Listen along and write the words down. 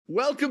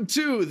Welcome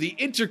to the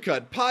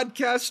Intercut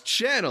Podcast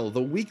Channel,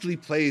 the weekly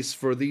place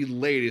for the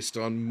latest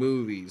on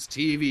movies,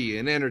 TV,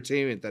 and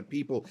entertainment that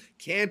people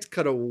can't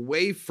cut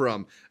away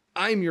from.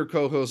 I'm your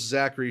co-host,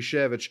 Zachary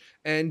Shevich,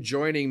 and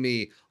joining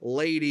me,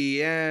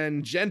 lady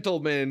and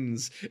gentlemen,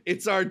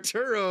 it's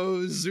Arturo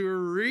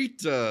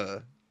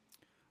Zurita.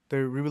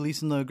 They're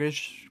re-releasing the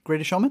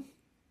Greatest Showman?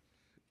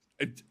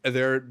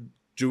 They're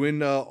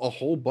doing a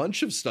whole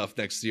bunch of stuff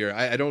next year.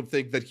 I don't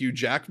think that Hugh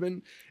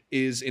Jackman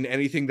is in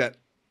anything that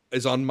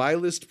is on my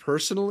list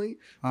personally,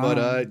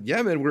 but yeah,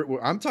 man,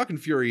 I'm talking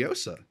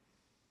Furiosa.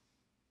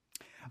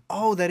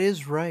 Oh, that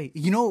is right.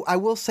 You know, I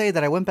will say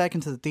that I went back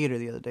into the theater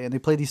the other day and they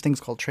played these things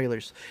called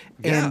trailers,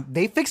 and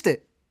they fixed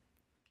it.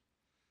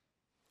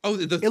 Oh,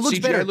 it looks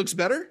CGI better. Looks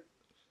better?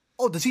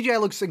 Oh, the CGI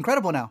looks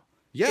incredible now.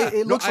 Yeah,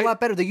 it looks a lot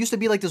better. There used to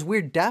be like this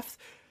weird depth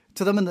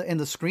to them in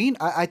the screen.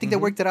 I think they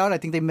worked it out. I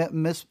think they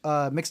mixed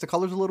the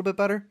colors a little bit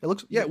better. It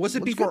looks was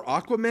it before good.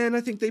 Aquaman? I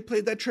think they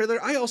played that trailer.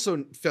 I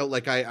also felt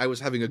like I was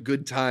having a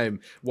good time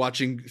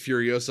watching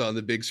Furiosa on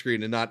the big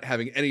screen and not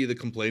having any of the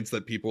complaints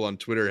that people on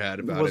Twitter had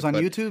about it. It was on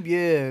YouTube?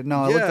 Yeah.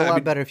 No, it looked a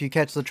lot better if you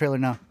catch the trailer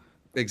now.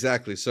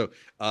 Exactly. So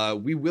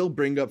we will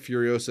bring up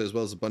Furiosa as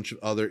well as a bunch of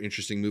other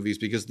interesting movies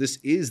because this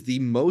is the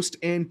most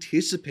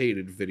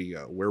anticipated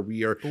video where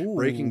we are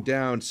breaking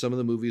down some of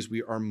the movies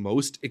we are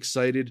most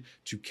excited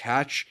to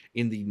catch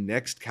in the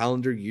next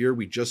calendar year.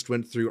 We just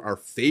went through our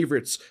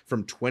favorites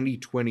from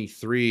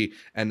 2023,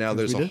 and now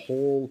there's a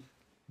whole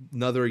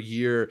another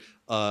year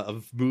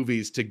of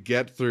movies to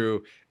get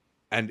through.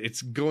 And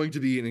it's going to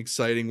be an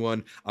exciting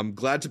one. I'm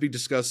glad to be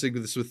discussing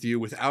this with you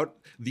without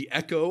the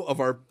echo of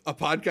a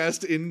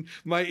podcast in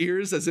my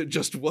ears, as it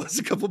just was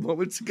a couple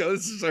moments ago.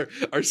 This is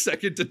our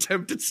second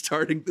attempt at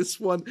starting this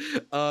one.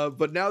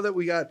 But now that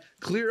we got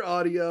clear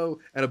audio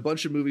and a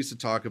bunch of movies to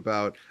talk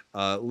about,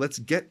 let's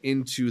get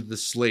into the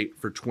slate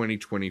for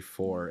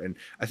 2024. And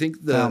I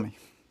think the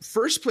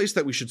first place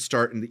that we should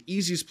start, and the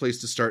easiest place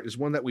to start, is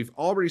one that we've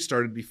already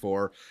started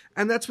before,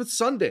 and that's with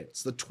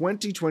Sundance, the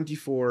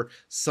 2024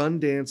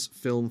 Sundance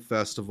Film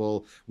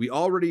Festival. We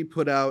already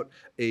put out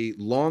a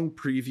long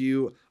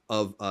preview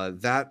of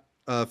that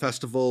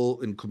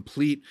festival, and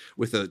complete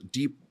with a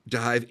deep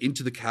dive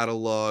into the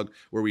catalog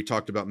where we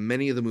talked about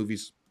many of the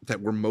movies that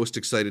we're most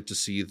excited to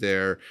see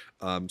there.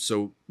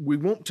 So we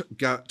won't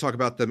talk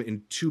about them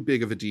in too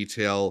big of a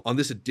detail on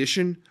this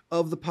edition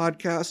of the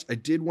podcast. I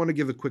did want to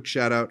give a quick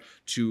shout out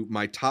to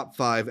my top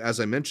 5, as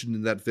I mentioned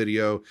in that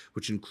video,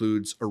 which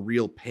includes A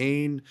Real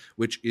Pain,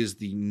 which is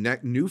the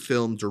new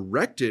film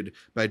directed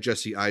by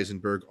Jesse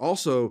Eisenberg,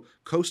 also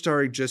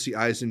co-starring Jesse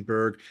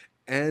Eisenberg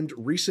and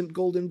recent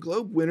Golden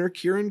Globe winner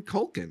Kieran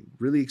Culkin.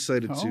 Really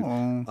excited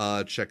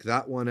to check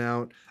that one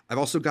out. I've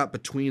also got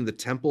Between the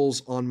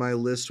Temples on my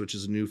list, which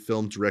is a new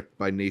film directed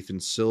by Nathan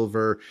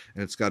Silver,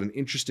 and it's got an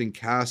interesting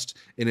cast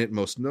in it.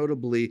 Most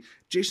notably,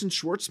 Jason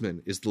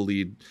Schwartzman is the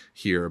lead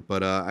here,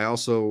 but I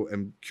also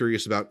am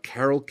curious about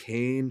Carol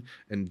Kane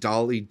and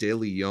Dolly De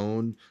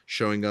Leon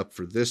showing up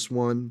for this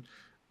one.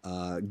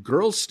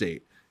 Girl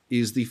State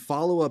is the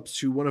follow-up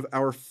to one of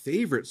our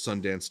favorite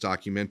Sundance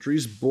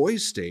documentaries,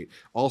 Boys State,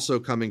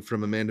 also coming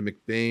from Amanda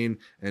McBain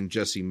and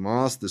Jesse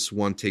Moss. This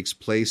one takes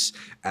place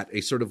at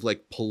a sort of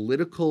like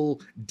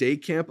political day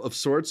camp of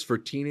sorts for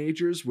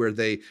teenagers where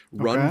they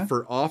run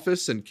for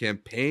office and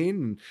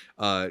campaign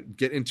and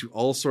get into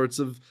all sorts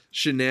of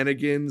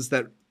shenanigans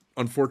that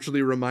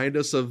unfortunately remind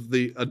us of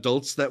the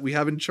adults that we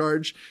have in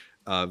charge.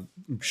 I'm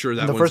sure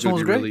that one's going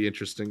to be really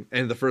interesting.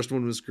 And the first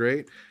one was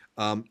great.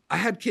 I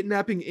had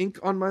Kidnapping Inc.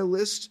 on my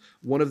list,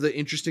 one of the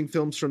interesting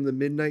films from the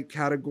midnight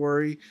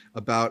category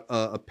about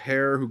a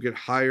pair who get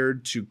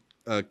hired to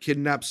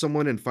kidnap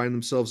someone and find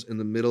themselves in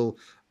the middle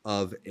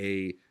of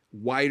a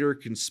wider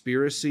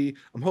conspiracy.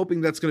 I'm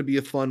hoping that's going to be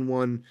a fun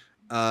one.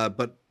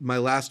 But my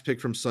last pick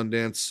from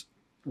Sundance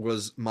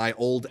was My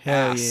Old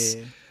Ass.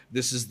 Yeah.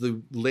 This is the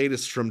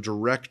latest from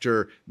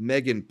director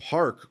Megan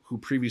Park, who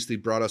previously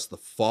brought us The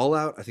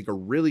Fallout, I think a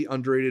really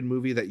underrated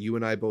movie that you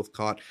and I both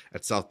caught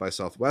at South by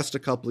Southwest a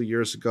couple of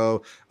years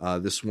ago.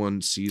 This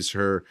one sees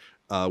her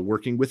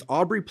working with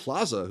Aubrey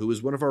Plaza, who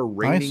is one of our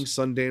reigning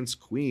Sundance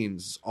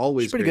queens.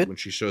 Always great when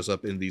she shows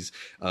up in these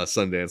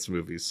Sundance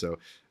movies. So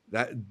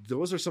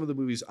those are some of the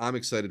movies I'm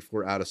excited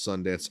for out of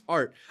Sundance.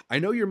 Art, I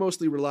know you're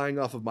mostly relying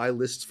off of my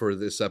lists for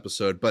this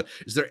episode, but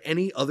is there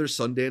any other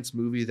Sundance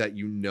movie that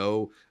you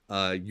know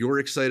you're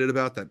excited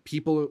about, that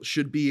people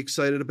should be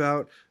excited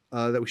about,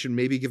 that we should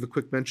maybe give a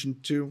quick mention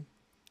to?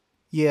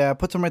 Yeah, I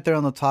put them right there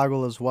on the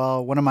toggle as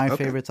well. One of my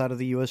favorites out of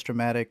the U.S.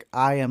 dramatic.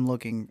 I am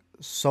looking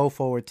so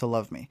forward to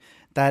Love Me.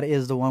 That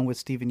is the one with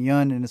Stephen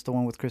Yeun, and it's the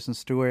one with Kristen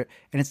Stewart.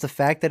 And it's the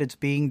fact that it's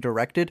being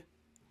directed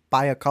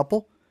by a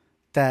couple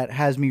that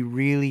has me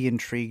really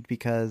intrigued,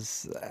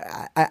 because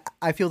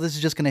I feel this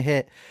is just going to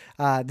hit.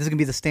 This is going to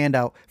be the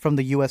standout from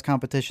the U.S.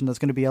 competition that's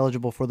going to be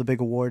eligible for the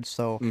big awards.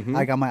 So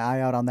I got my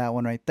eye out on that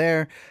one right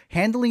there.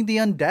 Handling the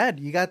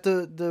Undead. You got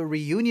the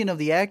reunion of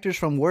the actors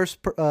from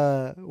Worst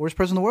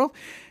Person in the World.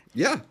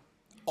 Yeah.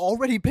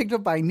 Already picked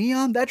up by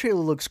Neon. That trailer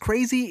looks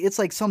crazy. It's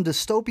like some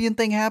dystopian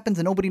thing happens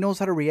and nobody knows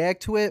how to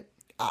react to it.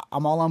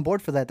 I'm all on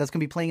board for that. That's going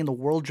to be playing in the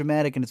World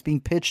Dramatic, and it's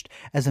being pitched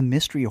as a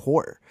mystery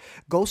horror.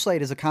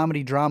 Ghostlight is a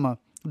comedy drama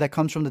that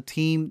comes from the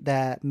team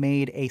that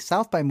made a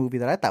South by movie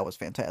that I thought was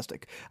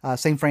fantastic.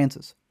 St.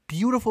 Francis.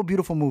 Beautiful,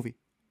 beautiful movie.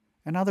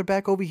 And now they're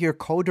back over here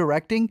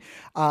co-directing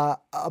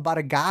about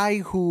a guy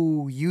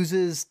who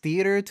uses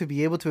theater to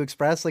be able to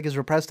express like his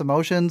repressed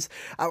emotions.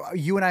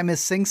 You and I miss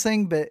Sing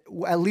Sing, but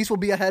at least we'll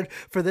be ahead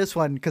for this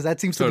one because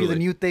that seems to be the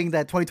new thing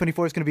that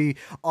 2024 is going to be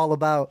all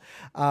about,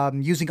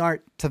 using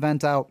art to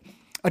vent out.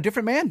 A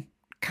different man,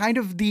 kind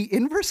of the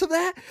inverse of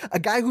that. A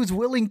guy who's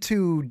willing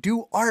to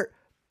do art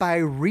by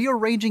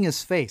rearranging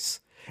his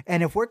face.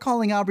 And if we're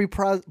calling Aubrey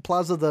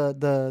Plaza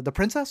the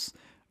princess,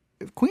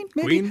 Queen,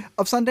 maybe,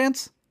 of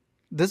Sundance,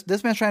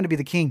 This man's trying to be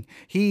the king.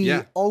 He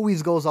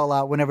always goes all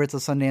out whenever it's a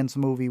Sundance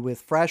movie.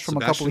 With Fresh from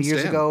a couple of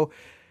years ago,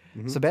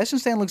 Sebastian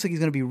Stan looks like he's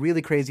going to be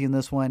really crazy in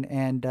this one,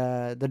 and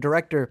the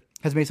director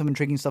has made some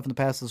intriguing stuff in the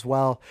past as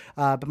well.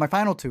 But my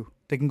final two,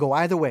 they can go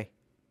either way.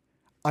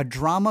 A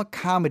drama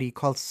comedy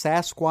called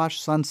Sasquatch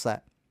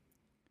Sunset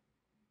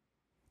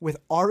with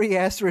Ari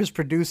Aster as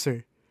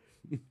producer.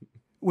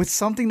 With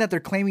something that they're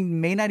claiming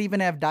may not even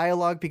have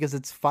dialogue because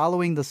it's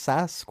following the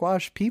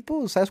Sasquatch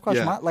people,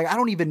 like I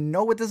don't even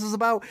know what this is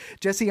about.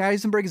 Jesse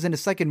Eisenberg is in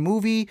his second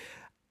movie.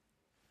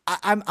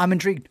 I'm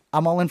intrigued.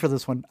 I'm all in for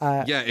this one.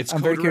 It's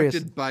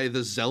co-directed by the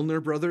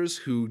Zellner brothers,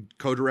 who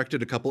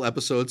co-directed a couple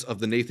episodes of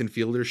the Nathan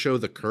Fielder show,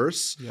 The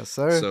Curse. Yes,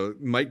 sir. So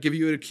might give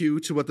you a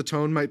cue to what the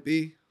tone might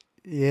be.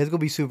 Yeah, it's going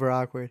to be super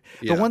awkward.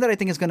 The one that I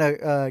think is going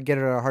to get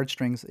at our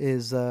heartstrings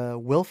is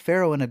Will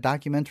Ferrell in a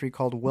documentary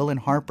called Will and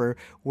Harper,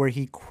 where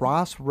he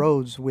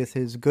crossroads with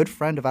his good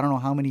friend of I don't know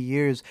how many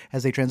years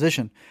as they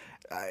transition.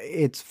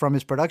 It's from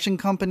his production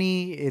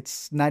company.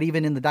 It's not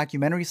even in the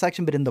documentary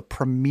section, but in the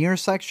premiere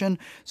section.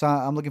 So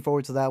I'm looking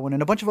forward to that one.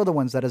 And a bunch of other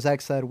ones that, as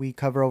Zach said, we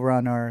cover over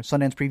on our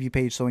Sundance preview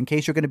page. So in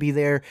case you're going to be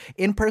there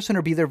in person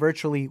or be there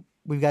virtually,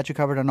 we've got you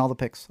covered on all the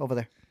picks over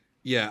there.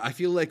 Yeah, I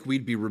feel like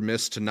we'd be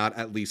remiss to not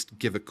at least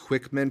give a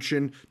quick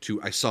mention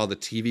to I Saw the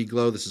TV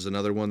Glow. This is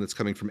another one that's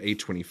coming from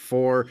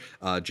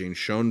A24. Jane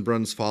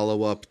Schoenbrun's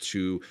follow-up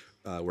to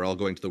We're All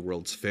Going to the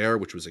World's Fair,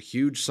 which was a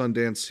huge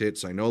Sundance hit.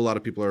 So I know a lot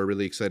of people are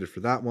really excited for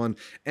that one.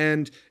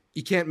 And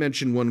you can't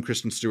mention one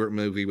Kristen Stewart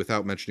movie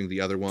without mentioning the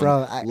other one.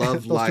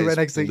 Love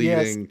Lies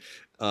Bleeding.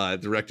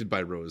 Directed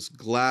by Rose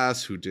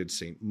Glass, who did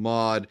Saint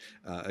Maud.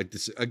 I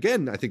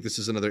think this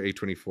is another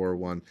A24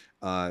 one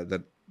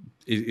that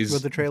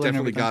is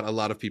definitely got a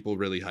lot of people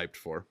really hyped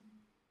for.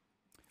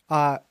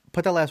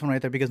 Put that last one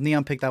right there because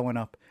Neon picked that one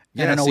up.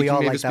 And I know we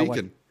all like that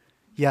one.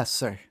 Yes,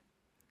 sir.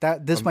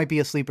 This might be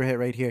a sleeper hit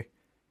right here.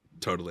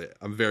 Totally.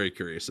 I'm very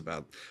curious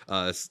about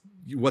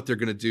what they're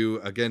going to do.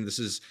 Again, this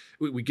is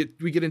we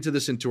get into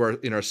this in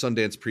our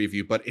Sundance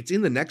preview, but it's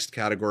in the next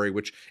category,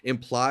 which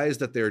implies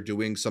that they're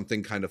doing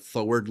something kind of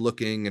forward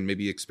looking and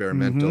maybe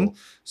experimental.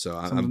 So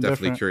I'm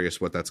definitely curious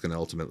what that's going to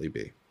ultimately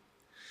be.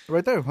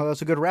 Right there. Well,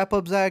 that's a good wrap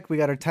up, Zach. We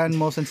got our 10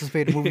 most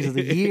anticipated movies of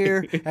the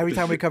year. Every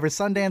time we cover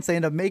Sundance, they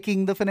end up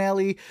making the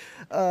finale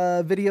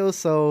video.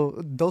 So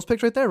those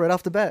picks right there, right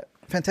off the bat.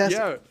 Fantastic.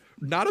 Yeah.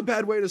 Not a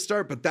bad way to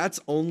start, but that's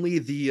only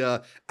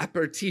the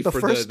aperitif for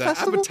the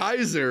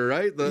appetizer,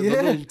 right? The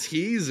little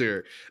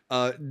teaser.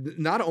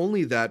 Not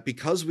only that,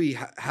 because we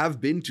have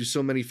been to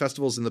so many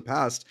festivals in the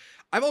past,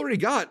 I've already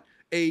got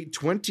a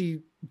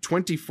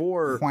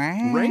 2024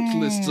 ranked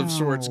lists of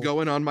sorts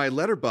going on my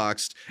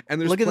Letterboxd, and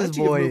there's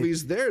plenty of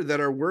movies there that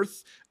are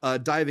worth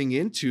diving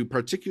into,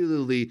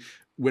 particularly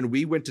when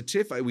we went to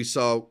TIFF, we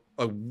saw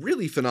a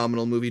really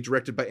phenomenal movie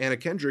directed by Anna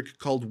Kendrick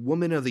called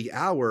Woman of the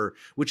Hour,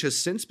 which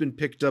has since been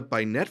picked up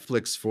by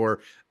Netflix for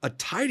a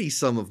tidy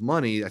sum of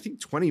money. I think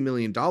 $20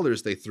 million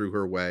they threw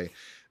her way.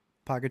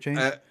 Pocket change.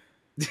 And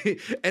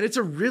it's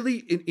a really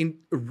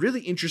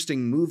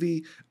interesting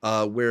movie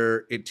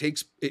where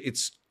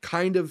it's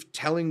kind of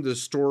telling the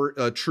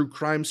story, true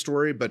crime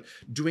story, but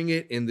doing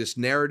it in this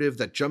narrative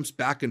that jumps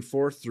back and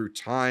forth through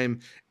time.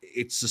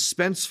 It's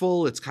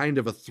suspenseful. It's kind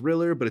of a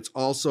thriller, but it's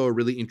also a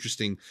really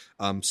interesting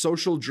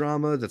social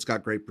drama that's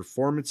got great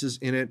performances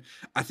in it.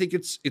 I think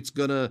it's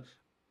gonna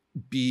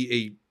be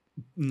a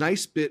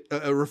nice bit,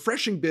 a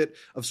refreshing bit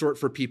of sort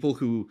for people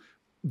who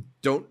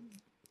don't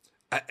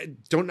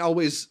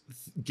always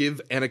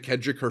give Anna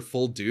Kendrick her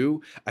full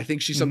due. I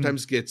think she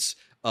sometimes gets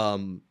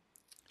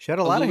she had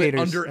a lot of haters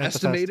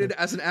underestimated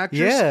as an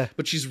actress,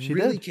 but she's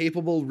really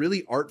capable,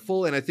 really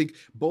artful, and I think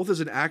both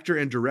as an actor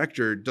and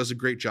director does a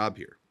great job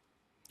here.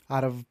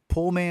 Out of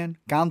Pullman,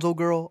 Gonzo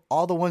Girl,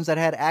 all the ones that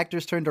had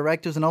actors turn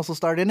directors and also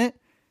starred in it,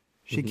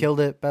 she killed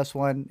it. Best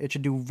one. It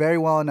should do very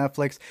well on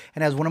Netflix,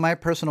 and has one of my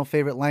personal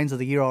favorite lines of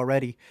the year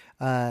already.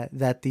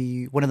 That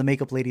one of the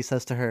makeup ladies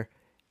says to her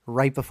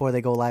right before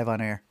they go live on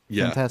air.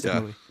 Fantastic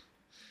movie.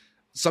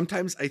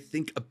 Sometimes I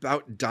think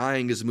About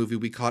Dying is a movie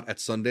we caught at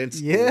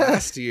Sundance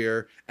last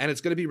year, and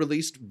it's going to be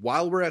released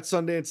while we're at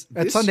Sundance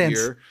this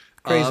year.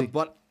 Crazy.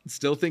 But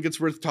still think it's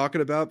worth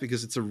talking about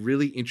because it's a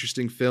really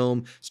interesting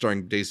film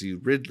starring Daisy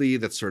Ridley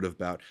that's sort of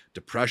about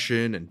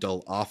depression and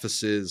dull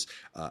offices.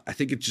 I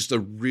think it's just a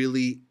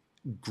really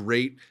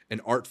great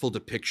and artful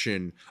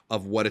depiction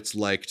of what it's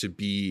like to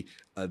be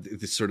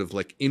this sort of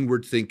like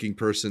inward thinking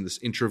person, this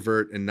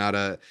introvert, and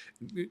not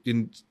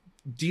in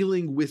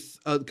dealing with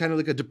kind of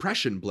like a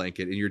depression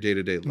blanket in your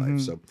day-to-day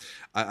life. So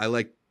I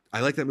like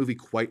that movie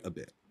quite a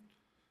bit.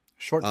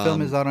 Short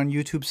film is out on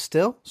YouTube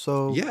still,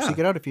 so seek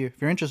it out if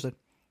you're interested.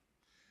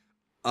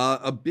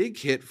 A big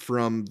hit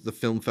from the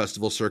film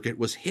festival circuit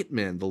was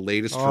Hitman, the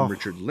latest from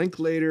Richard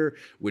Linklater,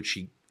 which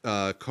he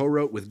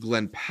co-wrote with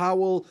Glenn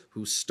Powell,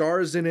 who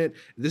stars in it.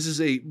 This is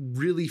a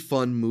really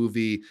fun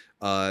movie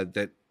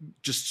that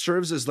just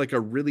serves as like a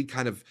really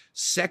kind of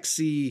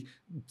sexy,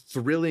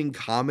 thrilling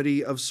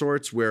comedy of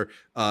sorts, where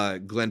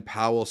Glenn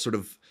Powell sort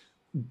of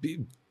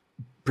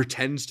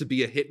pretends to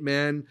be a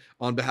hitman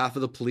on behalf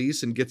of the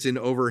police and gets in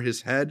over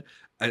his head.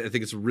 I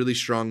think it's a really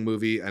strong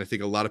movie, and I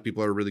think a lot of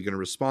people are really going to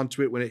respond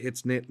to it when it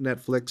hits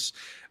Netflix.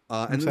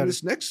 And then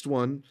this next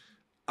one,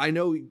 I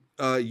know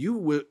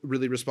you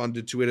really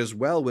responded to it as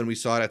well when we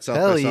saw it at South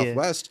by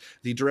Southwest,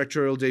 the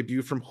directorial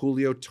debut from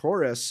Julio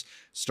Torres,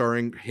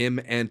 starring him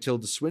and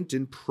Tilda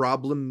Swinton,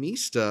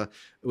 Problemista,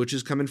 which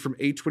is coming from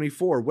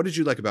A24. What did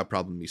you like about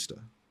Problemista?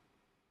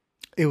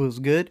 It was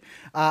good.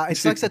 It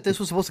sucks that this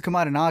was supposed to come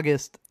out in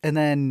August, and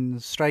then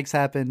strikes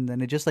happened,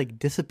 and it just like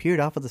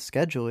disappeared off of the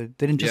schedule. It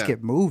didn't just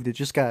get moved; it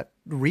just got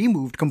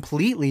removed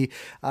completely.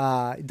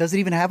 Does it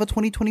even have a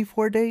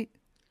 2024 date?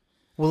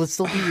 Will it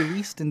still be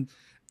released in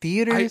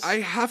theaters?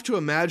 I have to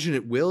imagine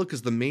it will,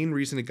 because the main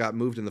reason it got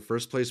moved in the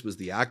first place was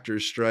the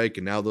actors' strike,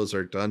 and now those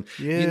are done.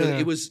 Yeah. You know,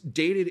 it was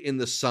dated in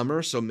the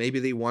summer, so maybe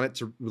they wanted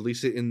to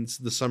release it in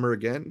the summer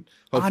again.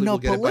 Hopefully, we'll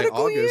get it by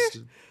August.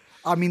 Year?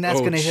 I mean, that's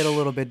going to hit a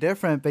little bit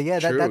different, but yeah,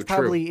 that's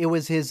probably, it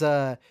was his,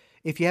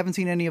 if you haven't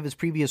seen any of his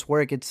previous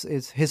work, it's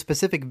his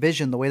specific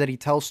vision, the way that he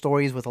tells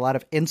stories with a lot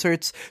of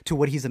inserts to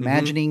what he's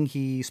imagining.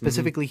 He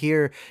specifically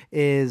here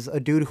is a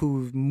dude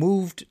who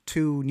moved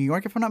to New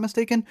York, if I'm not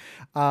mistaken,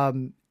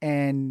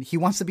 and he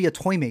wants to be a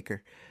toy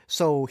maker.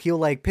 So he'll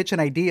like pitch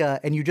an idea,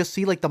 and you just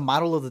see like the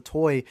model of the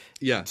toy,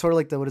 sort of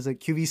like the, what is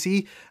it,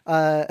 QVC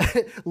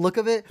look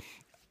of it.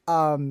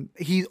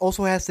 He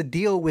also has to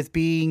deal with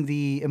being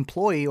the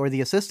employee or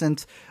the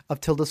assistant of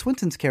Tilda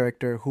Swinton's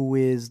character, who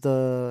is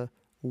the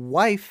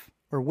wife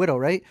or widow,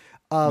 right?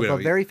 Of a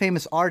very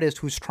famous artist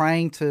who's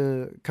trying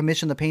to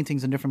commission the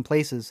paintings in different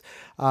places.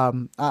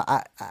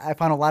 I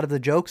found a lot of the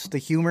jokes, the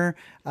humor,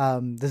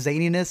 the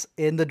zaniness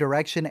in the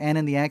direction and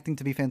in the acting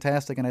to be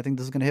fantastic. And I think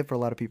this is going to hit for a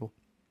lot of people.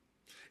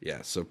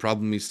 Yeah, so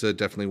Problemista,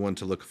 definitely one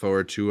to look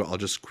forward to. I'll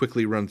just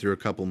quickly run through a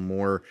couple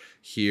more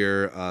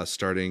here,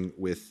 starting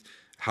with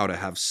How to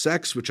Have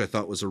Sex, which I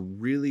thought was a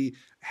really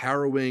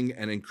harrowing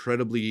and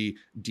incredibly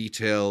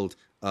detailed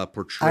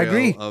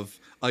portrayal of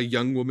a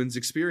young woman's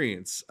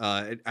experience.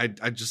 I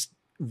just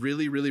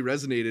really, really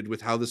resonated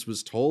with how this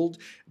was told,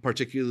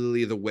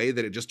 particularly the way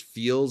that it just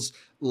feels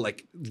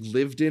like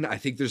lived in. I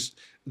think there's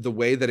the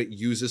way that it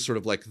uses sort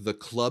of like the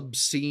club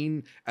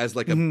scene as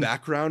like a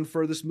background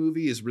for this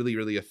movie is really,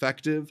 really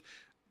effective.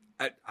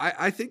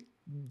 I think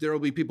there will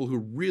be people who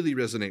really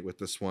resonate with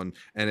this one,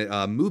 and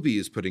Mubi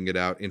is putting it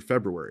out in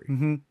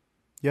February.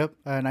 Yep,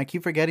 and I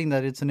keep forgetting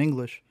that it's in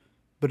English,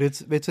 but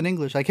it's in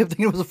English. I kept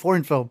thinking it was a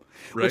foreign film,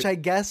 which I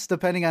guess,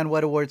 depending on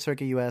what award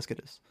circuit you ask, it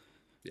is.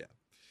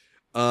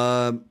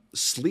 Yeah.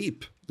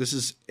 Sleep. This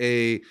is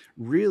a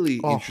really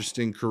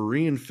interesting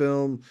Korean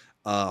film,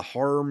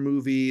 horror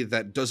movie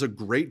that does a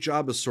great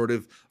job of sort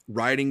of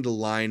riding the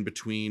line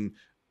between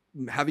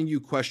having you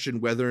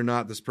question whether or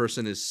not this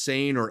person is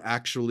sane or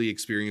actually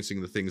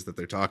experiencing the things that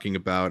they're talking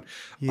about.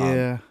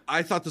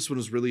 I thought this one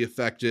was really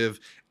effective.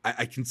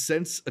 I can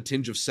sense a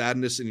tinge of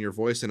sadness in your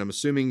voice, and I'm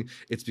assuming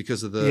it's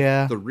because of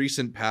the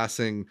recent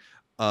passing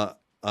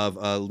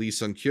of Lee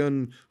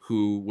Sung-kyun,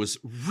 who was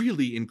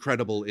really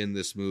incredible in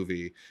this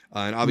movie.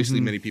 And obviously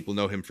many people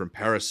know him from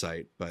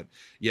Parasite, but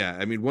yeah,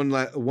 I mean,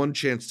 one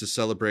chance to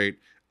celebrate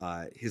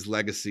his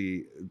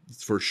legacy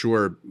for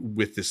sure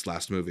with this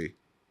last movie.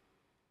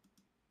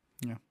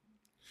 Yeah.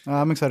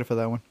 I'm excited for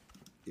that one.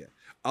 Yeah.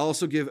 I'll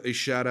also give a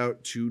shout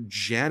out to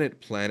Janet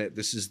Planet.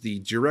 This is the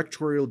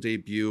directorial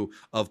debut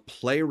of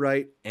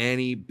playwright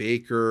Annie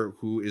Baker,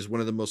 who is one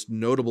of the most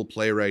notable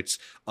playwrights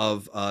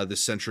of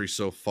this century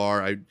so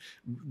far.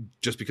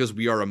 Just because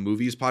we are a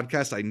movies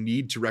podcast, I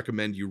need to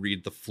recommend you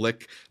read The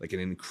Flick, like an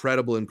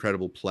incredible,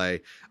 incredible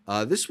play.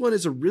 This one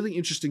is a really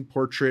interesting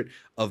portrait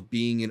of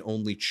being an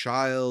only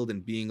child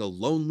and being a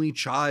lonely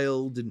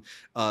child, and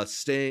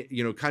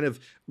kind of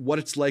what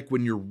it's like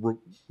when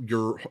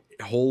your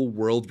whole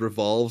world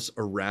revolves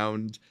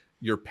around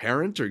your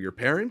parent or your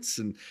parents.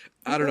 And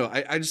I don't know,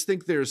 I just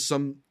think there's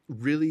some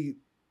really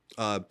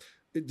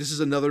this is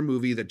another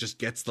movie that just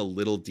gets the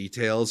little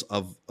details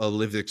of a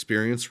lived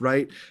experience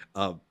right.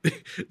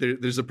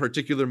 There's a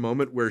particular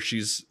moment where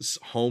she's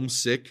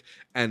homesick,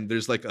 and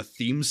there's like a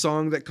theme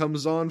song that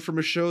comes on from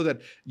a show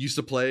that used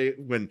to play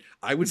when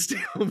I would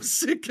stay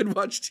homesick and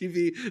watch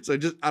TV. So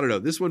I don't know,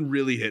 this one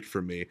really hit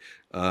for me.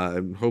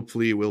 And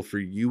hopefully it will for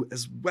you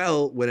as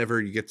well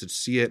whenever you get to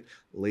see it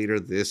later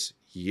this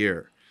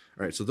year.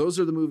 All right, so those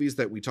are the movies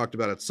that we talked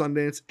about at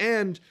Sundance,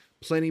 and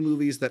plenty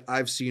movies that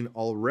I've seen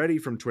already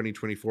from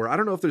 2024. I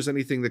don't know if there's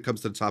anything that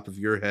comes to the top of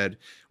your head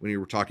when you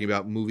were talking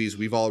about movies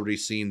we've already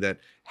seen that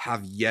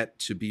have yet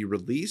to be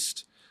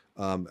released.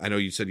 I know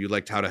you said you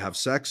liked How to Have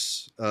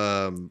Sex.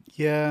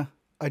 Yeah,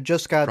 I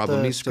just got the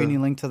Problemista.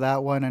 screening link to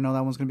that one. I know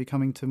that one's going to be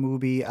coming to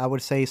Mubi. I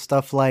would say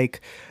stuff like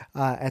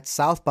at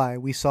South by,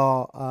 we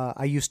saw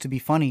I Used to Be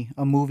Funny,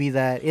 a movie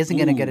that isn't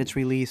going to get its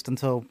released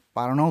until,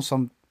 I don't know,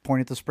 some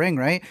point at the spring,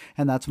 right?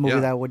 And that's a movie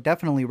that I would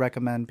definitely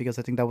recommend because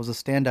I think that was a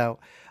standout.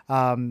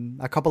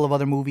 A couple of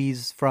other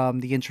movies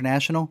from the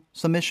international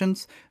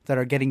submissions that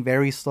are getting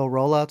very slow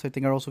rollouts, I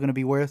think are also going to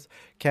be worth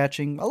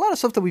catching. A lot of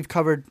stuff that we've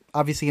covered,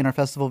 obviously, in our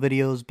festival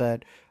videos,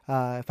 but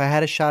if I had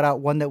to shout out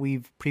one that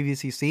we've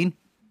previously seen,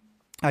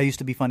 I Used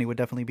to Be Funny would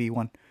definitely be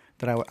one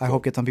that I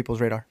hope gets on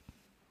people's radar.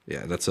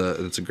 Yeah, that's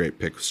a great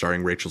pick,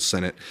 starring Rachel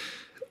Sennett.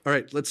 All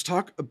right, let's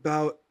talk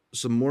about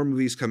some more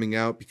movies coming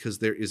out because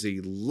there is a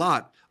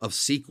lot of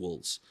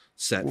sequels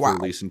set for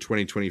release in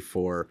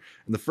 2024.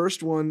 And the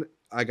first one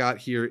I got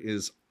here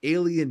is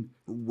Alien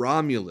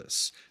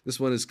Romulus. This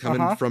one is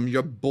coming from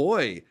your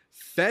boy,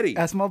 Fetty.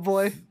 That's my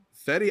boy.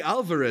 Fetty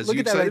Alvarez. Look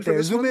at that right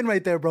there. Zoom in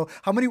right there, bro.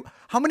 How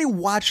many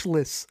watch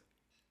lists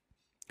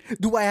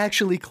do I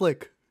actually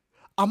click?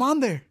 I'm on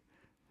there.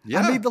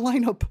 Yeah. I made the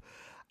lineup.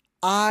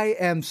 I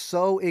am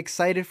so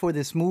excited for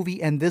this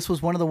movie, and this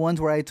was one of the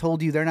ones where I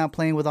told you they're not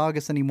playing with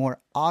August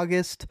anymore.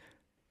 August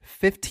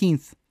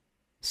 15th,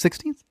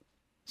 16th?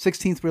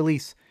 16th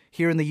release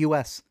here in the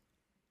U.S.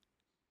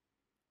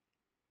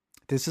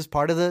 This is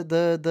part of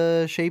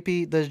the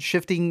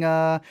shifting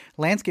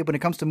landscape when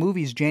it comes to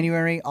movies.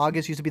 January,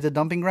 August used to be the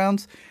dumping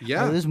grounds.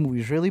 Yeah. This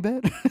movie's really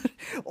bad.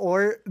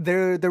 Or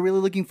they're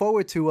really looking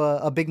forward to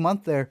a big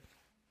month there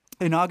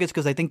in August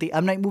because I think the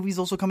M. Night movie is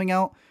also coming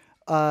out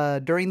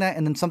during that,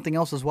 and then something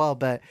else as well.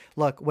 But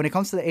look, when it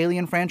comes to the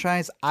Alien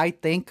franchise, I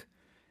think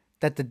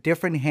that the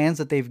different hands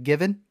that they've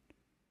given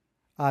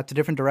to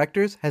different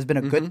directors has been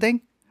a good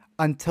thing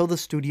until the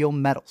studio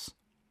meddles.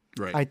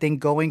 Right. I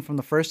think going from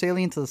the first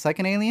Alien to the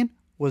second Alien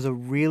was a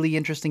really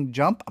interesting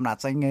jump. I'm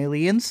not saying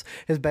Aliens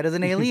is better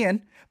than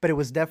Alien, but it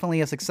was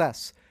definitely a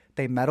success.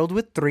 They meddled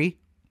with 3.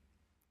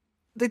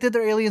 They did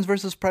their Aliens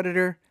versus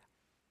Predator.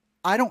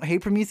 I don't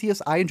hate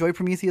Prometheus. I enjoy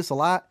Prometheus a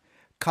lot.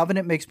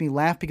 Covenant makes me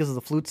laugh because of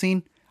the flute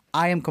scene.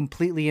 I am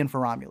completely in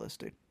for Romulus,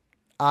 dude.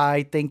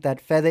 I think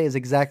that Fede is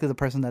exactly the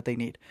person that they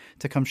need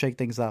to come shake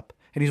things up.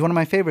 And he's one of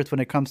my favorites when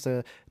it comes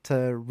to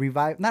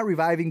not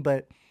reviving,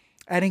 but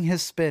adding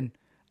his spin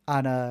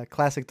on a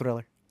classic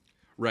thriller.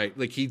 Right.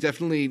 Like, he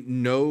definitely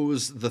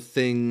knows the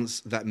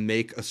things that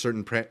make a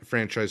certain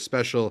franchise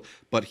special,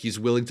 but he's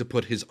willing to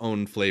put his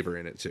own flavor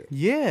in it, too.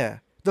 Yeah.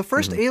 The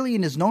first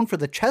Alien is known for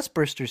the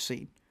chestburster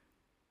scene.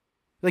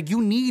 Like,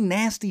 you need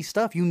nasty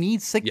stuff. You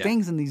need sick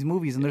things in these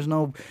movies, and there's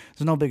no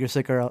bigger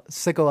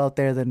sicko out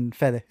there than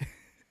Fede.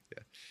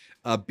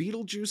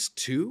 Beetlejuice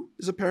 2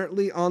 is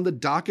apparently on the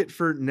docket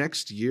for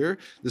next year.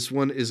 This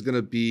one is going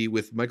to be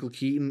with Michael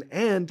Keaton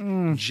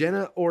and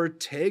Jenna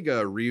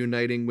Ortega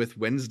reuniting with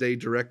Wednesday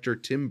director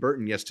Tim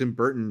Burton. Yes, Tim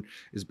Burton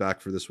is back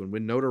for this one.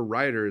 Winona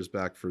Ryder is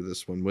back for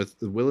this one. With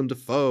Willem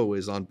Dafoe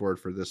is on board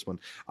for this one.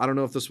 I don't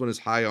know if this one is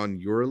high on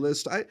your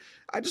list. I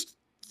just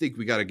think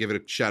we got to give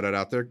it a shout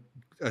out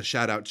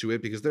to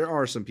it because there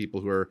are some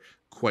people who are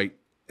quite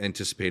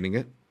anticipating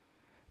it.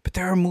 But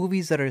there are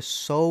movies that are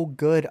so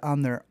good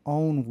on their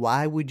own.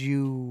 Why would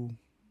you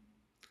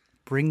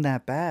bring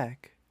that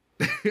back?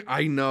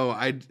 I know.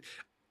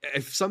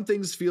 If some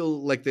things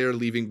feel like they're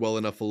leaving well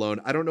enough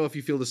alone, I don't know if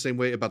you feel the same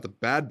way about the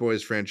Bad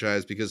Boys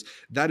franchise because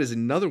that is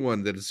another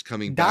one that is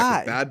coming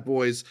back. With Bad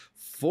Boys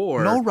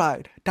 4. No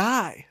ride.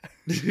 Die.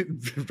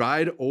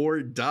 Ride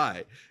or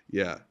die.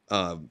 Yeah.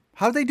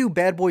 How'd they do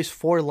Bad Boys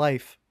 4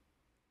 Life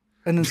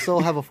and then still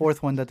have a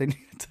fourth one that they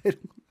need to title?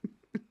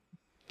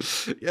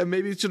 Yeah,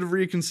 maybe you should have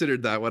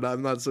reconsidered that one.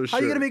 I'm not so sure. How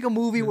are you going to make a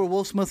movie where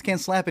Will Smith can't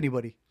slap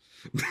anybody?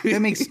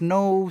 That makes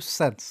no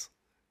sense.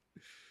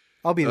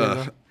 I'll be there,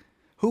 though.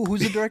 Who's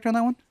the director on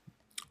that one?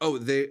 Oh,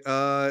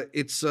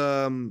 it's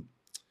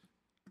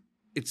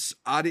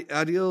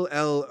Adil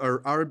El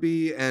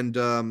Arbi and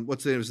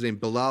what's the name of his name?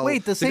 Bilal.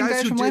 Wait, the same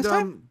guys from last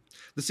time?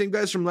 The same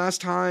guys from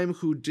last time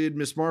who did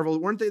Miss Marvel.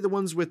 Weren't they the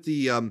ones with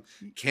the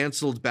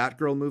canceled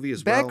Batgirl movie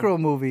as well? Batgirl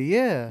movie,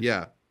 yeah.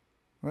 Yeah.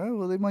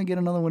 Well, they might get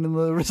another one in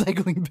the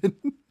recycling bin.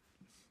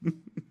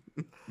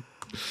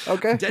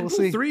 Okay, Deadpool we'll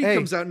see. 3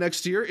 comes out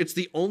next year. It's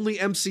the only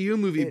MCU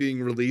movie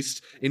being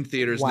released in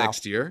theaters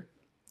next year.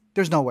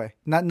 There's no way.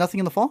 Nothing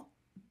in the fall?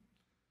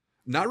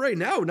 Not right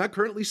now. Not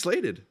currently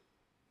slated.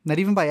 Not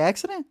even by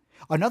accident?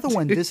 Another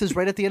one. This is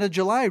right at the end of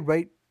July,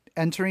 right?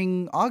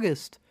 Entering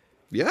August.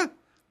 Yeah.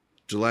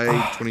 July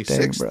 26th.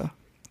 Dang, bro.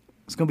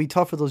 It's going to be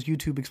tough for those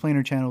YouTube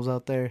explainer channels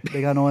out there.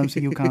 They got no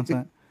MCU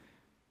content.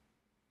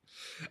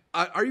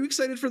 Are you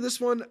excited for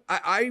this one?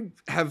 I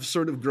have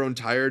sort of grown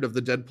tired of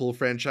the Deadpool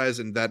franchise,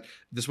 and that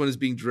this one is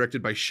being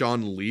directed by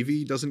Sean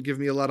Levy doesn't give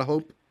me a lot of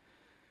hope.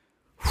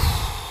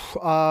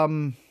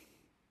 I'm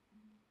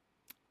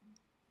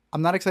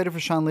not excited for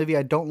Sean Levy.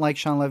 I don't like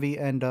Sean Levy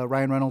and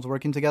Ryan Reynolds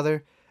working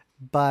together.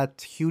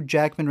 but Hugh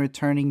Jackman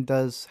returning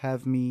does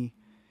have me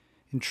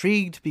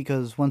intrigued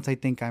because once I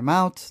think I'm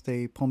out,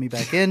 they pull me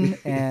back in,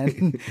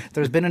 and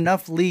there's been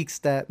enough leaks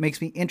that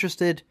makes me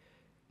interested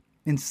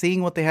in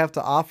seeing what they have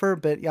to offer.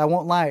 But I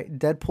won't lie,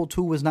 Deadpool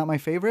 2 was not my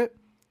favorite,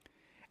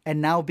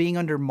 and now being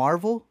under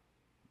Marvel,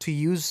 to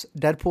use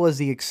Deadpool as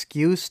the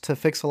excuse to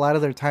fix a lot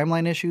of their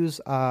timeline issues,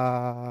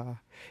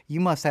 you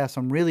must have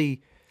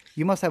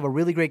a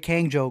really great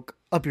Kang joke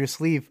up your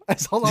sleeve.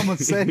 That's all I'm gonna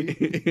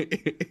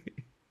say.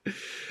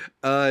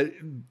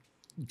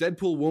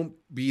 Deadpool won't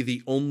be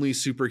the only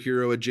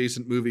superhero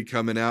adjacent movie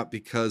coming out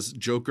because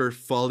Joker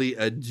Folie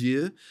à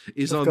Deux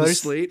is on the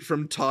slate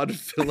from Todd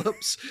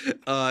Phillips.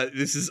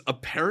 This is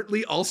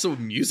apparently also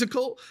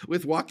musical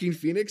with Joaquin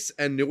Phoenix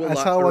and new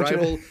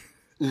arrival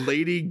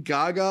Lady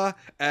Gaga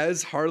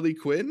as Harley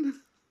Quinn.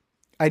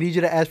 I need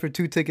you to ask for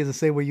 2 tickets the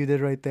same way you did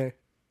right there.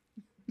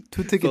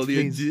 2 tickets,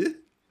 please.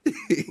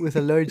 With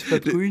a large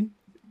popcorn.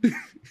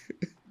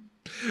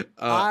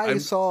 I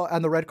saw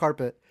on the red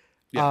carpet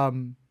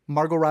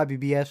Margot Robbie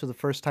be asked for the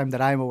first time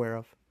that I'm aware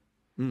of.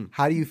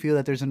 How do you feel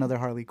that there's another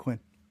Harley Quinn?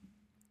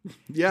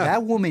 Yeah.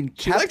 That woman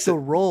kept the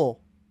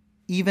role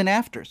even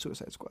after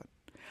Suicide Squad.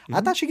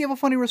 I thought she gave a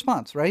funny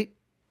response, right?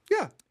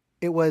 Yeah.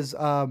 It was,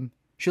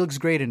 she looks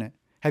great in it.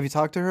 Have you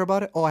talked to her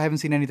about it? Oh, I haven't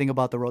seen anything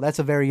about the role. That's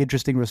a very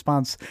interesting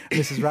response,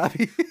 Mrs.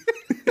 Robbie.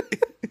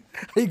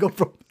 How you go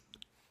from...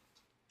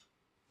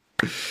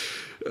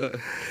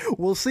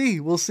 We'll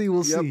see.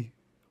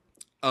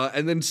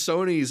 And then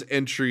Sony's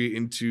entry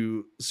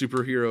into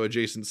superhero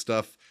adjacent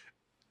stuff.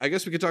 I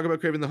guess we could talk about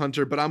Kraven the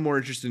Hunter, but I'm more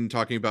interested in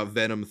talking about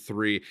Venom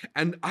 3.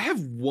 And I have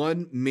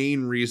one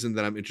main reason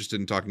that I'm interested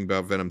in talking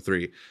about Venom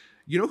 3.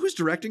 You know who's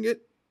directing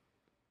it?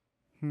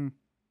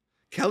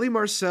 Kelly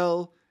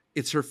Marcel.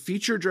 It's her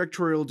feature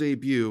directorial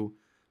debut.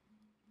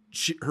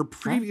 Her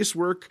previous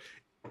work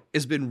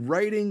has been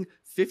writing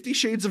 50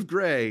 Shades of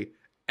Grey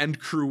and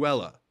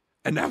Cruella.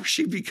 And now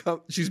she's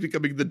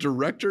becoming the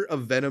director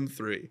of Venom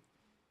 3.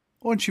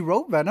 Oh, and she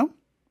wrote Venom?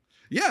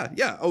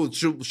 Yeah. Oh,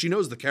 she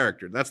knows the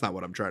character. That's not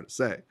what I'm trying to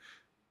say.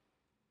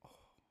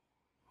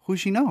 Who's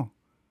she know?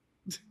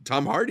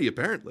 Tom Hardy,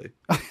 apparently.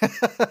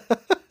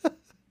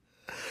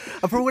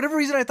 For whatever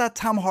reason, I thought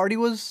Tom Hardy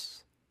was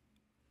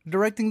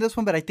directing this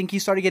one, but I think he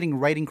started getting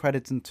writing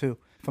credits in 2,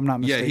 if I'm not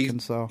mistaken.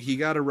 He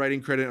got a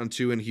writing credit on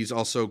 2, and he's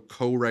also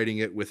co-writing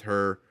it with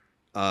her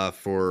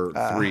for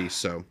 3.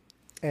 So,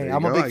 hey,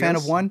 I'm a big fan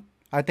of 1.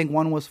 I think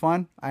 1 was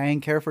fun. I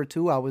ain't care for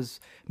 2. I was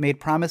made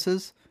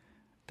promises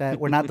that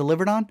were not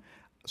delivered on.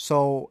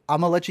 So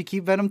I'm gonna let you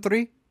keep Venom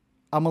 3.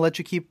 I'm gonna let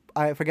you keep.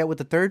 I forget what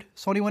the third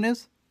Sony one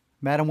is.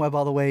 Madam Web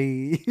all the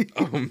way.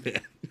 Oh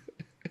man.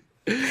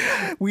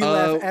 We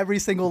laugh every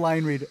single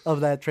line read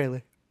of that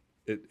trailer.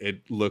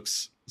 It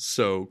looks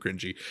so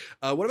cringy.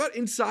 What about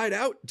Inside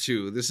Out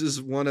 2? This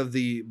is one of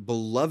the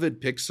beloved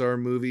Pixar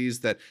movies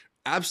that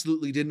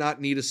absolutely did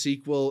not need a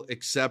sequel,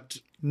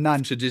 except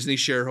none to Disney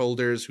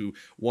shareholders who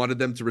wanted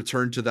them to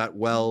return to that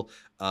well.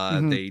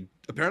 They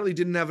apparently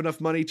didn't have enough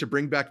money to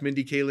bring back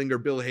Mindy Kaling or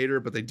Bill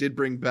Hader, but they did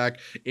bring back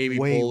Amy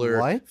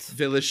Poehler,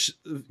 Phyllis,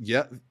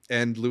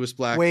 and Louis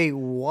Black. Wait,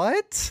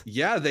 what?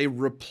 Yeah, they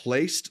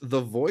replaced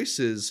the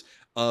voices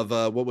of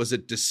what was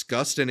it,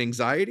 Disgust and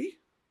Anxiety?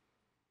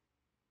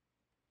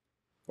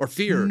 Or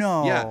Fear.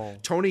 No. Yeah,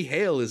 Tony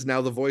Hale is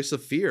now the voice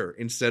of Fear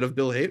instead of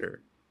Bill Hader.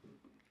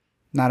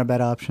 Not a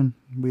bad option.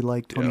 We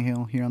like Tony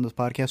Hale here on this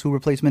podcast. Who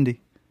replaced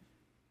Mindy?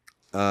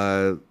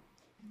 Liza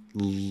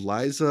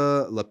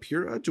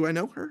Lapira. Do I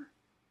know her?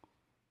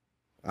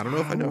 I don't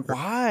know if I know her.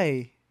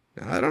 Why?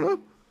 I don't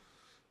know.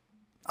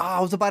 Oh,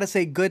 I was about to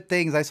say good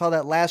things. I saw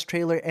that last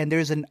trailer, and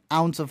there's an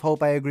ounce of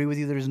hope. I agree with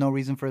you. There's no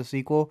reason for a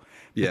sequel.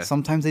 But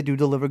sometimes they do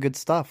deliver good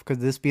stuff. Could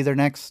this be their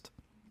next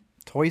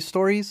Toy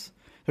Stories?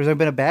 There's never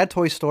been a bad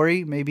Toy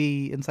Story.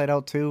 Maybe Inside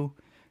Out 2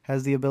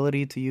 has the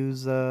ability to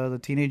use the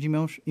teenage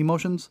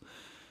emotions.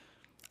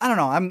 I don't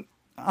know.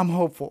 I'm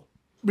hopeful.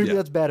 Maybe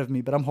that's bad of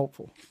me, but I'm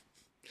hopeful.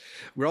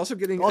 We're also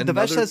getting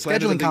Devesh says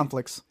scheduling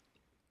conflicts.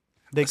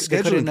 They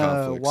couldn't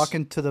walk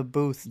into the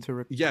booth to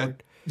record. Yeah,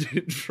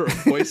 for a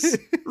voice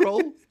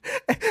role?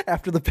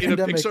 After the pandemic.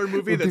 In a Pixar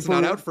movie that's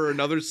not out for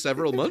another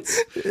several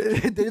months?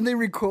 Didn't they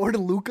record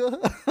Luca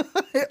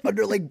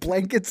under like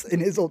blankets in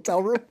his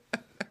hotel room?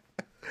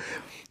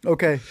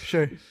 Okay,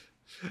 sure.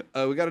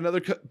 We got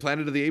another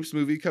Planet of the Apes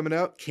movie coming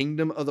out,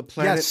 Kingdom of the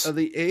Planet of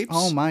the Apes.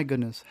 Oh my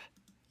goodness.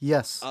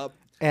 Yes.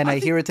 And I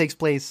hear it takes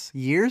place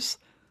years?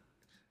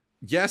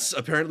 Yes,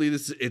 apparently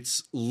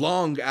it's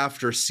long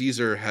after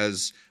Caesar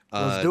has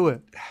Let's do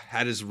it.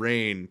 had his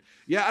reign.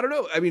 Yeah, I don't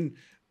know. I mean,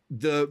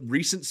 the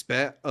recent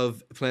spat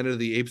of Planet of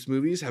the Apes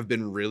movies have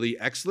been really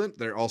excellent.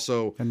 They're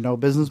also... And no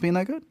business being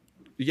that good?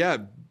 Yeah,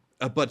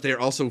 but they're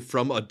also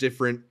from a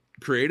different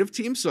creative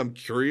team, so I'm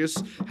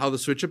curious how the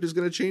switch up is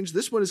going to change.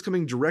 This one is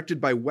coming directed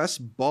by Wes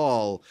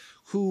Ball,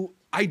 who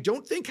I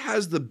don't think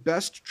has the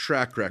best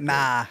track record.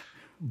 Nah.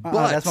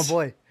 But that's my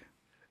boy.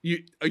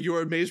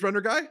 You're a Maze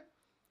Runner guy?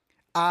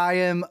 I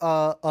am,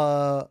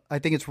 I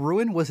think it's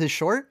Ruin was his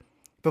short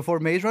before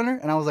Maze Runner.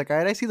 And I was like, all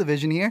right, I see the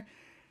vision here.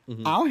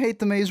 Mm-hmm. I don't hate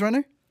the Maze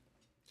Runner.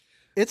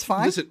 It's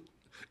fine. Listen,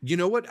 You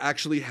know what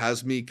actually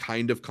has me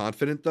kind of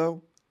confident,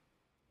 though?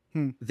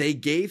 They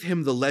gave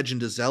him the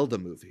Legend of Zelda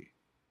movie.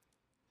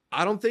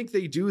 I don't think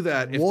they do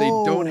that if they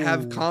don't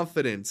have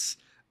confidence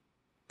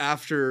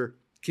after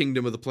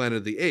Kingdom of the Planet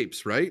of the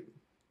Apes, right?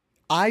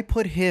 I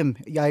put him,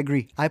 I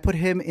agree. I put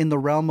him in the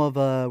realm of,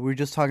 we were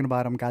just talking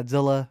about him,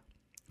 Godzilla,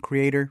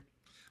 creator.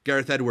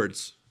 Gareth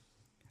Edwards.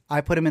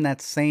 I put him in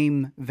that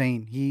same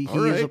vein. He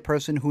is a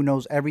person who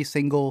knows every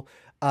single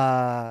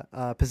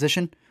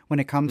position when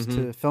it comes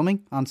to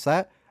filming on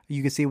set.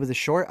 You can see it with a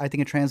short. I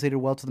think it translated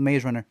well to the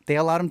Maze Runner. They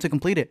allowed him to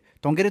complete it.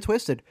 Don't get it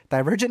twisted.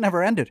 Divergent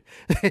never ended.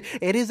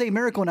 It is a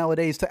miracle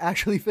nowadays to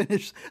actually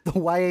finish the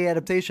YA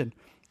adaptation.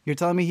 You're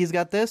telling me he's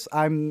got this?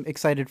 I'm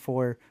excited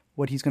for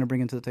what he's going to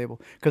bring into the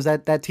table. Because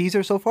that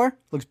teaser so far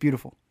looks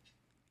beautiful.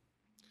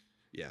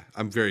 Yeah,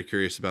 I'm very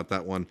curious about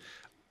that one.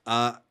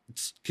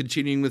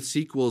 Continuing with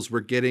sequels, we're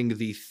getting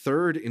the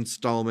third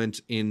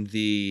installment in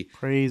the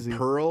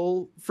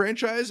Pearl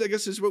franchise, I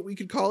guess is what we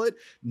could call it.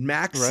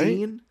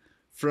 Maxine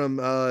from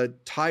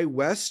Ty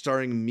West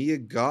starring Mia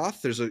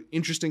Goth. There's an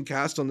interesting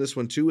cast on this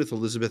one too with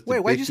Elizabeth Wait,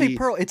 why'd you say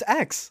Pearl? It's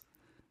X.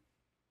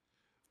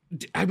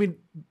 I mean,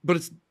 but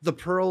it's the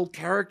Pearl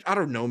character. I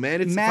don't know,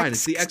 man. It's fine.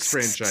 It's the X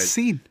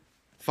franchise.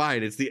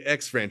 Fine, it's the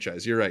X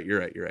franchise. You're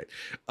right.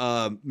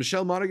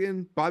 Michelle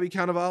Monaghan, Bobby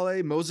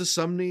Cannavale, Moses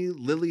Sumney,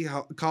 Lily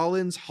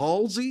Collins,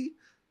 Halsey.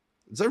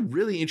 It's a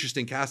really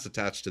interesting cast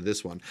attached to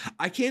this one.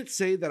 I can't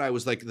say that I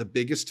was like the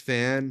biggest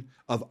fan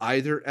of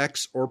either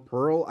X or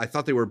Pearl. I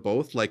thought they were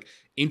both like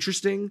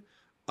interesting.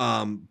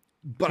 But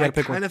I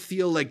kind of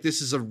feel like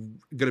this is going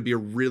to be a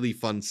really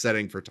fun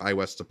setting for Ty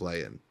West to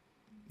play in.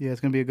 Yeah, it's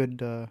going to be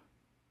a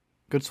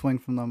good swing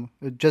from them.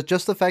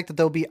 Just the fact that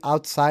they'll be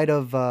outside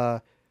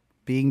of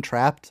being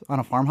trapped on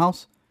a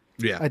farmhouse.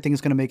 Yeah, I think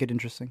it's going to make it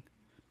interesting.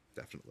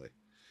 Definitely.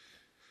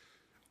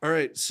 All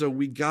right, so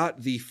we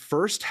got the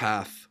first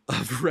half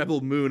of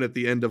Rebel Moon at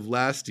the end of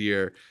last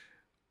year.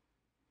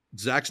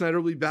 Zack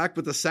Snyder will be back,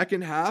 but the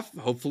second half,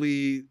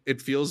 hopefully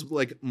it feels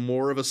like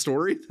more of a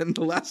story than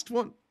the last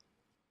one.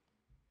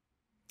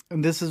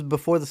 And this is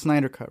before the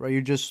Snyder Cut, right?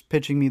 You're just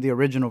pitching me the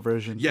original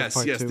version. Yes,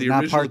 the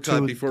original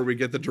cut before we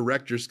get the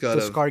director's cut.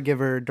 The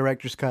Scargiver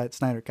director's cut,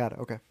 Snyder Cut.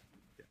 Okay.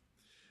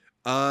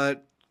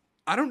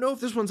 I don't know if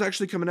this one's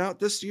actually coming out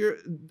this year,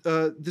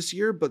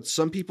 but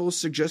some people are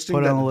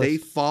suggesting that They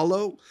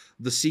Follow,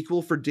 the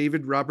sequel for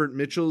David Robert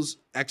Mitchell's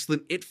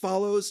excellent It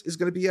Follows, is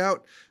going to be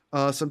out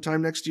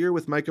sometime next year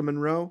with Micah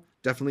Monroe.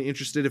 Definitely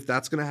interested if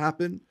that's going to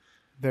happen.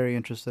 Very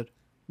interested.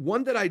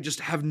 One that I just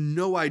have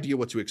no idea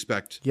what to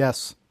expect.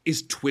 Yes.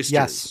 Is Twisters.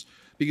 Yes.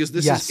 Because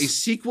this is a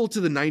sequel to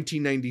the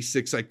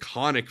 1996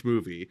 iconic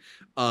movie,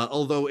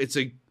 although it's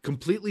a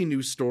completely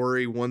new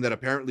story, one that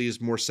apparently is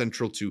more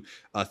central to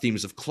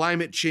themes of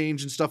climate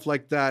change and stuff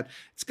like that.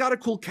 It's got a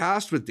cool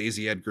cast with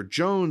Daisy Edgar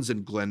Jones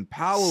and Glenn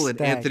Powell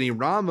and Anthony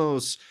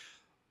Ramos,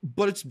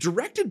 but it's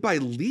directed by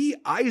Lee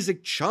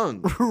Isaac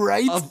Chung,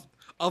 right?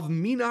 Of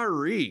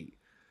Minari.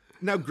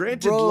 Now,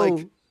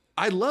 granted,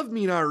 I love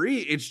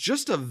Minari. It's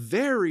just a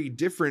very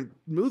different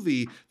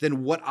movie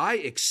than what I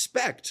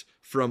expect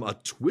from a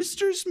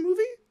Twisters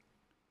movie?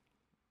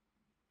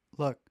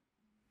 Look,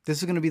 this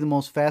is going to be the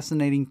most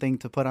fascinating thing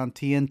to put on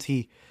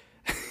TNT.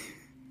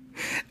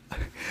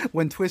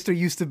 When Twister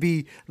used to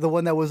be the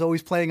one that was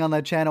always playing on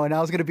that channel, and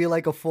now it's going to be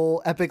like a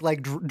full epic,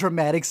 like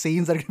dramatic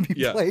scenes that are going to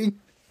be playing.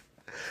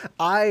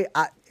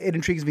 It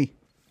intrigues me.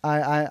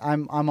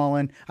 I'm all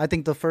in. I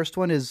think the first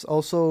one is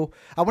also,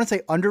 I wouldn't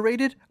say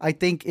underrated. I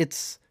think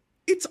it's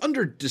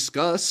under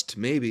discussed,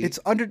 maybe. It's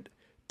under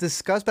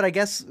discussed, but I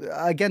guess,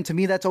 again, to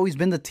me, that's always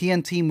been the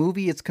TNT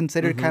movie. It's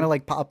considered kind of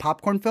like a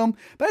popcorn film,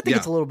 but I think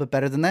it's a little bit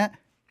better than that.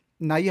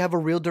 Now you have a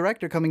real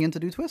director coming in to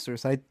do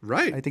Twisters. I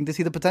think they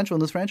see the potential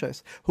in this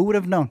franchise. Who would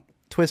have known?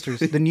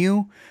 Twisters, the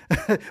new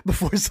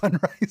Before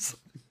Sunrise.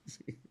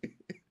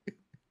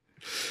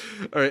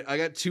 All right, I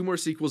got two more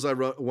sequels I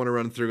want to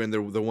run through, and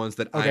they're the ones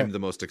that I'm the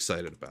most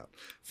excited about.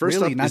 First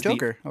really? Up Not is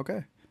Joker.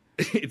 Okay.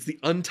 It's the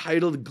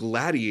Untitled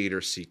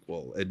Gladiator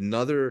sequel,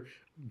 another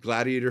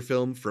Gladiator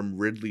film from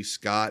Ridley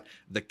Scott.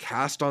 The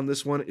cast on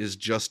this one is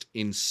just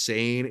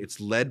insane. It's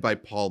led by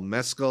Paul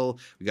Mescal.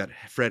 We got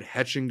Fred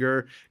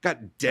Hetchinger, got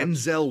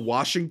Denzel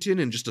Washington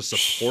in just a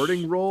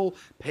supporting role,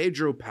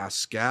 Pedro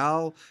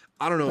Pascal.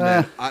 I don't know,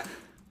 man.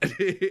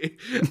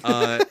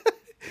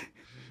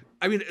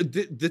 I mean,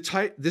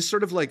 this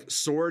sort of like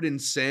sword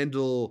and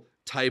sandal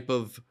type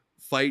of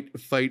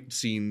fight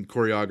scene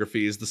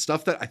choreography is the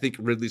stuff that I think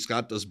Ridley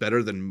Scott does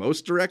better than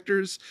most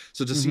directors.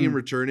 So to see him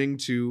returning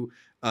to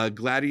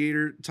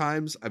Gladiator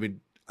times, I mean,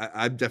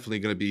 I'm definitely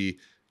going to be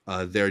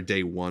there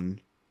day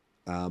one.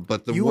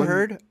 But you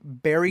heard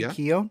Barry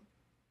Keoghan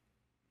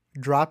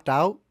dropped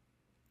out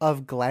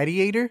of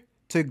Gladiator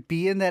to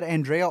be in that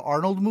Andrea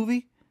Arnold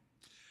movie?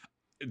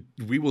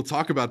 We will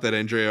talk about that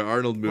Andrea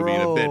Arnold movie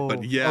in a bit,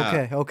 but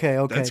yeah. Okay.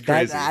 That's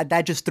crazy.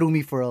 That just threw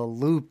me for a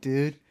loop,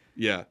 dude.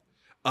 Yeah.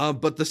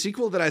 But the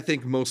sequel that I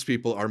think most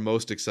people are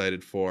most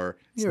excited for,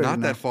 it's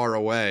not that far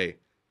away.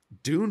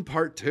 Dune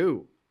Part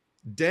 2.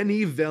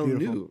 Denis Villeneuve.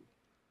 Beautiful.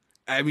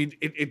 I mean,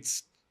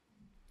 it's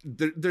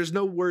there's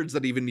no words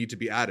that even need to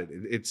be added.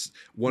 It's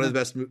one of the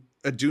best.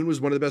 Dune was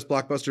one of the best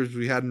blockbusters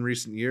we had in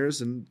recent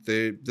years, and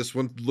this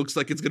one looks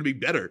like it's going to be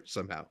better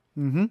somehow.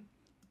 Mm-hmm.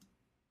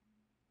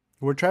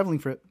 We're traveling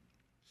for it.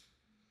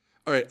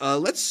 All right,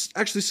 let's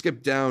actually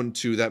skip down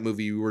to that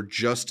movie we were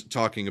just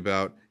talking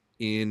about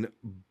in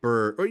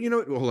Bird. Or you know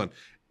what? Well, hold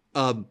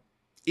on.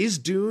 Is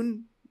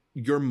Dune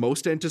your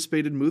most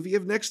anticipated movie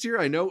of next year?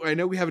 I know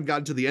we haven't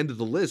gotten to the end of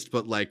the list,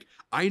 but like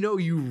I know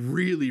you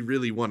really,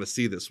 really want to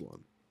see this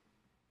one.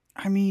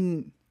 I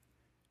mean,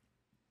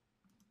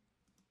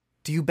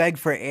 do you beg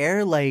for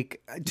air?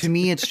 Like, to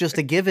me, it's just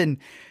a given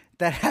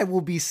that I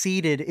will be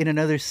seated in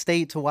another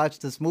state to watch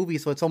this movie.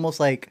 So it's almost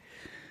like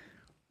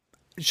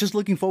it's just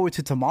looking forward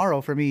to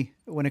tomorrow for me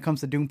when it comes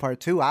to Dune Part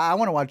 2. I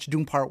want to watch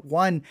Dune Part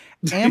 1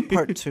 and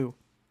Part 2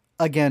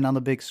 again on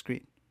the big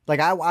screen. Like,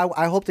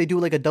 I hope they do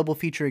like a double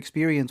feature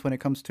experience when it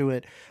comes to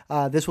it.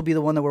 This will be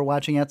the one that we're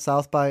watching at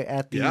South by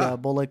at the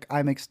Bullock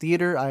IMAX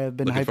Theater. I have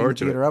been hyping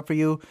the theater up for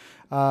you.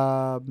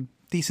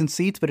 Decent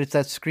seats, but it's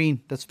that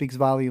screen that speaks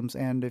volumes.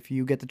 And if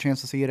you get the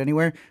chance to see it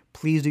anywhere,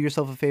 please do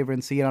yourself a favor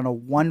and see it on a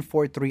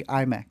 143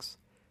 IMAX.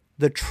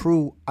 The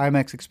true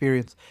IMAX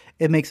experience.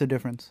 It makes a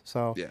difference.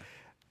 So,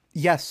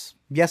 yes,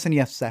 and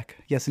yes, Zach.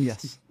 Yes and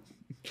yes.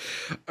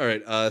 All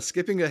right,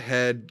 skipping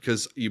ahead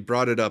because you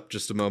brought it up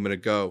just a moment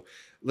ago.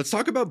 Let's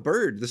talk about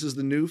Bird. This is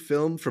the new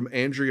film from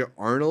Andrea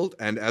Arnold,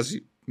 and as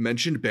you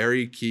mentioned,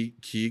 Barry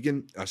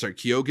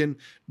Keoghan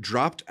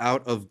dropped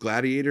out of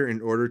Gladiator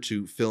in order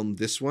to film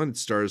this one. It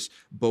stars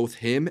both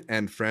him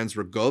and Franz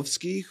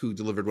Rogowski, who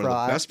delivered one of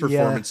the best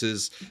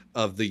performances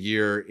of the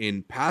year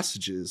in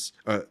Passages.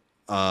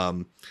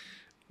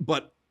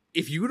 But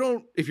if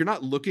you're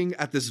not looking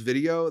at this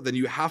video, then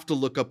you have to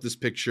look up this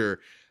picture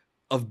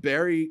of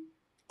Barry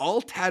all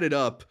tatted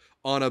up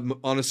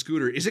on a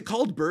scooter. Is it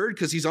called Bird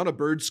because he's on a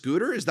bird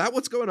scooter? Is that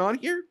what's going on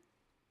here?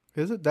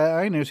 Is it that?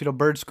 I ain't never seen a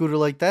bird scooter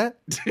like that.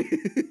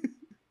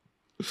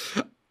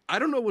 I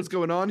don't know what's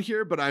going on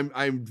here, but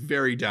I'm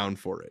very down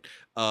for it.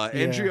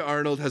 Andrea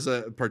Arnold has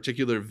a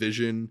particular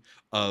vision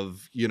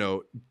of,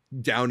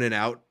 down and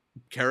out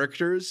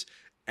characters.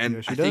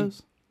 And I think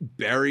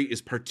Barry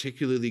is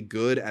particularly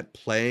good at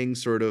playing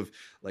sort of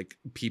like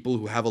people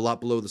who have a lot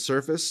below the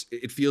surface.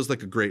 It feels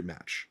like a great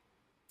match.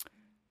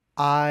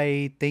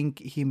 I think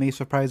he may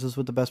surprise us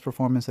with the best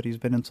performance that he's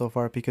been in so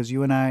far, because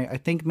you and I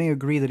think may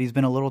agree that he's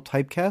been a little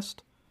typecast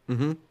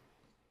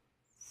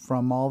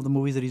from all of the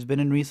movies that he's been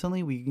in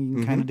recently. We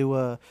can kind of do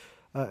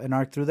an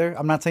arc through there.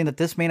 I'm not saying that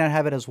this may not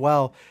have it as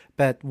well,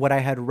 but what I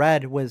had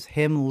read was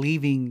him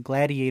leaving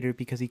Gladiator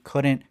because he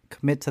couldn't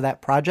commit to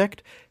that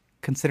project,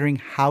 considering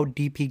how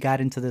deep he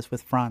got into this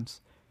with Franz.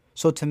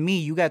 So to me,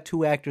 you got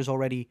two actors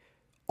already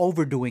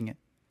overdoing it,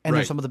 and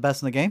they're some of the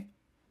best in the game.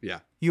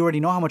 Yeah. You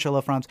already know how much I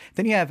love Franz.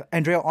 Then you have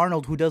Andrea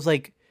Arnold, who does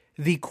like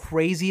the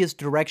craziest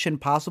direction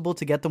possible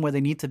to get them where they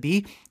need to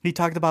be. He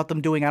talked about them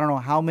doing, I don't know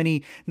how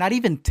many, not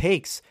even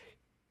takes.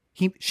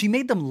 She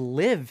made them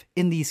live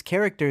in these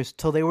characters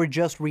till they were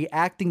just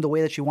reacting the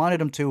way that she wanted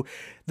them to.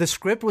 The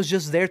script was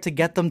just there to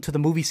get them to the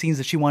movie scenes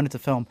that she wanted to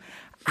film.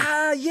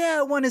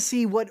 I want to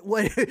see what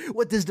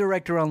this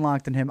director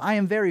unlocked in him. I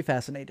am very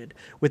fascinated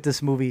with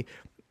this movie.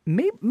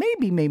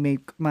 Maybe may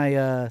make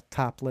my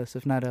top list,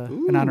 if not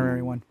an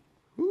honorary one.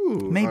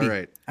 Ooh, maybe. All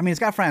right. I mean, it's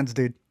got Franz,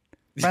 dude.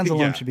 Franz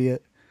alone should be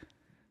it.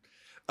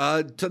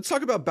 Let's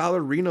talk about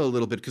Ballerina a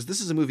little bit, because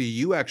this is a movie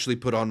you actually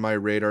put on my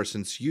radar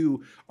since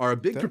you are a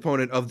big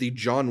proponent of the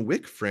John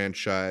Wick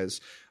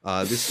franchise.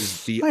 This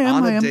is the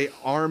Ana de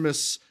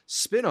Armas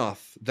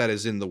spinoff that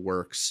is in the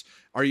works.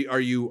 Are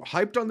you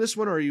hyped on this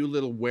one, or are you a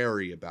little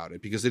wary about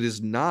it? Because it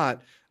is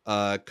not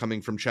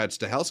coming from Chad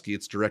Stahelski.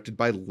 It's directed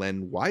by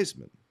Len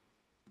Wiseman.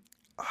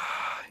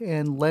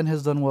 And Len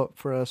has done what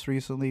for us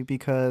recently,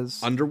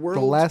 because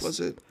Underworld, was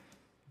it?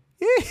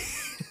 Yeah,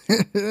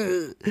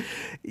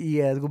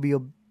 it's gonna be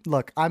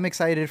look. I'm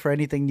excited for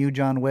anything new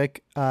John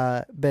Wick.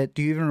 But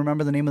do you even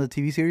remember the name of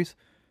the TV series?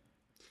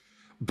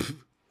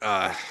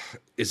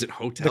 Is it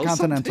Hotel? The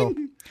Continental.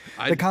 Something?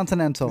 The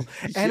Continental.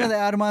 Ana de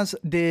Armas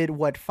did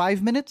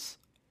 5 minutes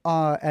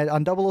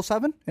on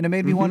 007, and it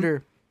made me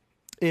wonder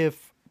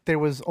if there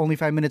was only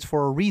 5 minutes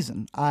for a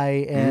reason.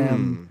 I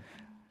am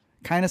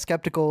kind of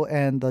skeptical,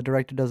 and the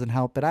director doesn't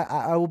help, but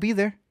I will be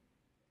there.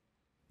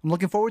 I'm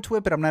looking forward to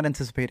it, but I'm not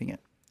anticipating it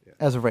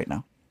as of right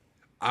now.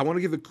 I want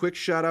to give a quick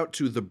shout out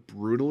to The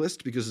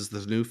Brutalist, because it's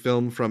the new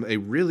film from a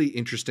really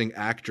interesting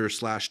actor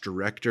 /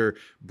 director,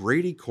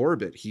 Brady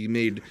Corbett. He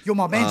made... Yo,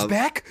 my man's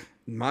back?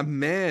 My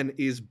man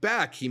is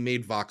back. He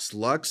made Vox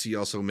Lux. He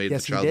also made The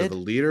Child of a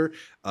Leader.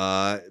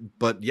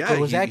 But yeah,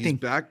 he's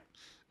back.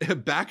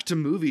 Back to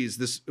movies,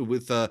 this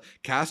with a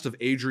cast of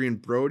Adrian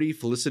Brody,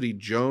 Felicity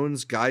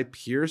Jones, Guy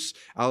Pearce,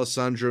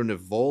 Alessandro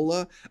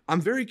Nivola. I'm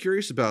very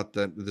curious about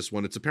this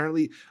one. It's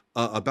apparently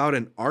about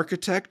an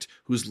architect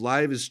whose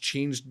life is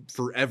changed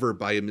forever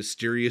by a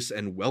mysterious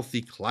and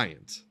wealthy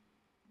client.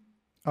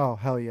 Oh,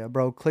 hell yeah,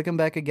 bro. Click him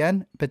back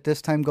again, but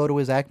this time go to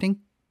his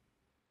acting.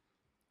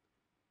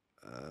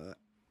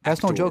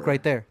 That's no joke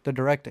right there, the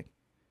directing.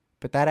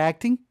 But that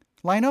acting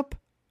lineup,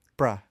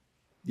 bruh.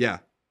 Yeah.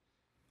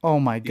 Oh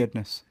my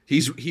goodness.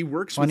 He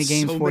works Funny with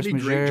Games, so Force many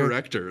great Majeure.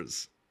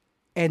 directors.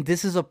 And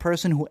this is a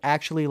person who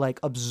actually like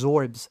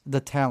absorbs the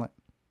talent.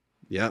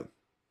 Yeah.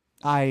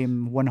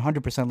 I'm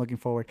 100% looking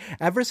forward.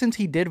 Ever since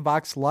he did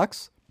Vox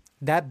Lux,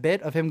 that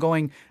bit of him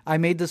going, I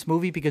made this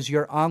movie because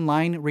you're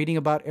online reading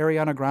about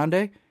Ariana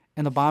Grande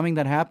and the bombing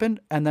that happened,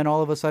 and then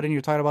all of a sudden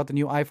you're talking about the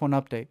new iPhone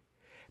update.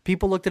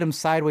 People looked at him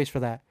sideways for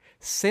that.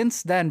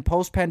 Since then,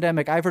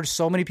 post-pandemic, I've heard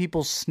so many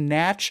people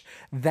snatch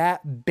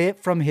that bit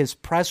from his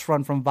press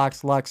run from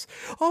Vox Lux.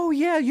 Oh,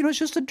 yeah, it's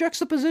just a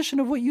juxtaposition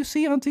of what you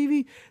see on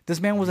TV. This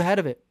man was ahead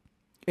of it.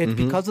 It's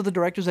because of the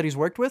directors that he's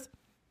worked with,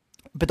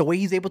 but the way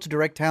he's able to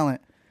direct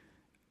talent,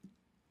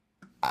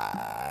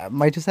 I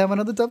might just have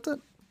another top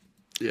 10.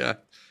 Yeah.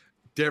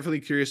 Definitely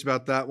curious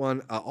about that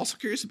one. Also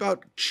curious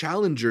about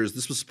Challengers.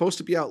 This was supposed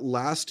to be out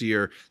last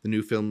year, the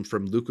new film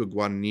from Luca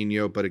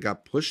Guadagnino, but it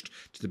got pushed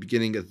to the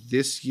beginning of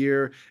this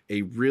year.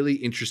 A really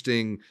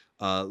interesting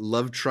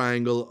love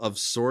triangle of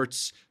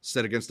sorts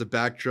set against the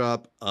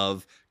backdrop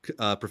of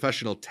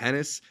professional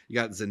tennis. You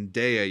got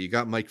Zendaya, you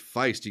got Mike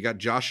Feist, you got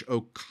Josh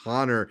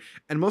O'Connor,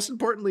 and most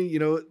importantly,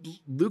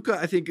 Luca,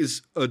 I think,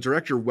 is a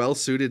director well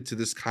suited to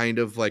this kind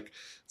of like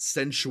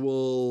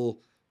sensual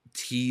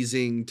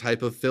teasing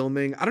type of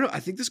filming. I don't know. I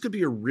think this could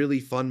be a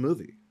really fun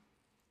movie.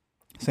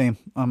 Same.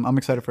 I'm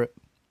excited for it.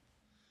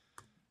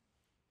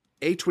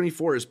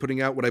 A24 is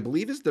putting out what I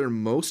believe is their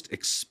most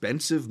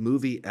expensive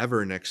movie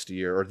ever next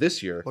year, or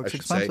this year, Looks I should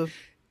expensive. say.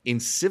 In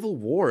Civil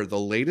War, the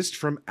latest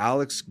from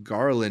Alex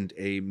Garland,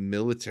 a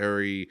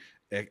military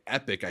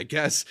epic, I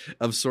guess,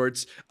 of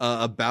sorts,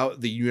 about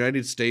the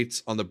United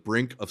States on the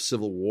brink of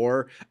civil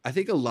war. I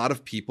think a lot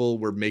of people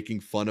were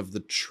making fun of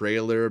the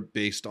trailer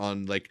based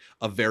on like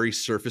a very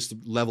surface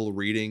level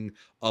reading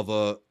of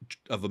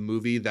a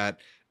movie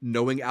that,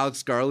 knowing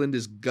Alex Garland,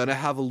 is gonna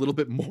have a little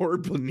bit more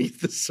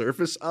beneath the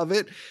surface of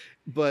it.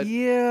 But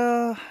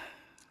yeah,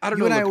 I don't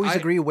you know. and I Look, always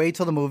agree. Wait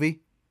till the movie.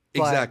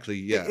 But exactly.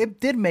 Yeah.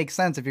 It did make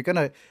sense. If you're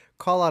gonna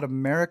call out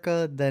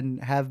America, then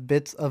have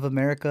bits of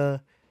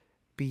America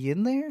be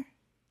in there.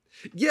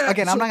 Yeah.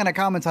 Again, I'm not going to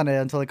comment on it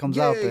until it comes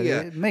out, but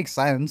it makes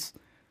sense.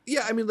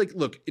 Yeah, I mean, like,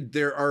 look,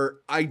 there are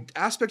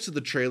aspects of the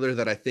trailer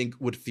that I think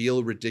would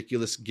feel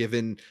ridiculous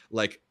given,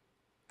 like,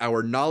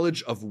 our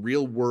knowledge of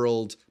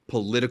real-world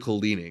political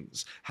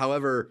leanings.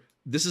 However,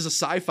 this is a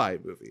sci-fi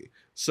movie,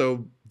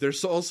 so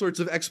there's all sorts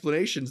of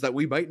explanations that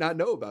we might not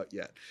know about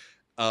yet.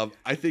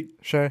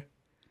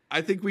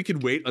 I think we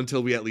can wait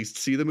until we at least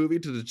see the movie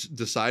to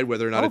decide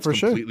whether or not it's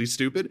completely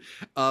stupid.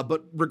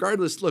 But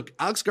regardless, look,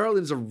 Alex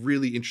Garland is a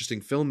really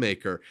interesting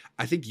filmmaker.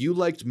 I think you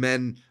liked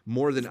Men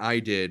more than I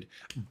did.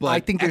 But I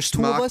think there's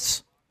two of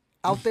us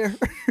out there.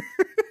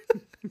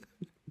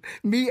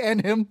 Me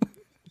and him.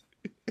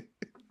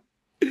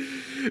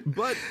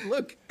 But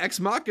look, Ex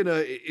Machina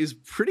is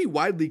pretty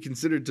widely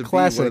considered to be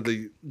one of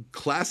the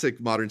classic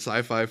modern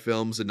sci-fi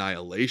films.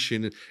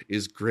 Annihilation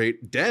is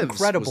great. Devs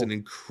was an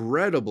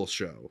incredible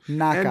show.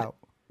 Knockout.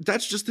 And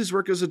that's just his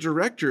work as a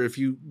director. If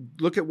you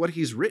look at what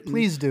he's written,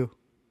 please do.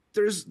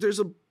 There's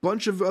a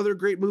bunch of other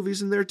great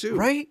movies in there too.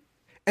 Right?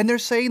 And they're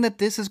saying that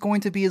this is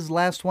going to be his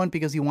last one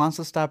because he wants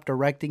to stop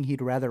directing.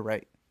 He'd rather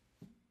write.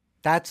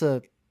 That's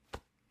a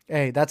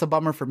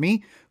bummer for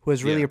me, who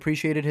has really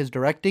appreciated his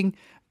directing.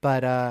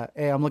 But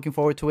hey, I'm looking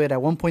forward to it.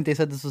 At one point, they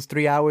said this was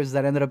 3 hours.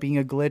 That ended up being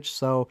a glitch.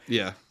 So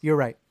yeah, you're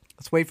right.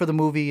 Let's wait for the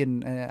movie,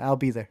 and I'll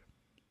be there.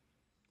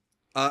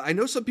 I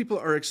know some people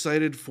are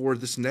excited for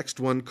this next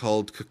one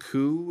called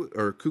Cuckoo.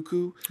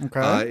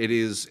 Okay.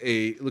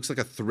 It looks like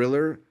a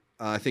thriller.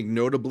 I think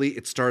notably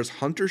it stars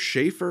Hunter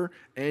Schafer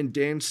and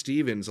Dan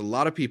Stevens. A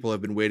lot of people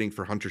have been waiting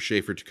for Hunter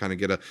Schafer to kind of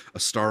get a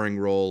starring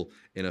role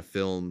in a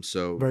film.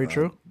 So very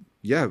true.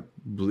 Yeah,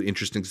 really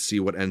interesting to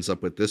see what ends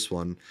up with this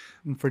one.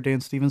 And for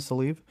Dan Stevens to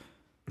leave?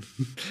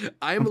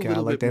 I'm a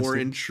little bit more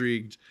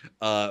intrigued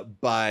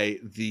by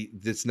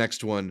this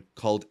next one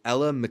called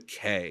Ella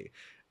McKay.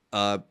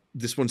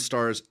 This one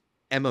stars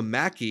Emma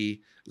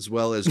Mackey as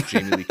well as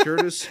Jamie Lee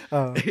Curtis.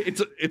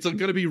 It's going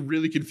to be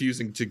really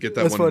confusing to get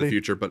that one in the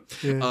future. But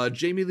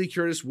Jamie Lee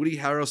Curtis, Woody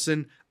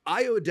Harrelson,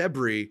 Io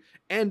Debris,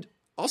 and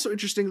also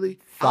interestingly,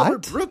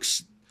 Albert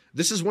Brooks.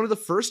 This is one of the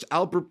first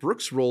Albert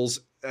Brooks roles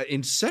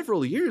in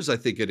several years, I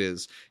think it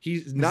is.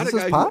 He's not a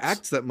guy who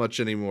acts that much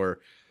anymore.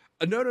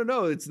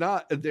 No, it's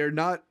not. They're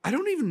not. I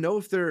don't even know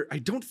if I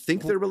don't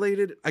think they're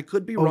related. I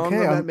could be wrong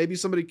on that. Maybe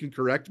somebody can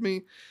correct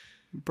me.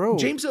 Bro.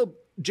 James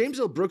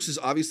L. Brooks is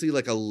obviously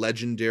like a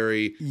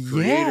legendary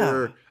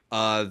creator.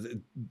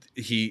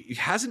 He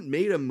hasn't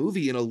made a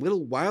movie in a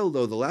little while,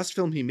 though. The last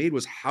film he made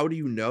was How Do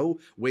You Know?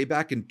 Way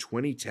back in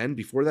 2010.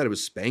 Before that, it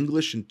was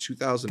Spanglish in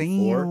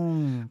 2004.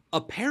 Damn.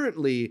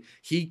 Apparently,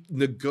 he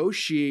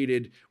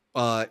negotiated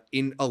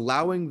in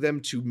allowing them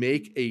to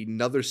make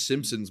another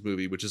Simpsons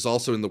movie, which is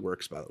also in the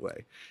works, by the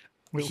way.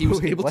 He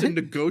was able to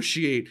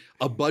negotiate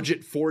a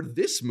budget for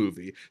this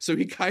movie. So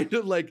he kind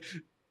of like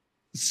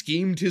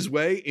schemed his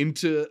way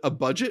into a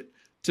budget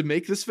to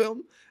make this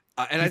film.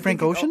 And I think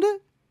Frank Oceaned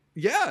it?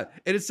 Yeah,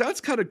 and it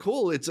sounds kind of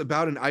cool. It's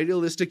about an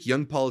idealistic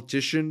young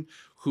politician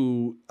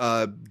who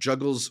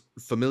juggles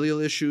familial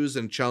issues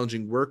and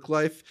challenging work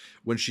life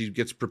when she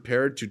gets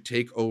prepared to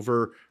take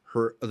over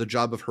the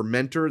job of her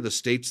mentor, the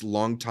state's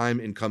longtime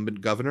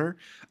incumbent governor.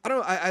 I don't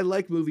know. I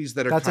like movies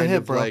that are That's kind a hit,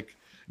 of bro. like,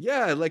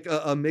 yeah, like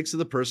a mix of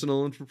the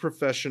personal and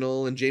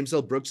professional. And James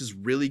L. Brooks is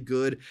really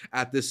good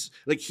at this.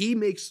 Like, he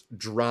makes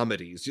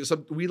dramedies.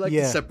 We like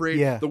to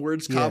separate the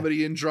words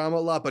comedy and drama a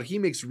lot, but he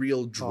makes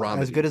real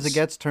dramedies. As good as it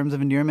gets, Terms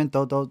of Endearment,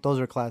 those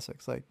are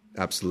classics. Like,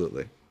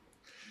 absolutely.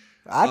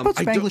 I'd put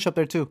Spanglish up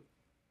there too.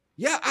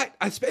 Yeah,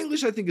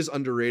 Spanglish I think is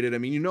underrated. I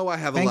mean, I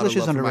have a lot Spanglish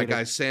of love for my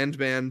guy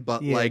Sandman,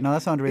 but no,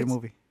 that's an underrated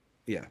movie.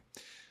 Yeah.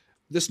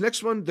 This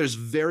next one, there's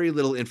very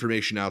little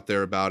information out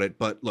there about it,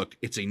 but look,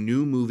 it's a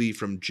new movie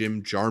from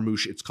Jim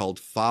Jarmusch. It's called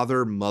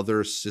Father,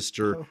 Mother,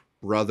 Sister,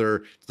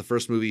 Brother. It's the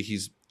first movie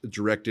he's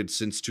directed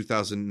since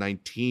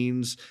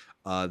 2019's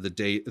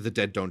The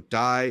Dead Don't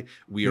Die.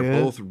 We are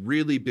both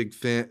really big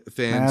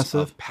fans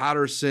of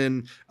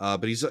Patterson,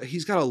 but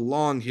he's got a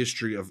long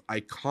history of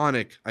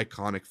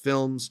iconic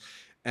films.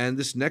 And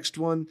this next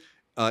one,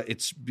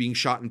 it's being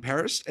shot in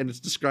Paris, and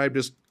it's described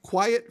as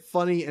quiet,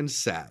 funny, and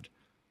sad.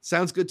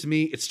 Sounds good to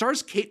me. It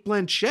stars Cate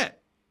Blanchett.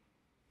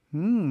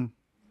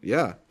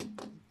 Yeah.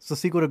 It's the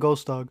sequel to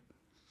Ghost Dog.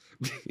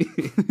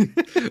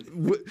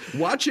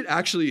 Watch It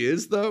actually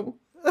is, though.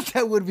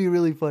 That would be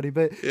really funny.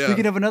 But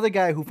speaking of another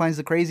guy who finds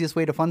the craziest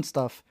way to fund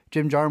stuff,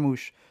 Jim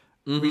Jarmusch.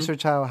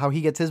 Research how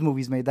he gets his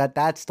movies made.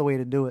 That's the way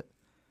to do it.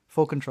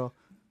 Full control.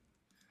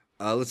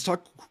 Let's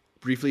talk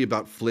briefly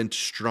about Flint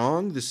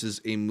Strong. This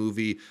is a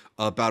movie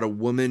about a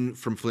woman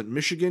from Flint,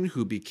 Michigan,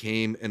 who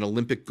became an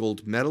Olympic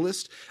gold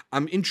medalist.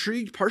 I'm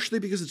intrigued partially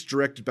because it's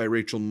directed by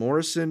Rachel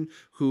Morrison,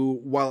 who,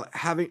 while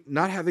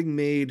not having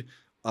made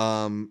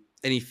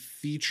any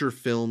feature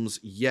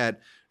films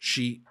yet,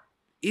 she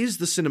is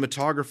the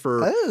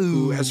cinematographer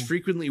who has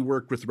frequently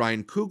worked with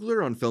Ryan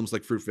Coogler on films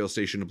like Fruitvale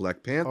Station and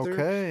Black Panther.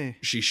 Okay.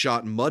 She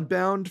shot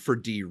Mudbound for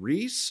Dee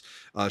Reese.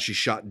 She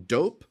shot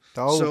Dope.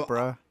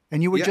 Bruh.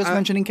 And you were just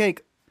mentioning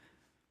Cake.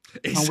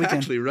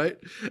 Exactly, right?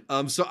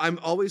 So I'm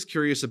always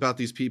curious about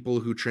these people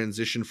who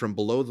transition from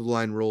below the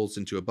line roles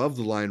into above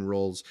the line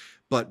roles.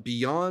 But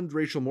beyond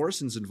Rachel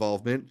Morrison's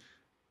involvement,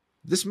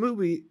 this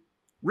movie,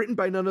 written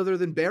by none other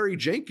than Barry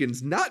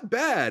Jenkins, not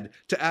bad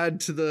to add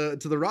to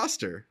the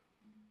roster.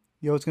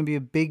 Yo, it's going to be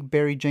a big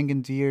Barry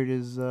Jenkins year.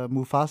 Is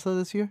Mufasa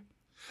this year?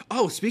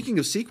 Oh, speaking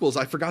of sequels,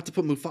 I forgot to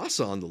put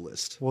Mufasa on the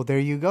list. Well, there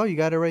you go. You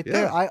got it right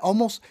there. I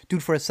almost,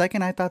 dude, for a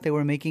second, I thought they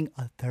were making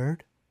a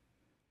third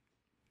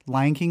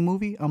Lion King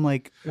movie. I'm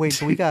like, wait,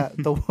 so we got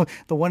the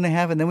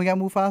 1.5 and then we got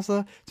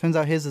Mufasa? Turns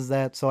out his is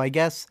that. So I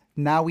guess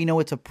now we know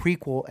it's a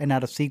prequel and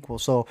not a sequel.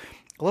 So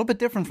a little bit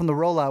different from the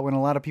rollout when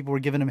a lot of people were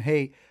giving him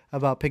hate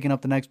about picking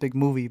up the next big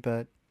movie,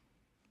 but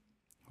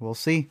we'll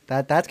see.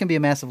 That's going to be a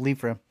massive leap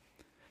for him.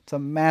 It's a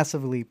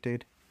massive leap,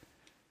 dude.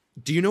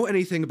 Do you know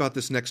anything about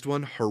this next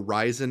one,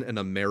 Horizon: An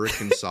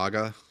American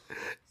Saga?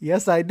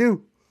 Yes, I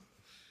do.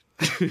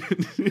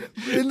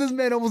 Didn't this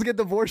man almost get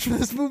divorced for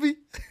this movie?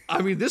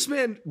 I mean, this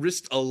man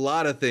risked a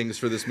lot of things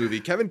for this movie.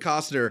 Kevin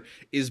Costner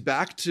is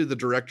back to the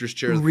director's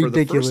chair for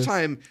the first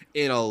time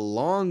in a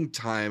long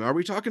time. Are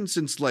we talking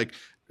since, like,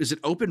 is it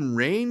Open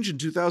Range in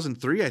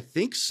 2003? I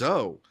think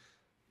so.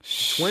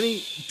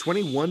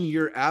 21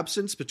 year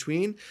absence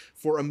between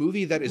for a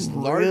movie that is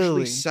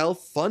largely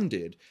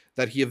self-funded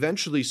that he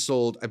eventually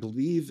sold, I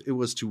believe it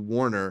was to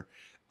Warner.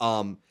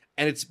 And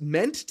it's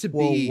meant to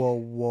be...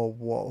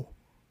 Whoa.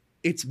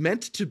 It's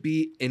meant to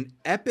be an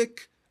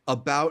epic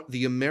about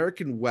the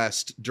American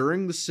West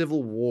during the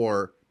Civil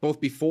War,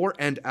 both before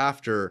and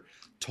after,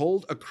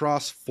 told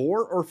across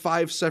 4 or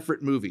 5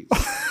 separate movies.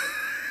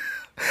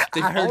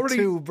 I heard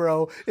 2,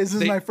 bro. This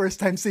is my first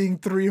time seeing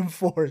 3 and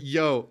 4.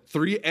 Yo,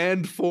 3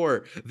 and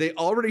 4. They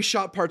already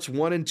shot parts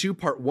 1 and 2.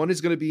 Part 1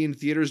 is going to be in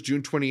theaters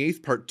June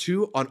 28th. Part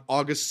 2 on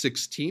August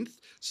 16th.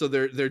 So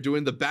they're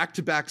doing the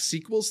back-to-back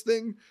sequels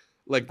thing,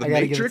 like The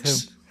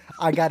Matrix.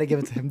 I gotta give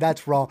it to him.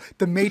 That's raw.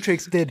 The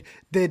Matrix did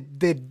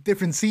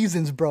different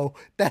seasons, bro.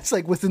 That's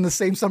like within the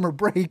same summer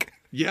break.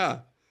 Yeah.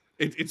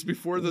 It's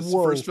before the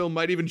first film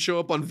might even show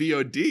up on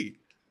VOD.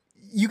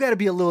 You got to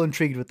be a little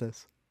intrigued with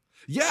this.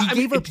 Yeah, he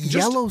gave up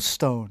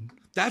Yellowstone.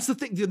 That's the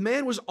thing. The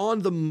man was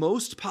on the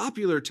most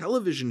popular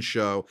television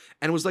show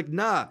and was like,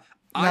 let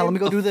me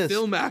go do this.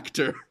 Film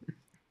actor.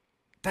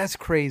 That's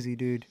crazy,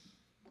 dude.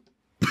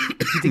 You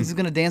think he's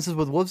going to Dances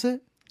with Wolves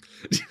it?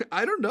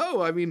 I don't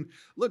know. I mean,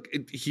 look,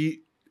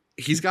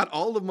 he's got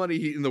all the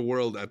money in the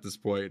world at this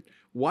point.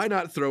 Why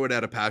not throw it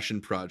at a passion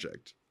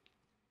project?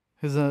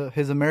 His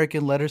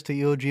American Letters to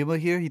Iwo Jima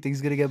here. He thinks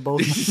he's going to get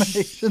both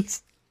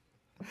nominations.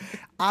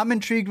 I'm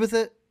intrigued with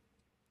it.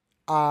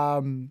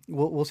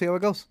 We'll see how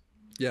it goes.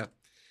 Yeah.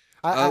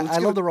 I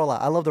love the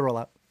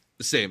rollout.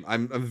 Same.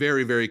 I'm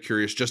very, very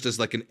curious, just as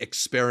like an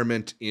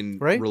experiment in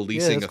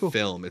releasing a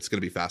film. It's going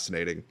to be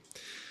fascinating.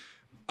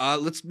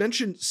 Let's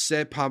mention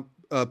C'est Pas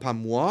pas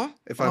moi,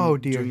 if I'm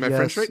doing my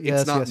French right.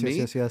 Yes, it's not me.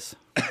 Yes.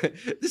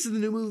 This is the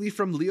new movie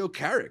from Leo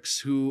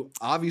Carax, who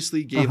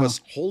obviously gave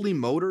us Holy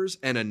Motors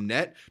and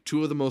Annette,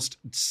 two of the most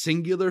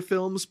singular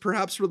films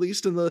perhaps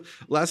released in the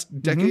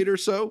last decade or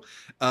so.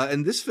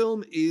 And this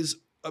film is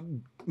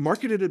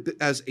marketed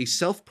as a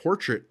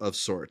self-portrait of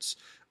sorts,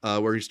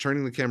 where he's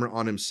turning the camera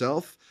on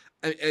himself.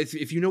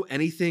 If you know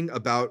anything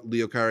about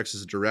Leo Carax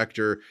as a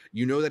director,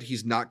 you know that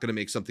he's not going to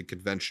make something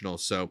conventional.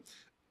 So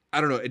I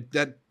don't know.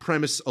 That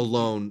premise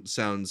alone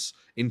sounds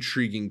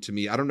intriguing to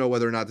me. I don't know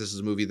whether or not this is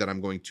a movie that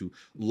I'm going to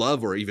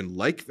love or even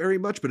like very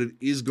much, but it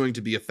is going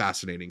to be a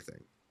fascinating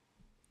thing.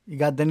 You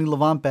got Denny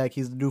Levant back.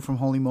 He's the dude from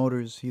Holy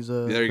Motors. He's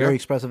a very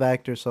expressive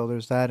actor, so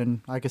there's that.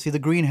 And I can see the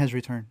green has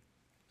returned.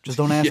 Just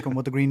don't ask him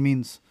what the green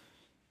means.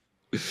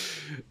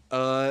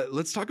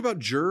 Let's talk about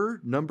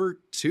Juror number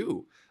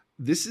 2.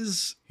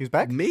 He's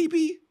back?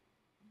 Maybe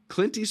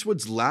Clint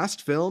Eastwood's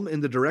last film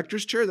in the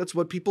director's chair. That's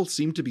what people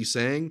seem to be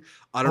saying.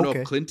 I don't know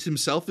if Clint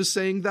himself is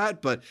saying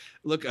that, but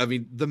look, I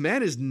mean, the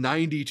man is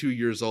 92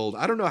 years old.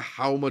 I don't know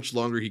how much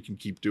longer he can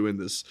keep doing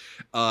this.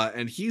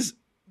 And he's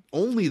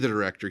only the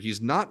director. He's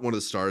not one of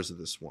the stars of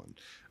this one.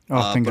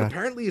 But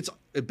apparently it's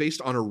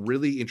based on a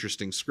really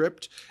interesting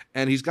script,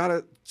 and he's got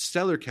a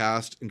stellar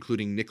cast,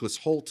 including Nicholas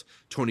Hoult,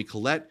 Toni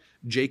Collette,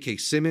 J.K.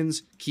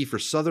 Simmons,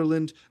 Kiefer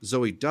Sutherland,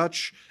 Zoe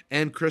Dutch,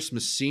 and Chris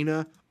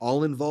Messina,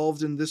 all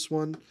involved in this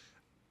one.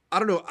 I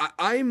don't know.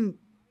 I'm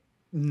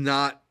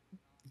not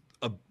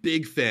a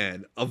big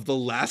fan of the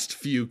last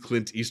few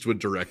Clint Eastwood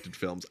directed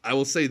films. I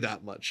will say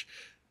that much.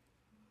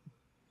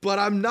 But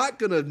I'm not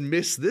going to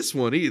miss this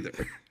one either.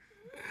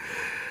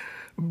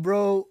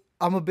 Bro,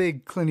 I'm a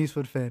big Clint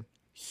Eastwood fan.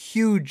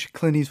 Huge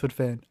Clint Eastwood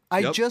fan.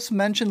 I just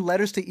mentioned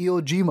Letters to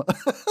Iwo Jima.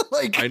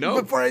 I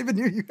know. Before I even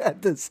knew you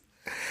had this.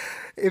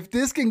 If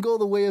this can go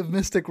the way of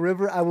Mystic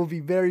River, I will be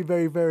very,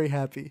 very, very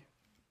happy.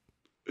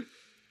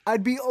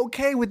 I'd be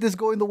okay with this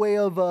going the way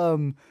of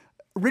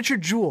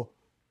Richard Jewell.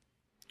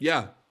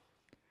 Yeah.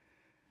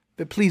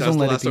 But please don't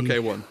let it be. That was the last okay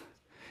one.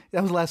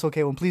 That was the last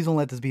okay one. Please don't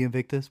let this be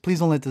Invictus. Please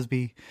don't let this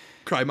be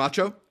Cry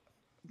Macho?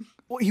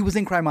 Well, he was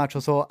in Cry Macho,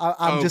 so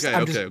I'm just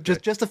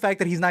the fact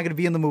that he's not going to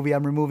be in the movie,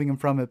 I'm removing him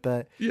from it.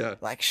 But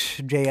like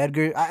J.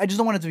 Edgar, I just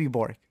don't want it to be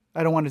boring.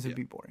 I don't want it to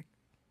be boring.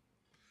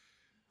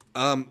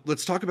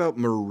 Let's talk about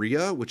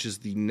Maria, which is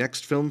the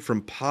next film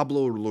from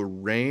Pablo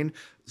Larraín,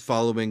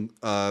 following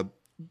opera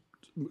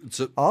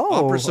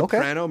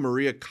soprano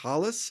Maria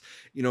Callas.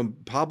 You know,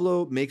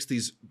 Pablo makes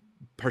these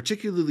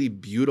particularly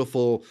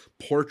beautiful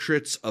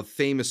portraits of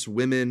famous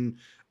women,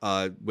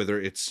 whether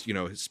it's, you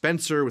know,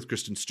 Spencer with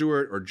Kristen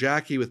Stewart or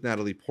Jackie with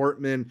Natalie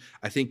Portman.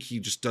 I think he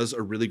just does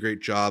a really great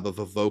job of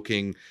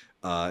evoking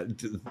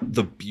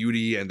the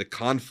beauty and the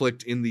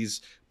conflict in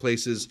these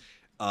places.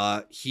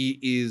 He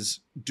is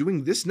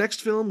doing this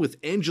next film with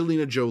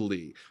Angelina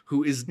Jolie,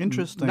 who is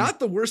not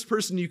the worst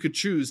person you could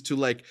choose to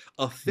like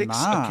affix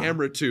a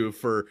camera to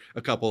for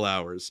a couple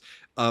hours.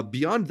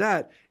 Beyond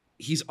that,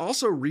 he's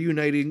also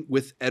reuniting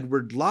with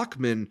Edward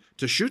Lockman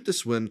to shoot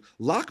this one.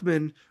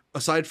 Lockman,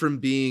 aside from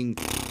being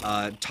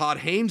Todd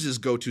Haynes'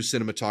 go-to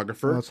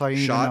cinematographer,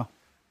 shot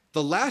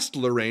the last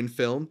Larraín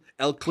film,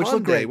 El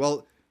Conde.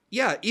 Well,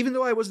 yeah, even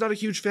though I was not a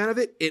huge fan of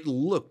it, it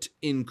looked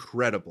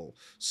incredible.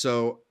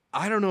 So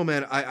I don't know,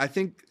 man. I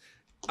think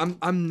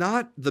I'm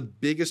not the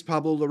biggest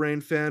Pablo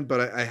Larraín fan, but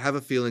I have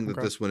a feeling that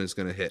this one is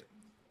going to hit.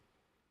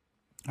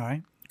 All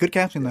right. Good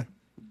casting there.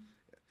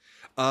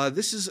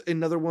 This is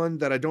another one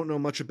that I don't know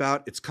much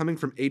about. It's coming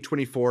from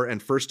A24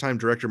 and first-time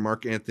director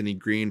Mark Anthony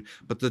Green,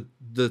 but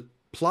the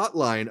plot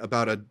line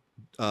about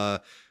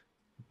a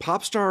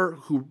pop star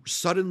who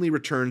suddenly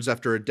returns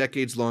after a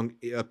decades-long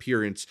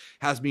appearance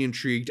has me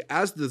intrigued,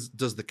 as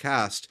does the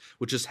cast,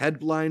 which is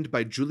headlined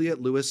by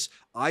Juliette Lewis,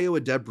 Ayo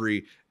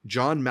Edebiri,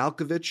 John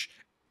Malkovich,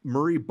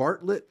 Murray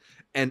Bartlett,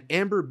 and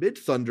Amber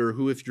Midthunder,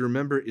 who, if you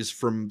remember, is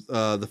from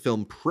the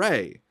film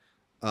Prey,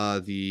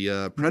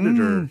 the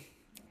Predator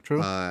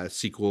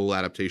sequel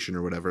adaptation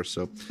or whatever.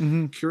 So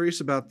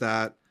curious about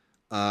that.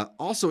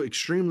 Also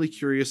extremely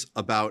curious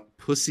about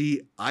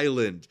Pussy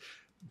Island.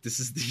 This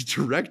is the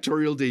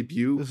directorial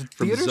debut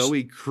from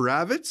Zoe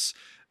Kravitz.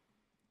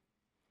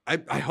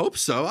 I hope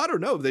so. I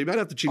don't know. They might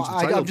have to change the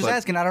title. I'm just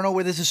asking. I don't know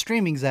where this is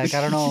streaming, Zach.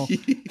 I don't know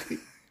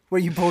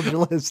where you pulled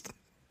your list.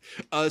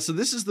 So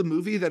this is the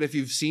movie that if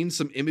you've seen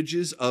some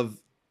images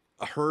of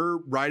her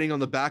riding on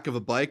the back of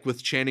a bike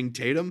with Channing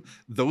Tatum,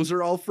 those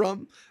are all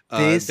from.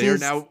 They're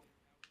now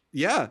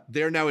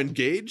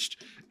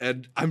engaged.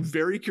 And I'm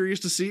very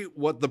curious to see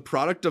what the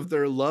product of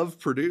their love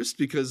produced,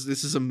 because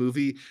this is a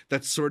movie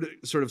that's sort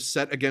of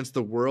set against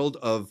the world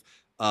of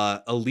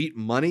elite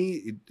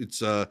money.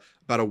 It's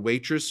about a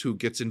waitress who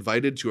gets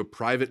invited to a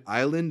private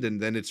island,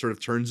 and then it sort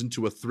of turns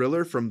into a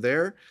thriller from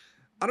there.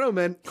 I don't know,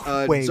 man.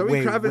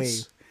 Zoe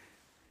Kravitz.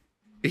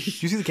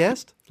 Did you see the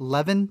cast?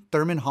 Levin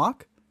Thurman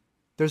Hawke?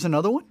 There's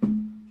another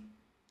one?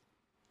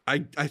 I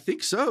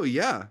think so,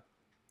 yeah.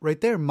 Right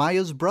there,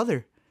 Maya's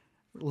brother.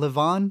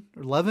 Levin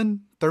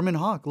Thurman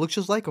Hawke. Looks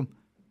just like him.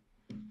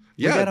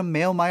 Yeah. We got a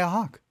male Maya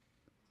Hawke.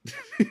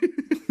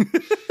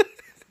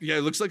 Yeah,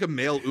 it looks like a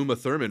male Uma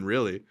Thurman,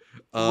 really.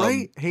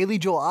 Right? Haley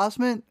Joel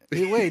Osment.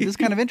 Hey, wait, this is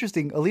kind of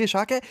interesting. Aaliyah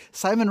Shawkat,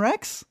 Simon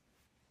Rex.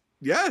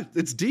 Yeah,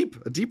 it's a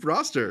deep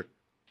roster.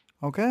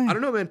 Okay. I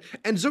don't know, man.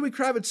 And Zoe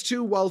Kravitz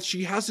too. While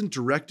she hasn't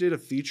directed a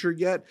feature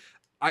yet,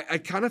 I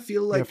kind of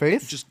feel like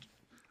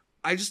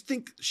I just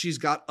think she's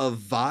got a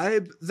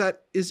vibe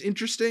that is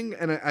interesting,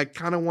 and I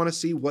kind of want to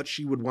see what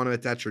she would want to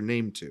attach her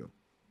name to.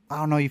 I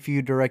don't know if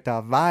you direct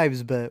our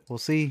vibes, but we'll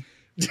see.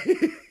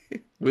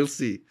 We'll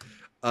see.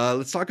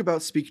 Let's talk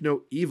about Speak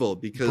No Evil,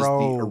 because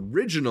the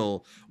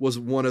original was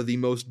one of the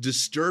most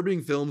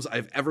disturbing films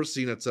I've ever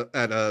seen at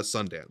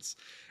Sundance.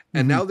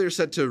 And now they're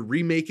set to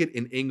remake it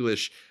in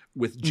English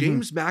with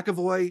James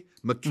McAvoy,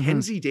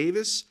 Mackenzie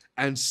Davis,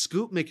 and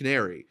Scoot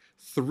McNairy.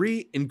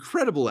 3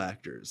 incredible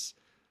actors.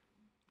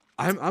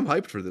 I'm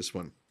hyped for this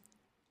one.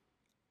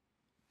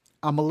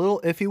 I'm a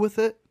little iffy with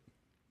it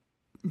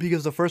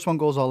because the first one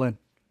goes all in.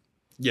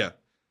 Yeah.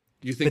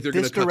 You think they're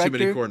going to cut too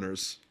many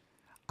corners?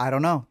 I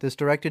don't know. This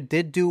director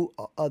did do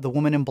The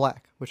Woman in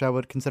Black, which I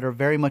would consider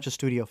very much a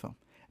studio film.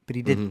 But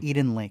he did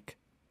Eden Lake.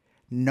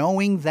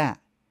 Knowing that,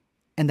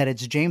 and that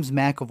it's James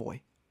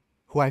McAvoy,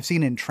 who I've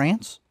seen in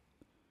Trance,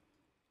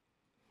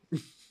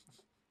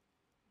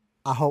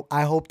 I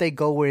hope they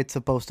go where it's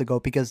supposed to go,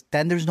 because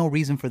then there's no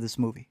reason for this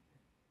movie.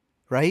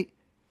 Right?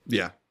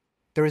 Yeah.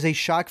 There is a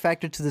shock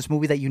factor to this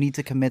movie that you need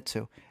to commit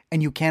to,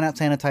 and you cannot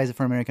sanitize it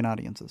for American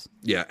audiences.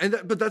 Yeah,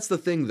 but that's the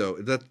thing, though.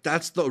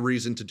 That's the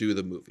reason to do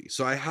the movie.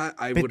 So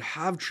I would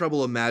have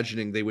trouble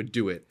imagining they would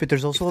do it. But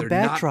there's also a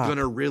backdrop not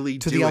gonna really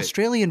to do the it.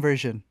 Australian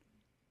version.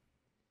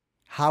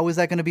 How is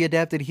that going to be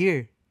adapted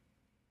here?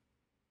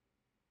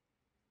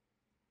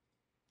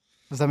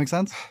 Does that make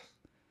sense?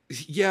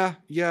 Yeah.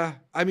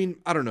 I mean,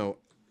 I don't know.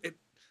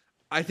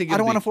 I think I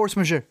don't want to force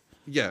majeure.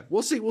 Yeah,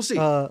 we'll see. What's it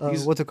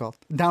called?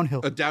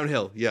 Downhill.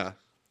 Downhill, yeah.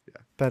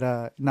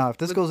 But no, if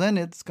this goes in,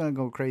 it's going to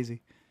go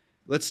crazy.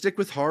 Let's stick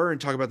with horror and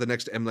talk about the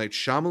next M. Night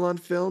Shyamalan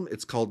film.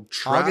 It's called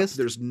Trap. August.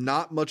 There's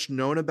not much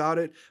known about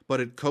it, but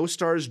it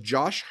co-stars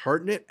Josh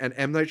Hartnett and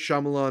M. Night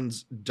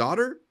Shyamalan's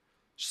daughter,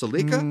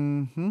 Salika.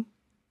 Mm-hmm.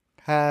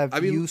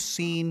 Have you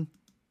seen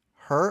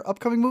her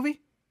upcoming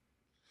movie?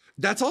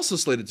 That's also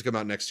slated to come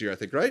out next year, I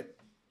think, right?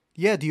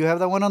 Yeah, do you have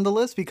that one on the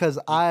list? Because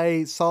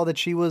I saw that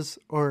she was,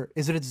 or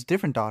is it its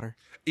different daughter?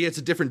 Yeah, it's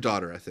a different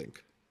daughter, I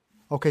think.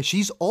 Okay,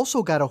 she's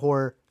also got a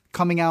horror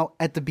coming out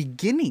at the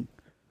beginning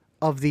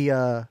of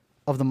the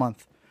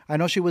month. I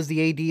know she was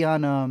the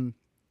AD on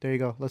there you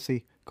go. Let's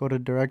see. Go to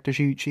director.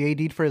 She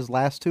AD'd for his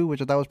last 2,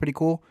 which I thought was pretty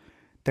cool.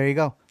 There you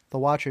go. The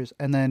Watchers.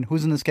 And then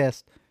who's in this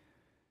cast?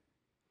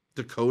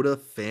 Dakota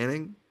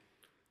Fanning.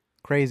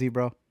 Crazy,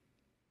 bro.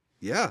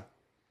 Yeah.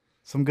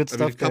 Some good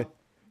stuff there.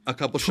 A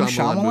couple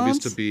Shyamalan movies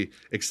to be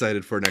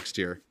excited for next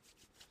year.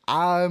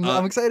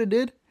 I'm excited,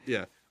 dude.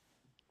 Yeah.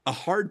 A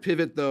hard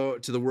pivot, though,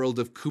 to the world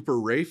of Cooper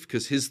Raiff,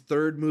 because his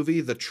third movie,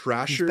 The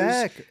Trashers,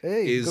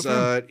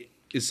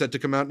 is set to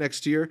come out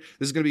next year.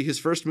 This is going to be his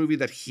first movie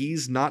that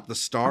he's not the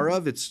star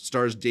of. It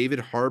stars David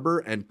Harbour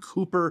and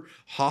Cooper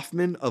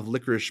Hoffman of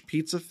Licorice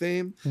Pizza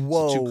fame.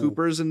 Whoa. So 2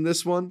 Coopers in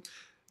this one.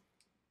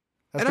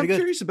 That's and I'm good.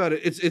 curious about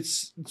it.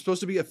 It's supposed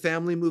to be a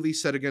family movie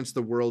set against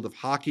the world of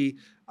hockey.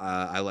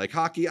 I like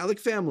hockey. I like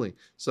family.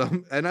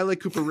 And I like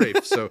Cooper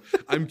Raiff. So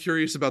I'm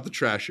curious about The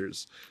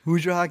Trashers.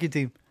 Who's your hockey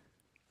team?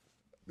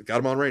 Got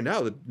him on right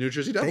now, the New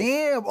Jersey Devils.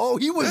 Damn! Oh,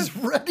 he was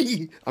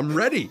ready. I'm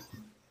ready.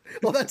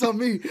 Well, that's on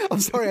me. I'm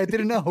sorry, I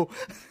didn't know.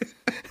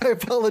 I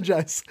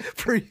apologize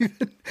for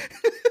even.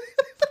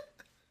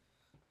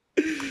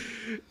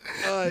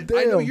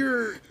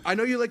 I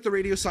know you like the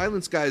Radio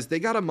Silence guys. They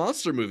got a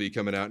monster movie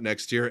coming out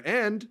next year,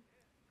 and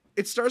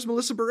it stars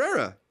Melissa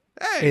Barrera.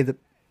 Hey,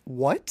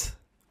 what?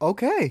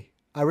 Okay,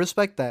 I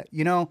respect that.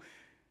 You know,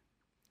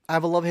 I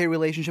have a love-hate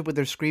relationship with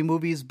their Scream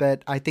movies,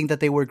 but I think that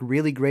they work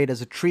really great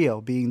as a trio,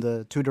 being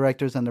the 2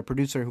 directors and the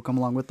producer who come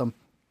along with them.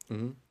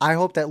 Mm-hmm. I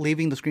hope that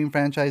leaving the Scream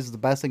franchise is the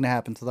best thing to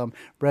happen to them.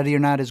 Ready or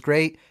Not is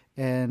great,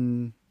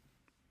 and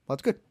well,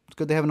 it's good. It's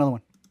good they have another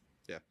one.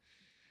 Yeah.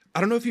 I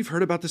don't know if you've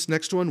heard about this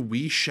next one,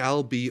 We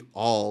Shall Be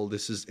All.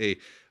 This is a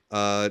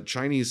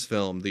Chinese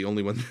film, the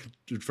only one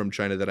from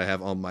China that I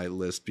have on my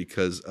list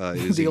because it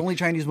is the only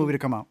Chinese movie to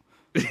come out.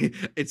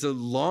 It's a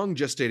long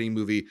gestating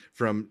movie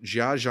from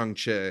Jia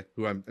Zhangche,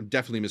 who I'm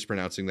definitely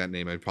mispronouncing that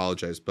name. I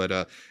apologize. But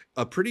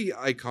a pretty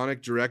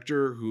iconic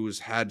director who's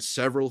had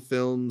several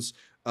films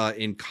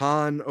in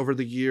Cannes over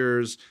the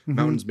years. Mm-hmm.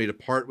 Mountains Made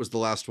Apart was the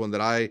last one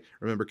that I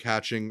remember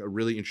catching, a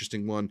really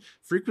interesting one.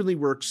 Frequently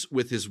works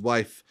with his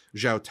wife,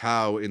 Zhao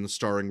Tao, in the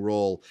starring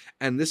role.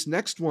 And this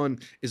next one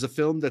is a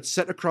film that's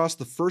set across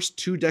the first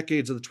 2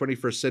 decades of the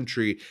 21st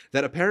century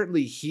that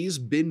apparently he's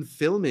been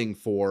filming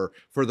for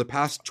the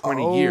past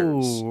 20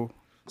 years.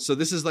 So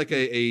this is like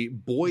a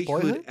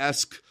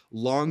Boyhood-esque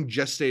long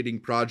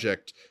gestating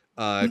project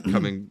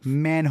coming.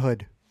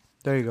 Manhood.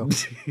 There you go.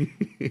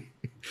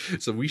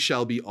 So We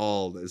Shall Be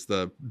All is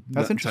the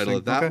title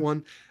of that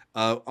one.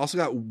 Also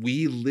got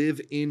We Live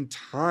in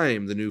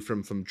Time, the new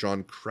film from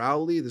John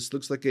Crowley. This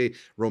looks like a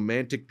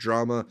romantic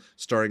drama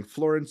starring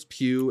Florence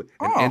Pugh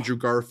and Andrew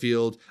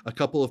Garfield, a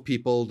couple of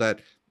people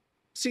that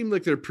seem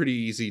like they're pretty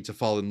easy to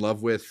fall in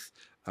love with.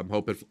 I'm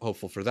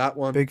hopeful for that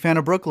one. Big fan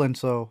of Brooklyn,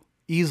 so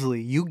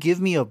easily. You give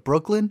me a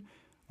Brooklyn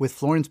with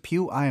Florence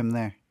Pugh, I am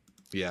there.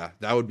 Yeah,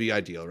 that would be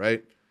ideal,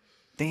 right?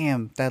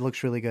 Damn, that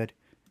looks really good.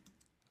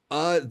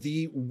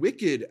 The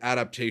Wicked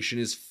adaptation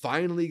is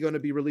finally going to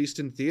be released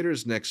in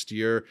theaters next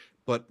year,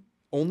 but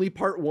only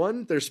part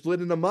one. They're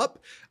splitting them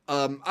up.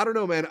 I don't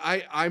know, man.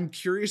 I'm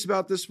curious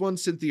about this one.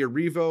 Cynthia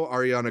Erivo,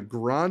 Ariana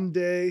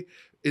Grande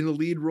in the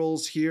lead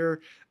roles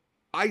here.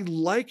 I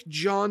like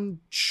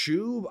John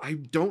Chu. I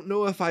don't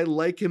know if I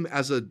like him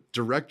as a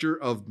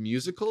director of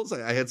musicals.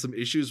 I had some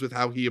issues with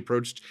how he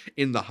approached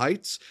In the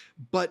Heights,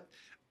 but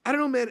I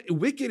don't know, man.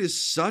 Wicked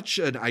is such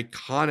an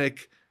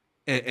iconic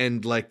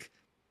and like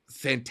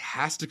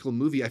fantastical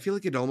movie. I feel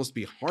like it'd almost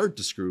be hard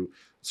to screw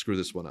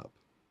this one up.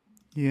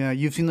 Yeah,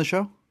 you've seen the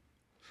show?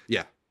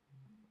 Yeah.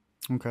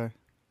 Okay.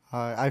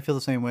 I feel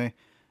the same way.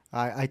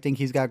 I think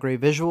he's got great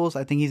visuals.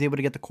 I think he's able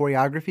to get the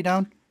choreography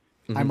down.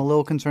 Mm-hmm. I'm a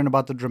little concerned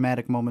about the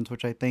dramatic moments,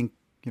 which I think,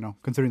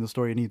 considering the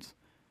story, it needs.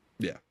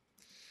 Yeah.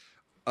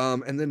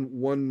 And then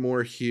one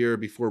more here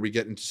before we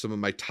get into some of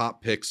my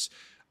top picks.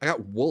 I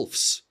got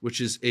Wolves, which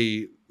is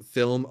a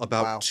film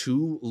about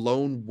two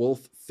lone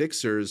wolf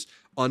fixers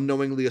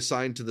unknowingly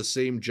assigned to the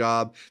same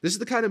job. This is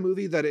the kind of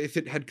movie that if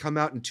it had come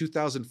out in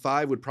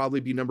 2005 would probably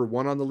be number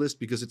one on the list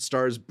because it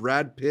stars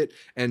Brad Pitt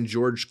and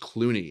George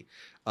Clooney.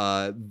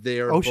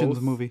 They're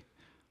Ocean's movie.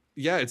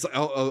 Yeah, it's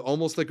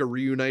almost like a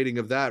reuniting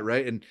of that,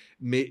 right? And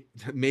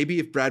maybe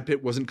if Brad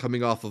Pitt wasn't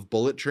coming off of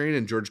Bullet Train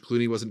and George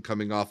Clooney wasn't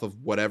coming off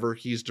of whatever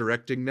he's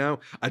directing now,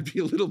 I'd be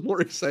a little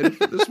more excited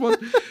for this one.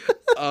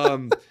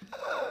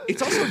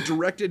 It's also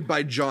directed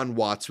by John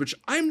Watts, which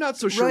I'm not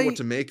so sure what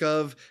to make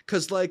of,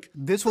 because like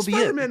this will be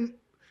it.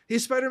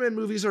 His Spider-Man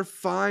movies are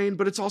fine,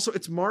 but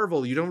it's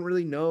Marvel. You don't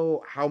really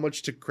know how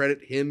much to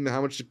credit him,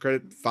 how much to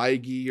credit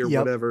Feige or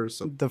whatever.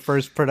 So the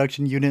first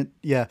production unit,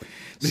 yeah.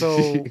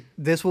 So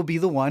this will be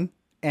the one,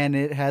 and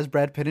it has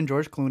Brad Pitt and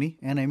George Clooney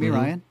and Amy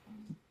Ryan.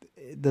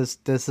 This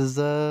is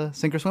a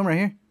sink or swim right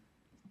here.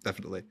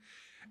 Definitely.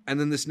 And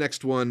then this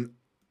next one,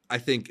 I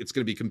think it's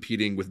going to be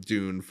competing with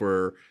Dune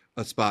for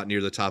a spot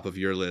near the top of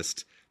your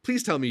list.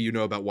 Please tell me you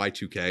know about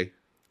Y2K.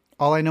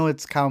 All I know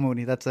it's Cow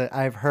Mooney. That's it.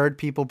 I've heard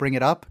people bring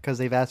it up because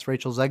they've asked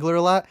Rachel Zegler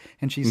a lot,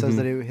 and she says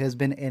that it has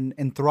been an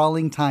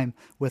enthralling time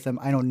with him.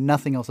 I know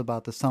nothing else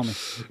about this. Tell me.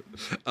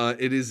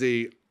 It is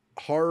a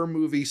horror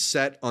movie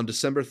set on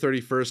December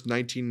 31st,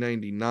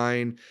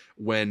 1999,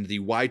 when the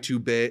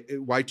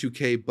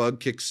Y2K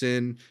bug kicks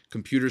in,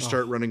 computers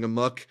start running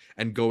amok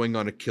and going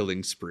on a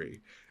killing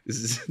spree.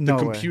 The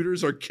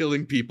computers are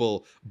killing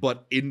people,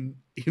 but in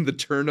the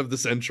turn of the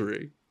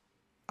century.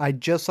 I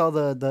just saw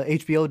the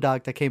HBO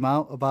doc that came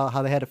out about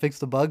how they had to fix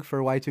the bug for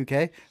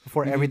Y2K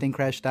before everything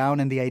crashed down,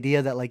 and the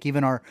idea that like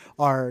even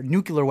our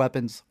nuclear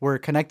weapons were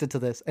connected to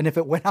this, and if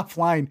it went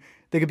offline,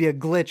 there could be a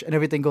glitch and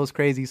everything goes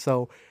crazy.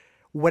 So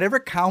whatever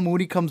Cow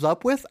Mooney comes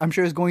up with, I'm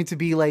sure is going to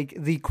be like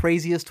the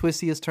craziest,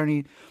 twistiest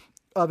turning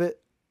of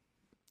it.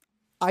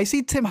 I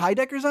see Tim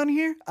Heidecker's on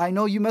here. I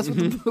know you mess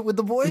with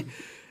the boy.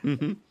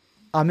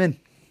 I'm in.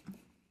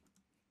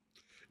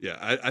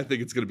 Yeah, I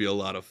think it's going to be a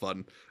lot of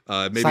fun.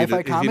 Maybe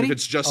sci-fi comedy? Even if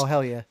it's just, oh,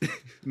 hell yeah.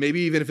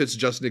 Maybe even if it's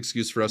just an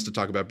excuse for us to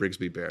talk about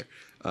Brigsby Bear,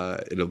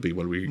 it'll be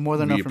one we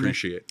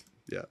appreciate.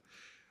 Yeah.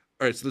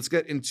 All right, so let's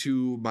get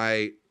into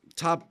my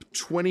top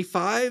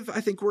 25,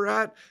 I think we're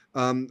at.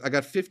 I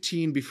got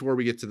 15 before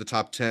we get to the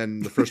top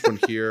 10. The first one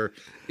here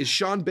is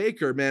Sean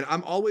Baker. Man,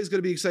 I'm always going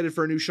to be excited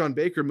for a new Sean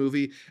Baker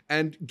movie.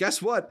 And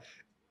guess what?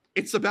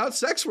 It's about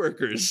sex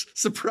workers.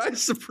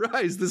 Surprise,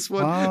 surprise. This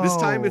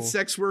time it's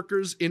sex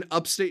workers in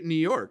upstate New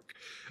York.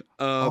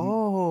 I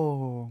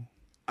don't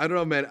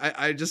know, man.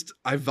 I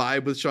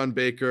vibe with Sean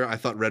Baker. I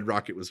thought Red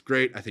Rocket was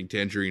great. I think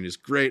Tangerine is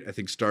great. I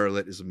think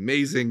Starlet is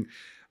amazing.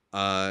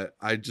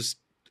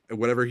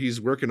 Whatever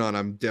he's working on,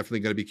 I'm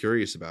definitely going to be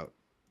curious about.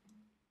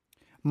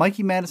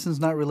 Mikey Madison's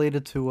not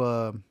related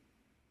to,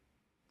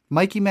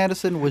 Mikey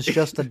Madison was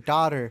just a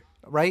daughter,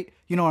 right?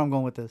 You know where I'm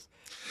going with this.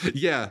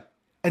 Yeah.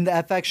 In the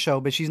FX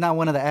show, but she's not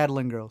one of the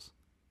Adeline girls.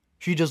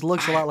 She just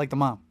looks a lot like the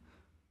mom.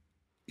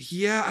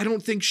 Yeah, I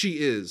don't think she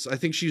is. I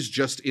think she's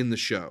just in the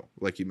show,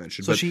 like you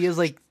mentioned. So she is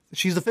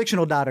she's the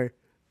fictional daughter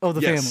of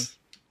the family.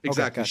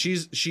 Exactly.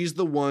 Okay, she's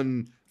the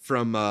one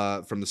from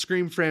the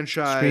Scream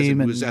franchise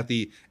and who was at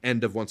the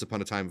end of Once Upon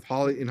a Time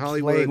in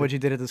Hollywood. Playing what you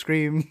did at the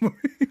Scream.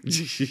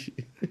 She's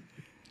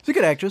a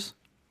good actress.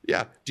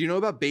 Yeah. Do you know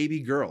about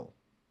Baby Girl?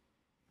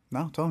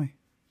 No, tell me.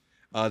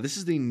 This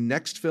is the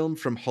next film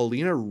from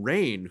Helena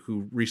Rain,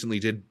 who recently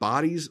did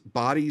Bodies.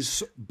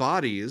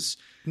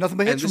 Nothing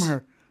but hits from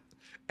her.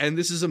 And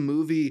this is a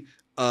movie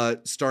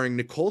starring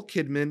Nicole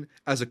Kidman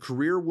as a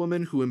career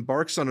woman who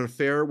embarks on an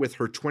affair with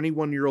her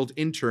 21-year-old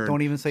intern.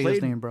 Don't even say his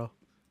name, bro.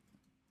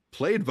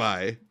 Played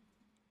by...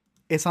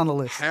 It's on the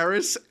list.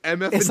 Harris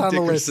M. F.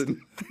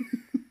 Dickerson.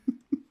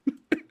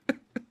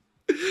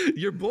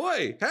 Your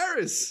boy,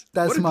 Harris.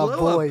 That's my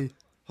boy.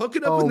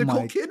 Hooking up with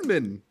Nicole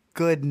Kidman.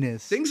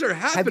 Goodness. Things are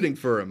happening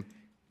for him.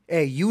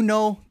 Hey, you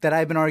know that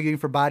I've been arguing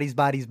for Bodies.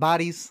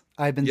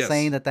 I've been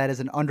saying that is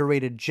an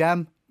underrated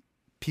gem.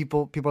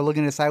 people are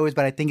looking at it sideways,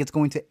 but I think it's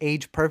going to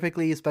age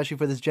perfectly, especially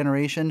for this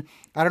generation.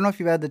 I don't know if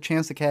you've had the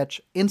chance to catch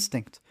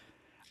Instinct.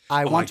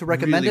 I want to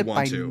recommend it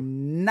by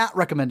not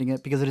recommending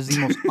it because it is the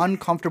most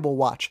uncomfortable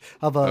watch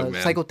of a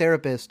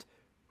psychotherapist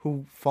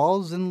who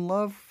falls in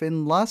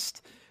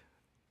lust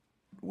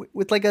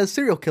with like a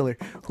serial killer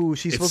who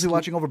she's supposed to be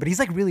watching over, but he's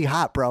like really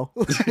hot, bro.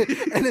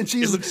 And then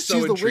she's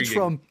the witch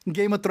from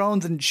Game of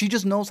Thrones, and she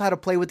just knows how to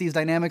play with these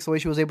dynamics the way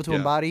she was able to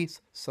embody.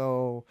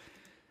 So,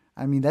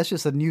 I mean, that's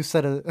just a new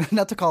set of,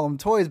 not to call them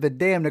toys, but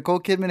damn,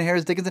 Nicole Kidman,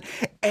 Harris Dickinson,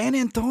 and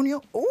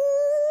Antonio. Ooh,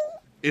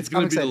 it's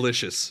gonna be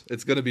delicious.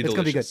 It's gonna be delicious.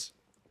 Gonna be good.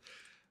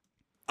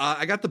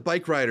 I got The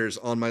Bike Riders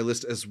on my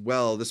list as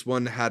well. This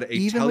one had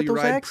a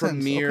Telluride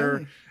premiere.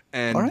 Okay.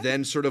 And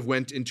then sort of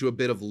went into a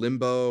bit of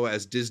limbo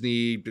as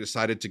Disney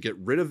decided to get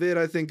rid of it,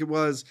 I think it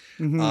was.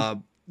 Mm-hmm.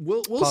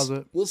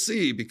 We'll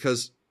see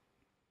because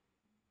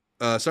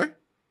sorry?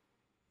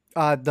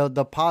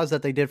 The pause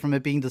that they did from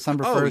it being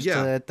December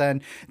 1st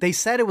then they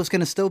said it was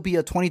going to still be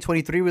a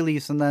 2023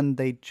 release, and then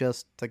they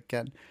just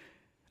again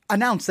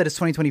announced that it's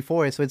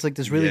 2024, so it's like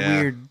this really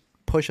weird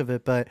push of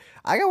it. But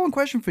I got one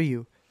question for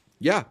you.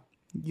 Yeah.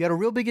 You had a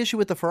real big issue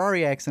with the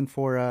Ferrari accent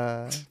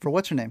for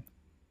what's her name?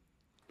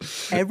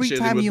 Every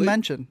time you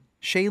mention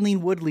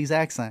Shailene Woodley's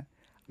accent,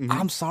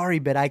 I'm sorry,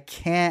 but I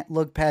can't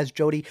look past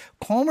Jodie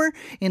Comer.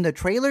 In the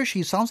trailer,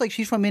 she sounds like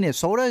she's from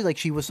Minnesota, like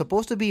she was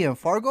supposed to be in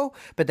Fargo,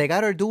 but they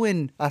got her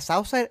doing a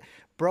Southside.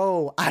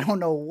 Bro, I don't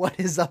know what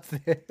is up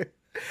there.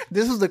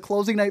 This was the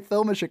closing night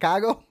film in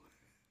Chicago.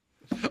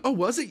 Oh,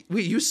 was it?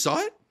 Wait, you saw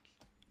it?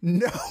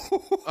 No.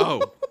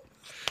 Oh,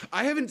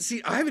 I haven't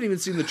even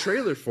seen the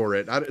trailer for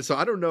it, so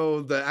I don't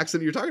know the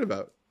accent you're talking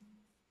about.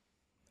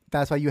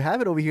 That's why you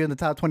have it over here in the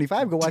top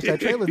 25. Go watch that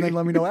trailer and then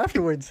let me know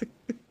afterwards.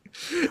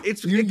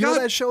 You know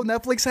that show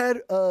Netflix had,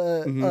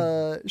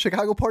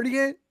 Chicago Party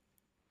Game?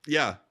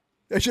 Yeah.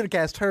 I should have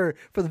cast her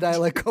for the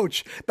dialect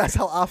coach. That's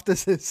how off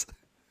this is.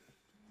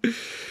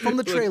 From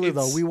the trailer,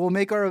 though, we will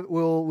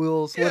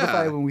we'll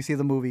solidify when we see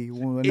the movie,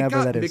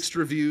 whenever that is. Mixed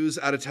reviews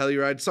out of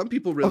Telluride. Some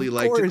people really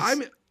liked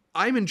it.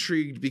 I'm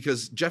intrigued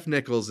because Jeff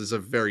Nichols is a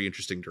very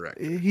interesting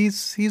director.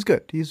 He's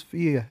good. He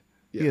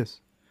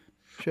is.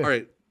 Sure. All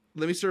right.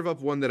 Let me serve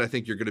up one that I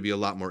think you're going to be a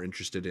lot more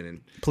interested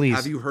in. Please.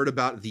 Have you heard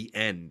about The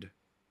End?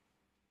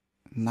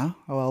 No.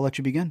 Oh, I'll let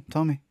you begin.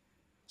 Tell me.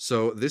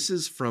 So this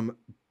is from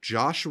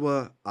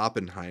Joshua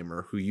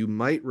Oppenheimer, who you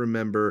might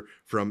remember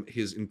from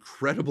his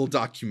incredible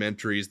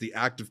documentaries, The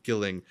Act of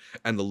Killing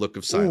and The Look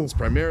of Silence,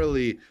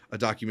 primarily a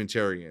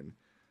documentarian.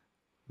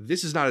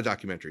 This is not a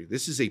documentary.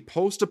 This is a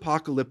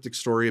post-apocalyptic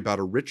story about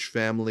a rich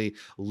family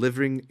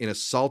living in a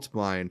salt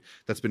mine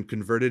that's been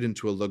converted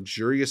into a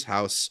luxurious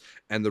house.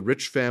 And the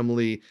rich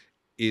family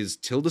is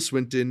Tilda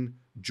Swinton,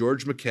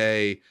 George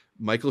McKay,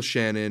 Michael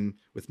Shannon,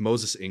 with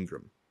Moses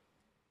Ingram.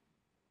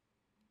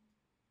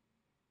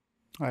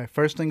 All right,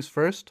 first things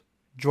first.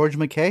 George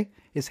McKay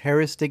is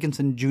Harris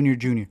Dickinson Jr.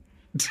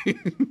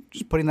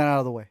 Just putting that out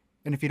of the way.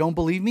 And if you don't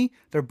believe me,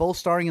 they're both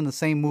starring in the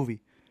same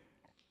movie.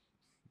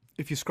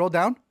 If you scroll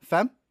down,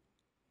 Fem,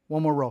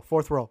 one more row,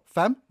 fourth row.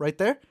 Fem, right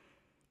there.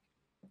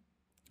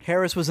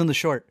 Harris was in the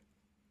short.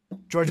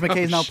 George McKay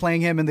is now playing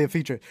him in the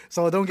feature.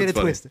 So don't get it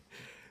twisted.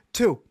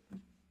 2.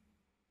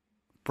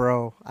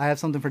 Bro, I have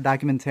something for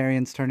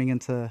documentarians turning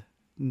into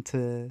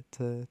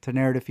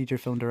narrative feature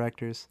film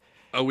directors.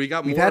 Oh, we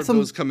got more of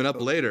those coming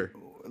up later.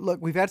 Look,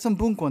 we've had some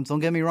boonk ones, don't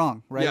get me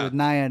wrong, right? Yeah. With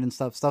Nayad and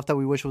stuff that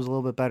we wish was a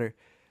little bit better.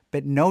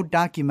 But no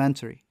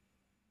documentary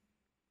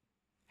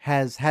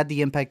has had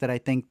the impact that I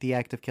think The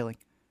Act of Killing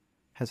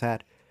has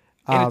had.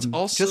 And it's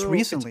also just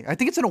recently. I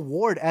think it's an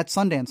award at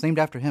Sundance named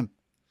after him.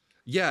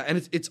 Yeah,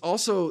 and it's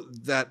also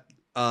that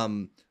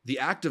The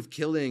Act of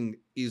Killing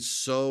is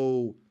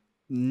so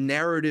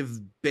narrative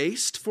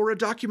based for a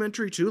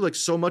documentary too. Like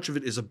so much of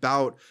it is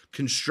about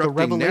constructing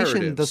the revelation,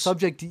 narratives. The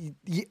subject.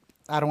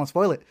 I don't want to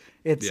spoil it.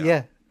 It's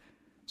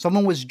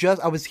Someone was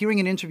I was hearing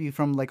an interview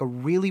from like a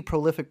really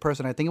prolific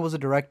person. I think it was a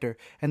director,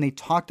 and they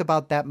talked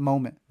about that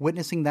moment,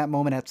 witnessing that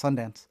moment at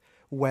Sundance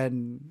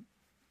when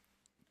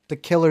the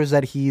killers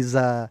that he's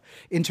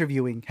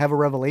interviewing have a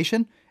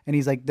revelation, and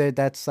he's like,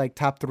 that's like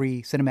top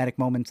 3 cinematic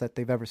moments that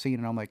they've ever seen.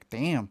 And I'm like,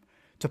 damn,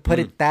 to put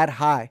it that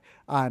high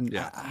on.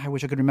 I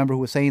wish I could remember who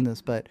was saying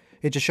this, but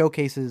it just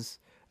showcases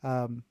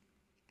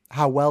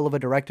how well of a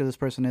director this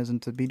person is,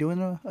 and to be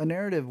doing a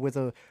narrative with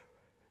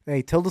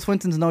Hey, Tilda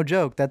Swinton's no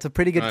joke. That's a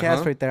pretty good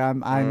cast right there.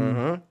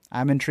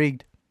 I'm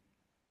intrigued.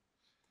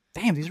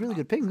 Damn, these are really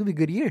good picks. It's gonna be a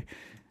good year.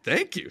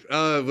 Thank you.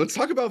 Let's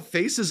talk about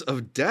Faces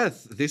of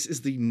Death. This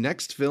is the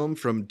next film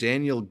from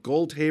Daniel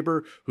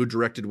Goldhaber, who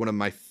directed one of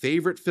my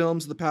favorite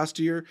films of the past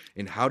year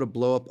in How to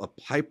Blow Up a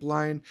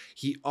Pipeline.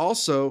 He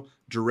also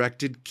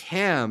directed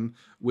Cam,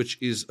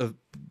 which is a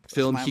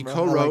film he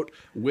co-wrote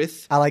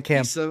with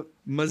Issa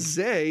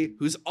Mazet,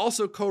 who's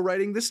also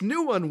co-writing this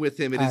new one with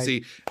him. It is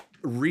a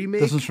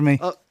remake. This is for me.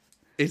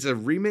 It's a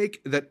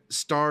remake that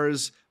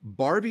stars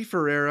Barbie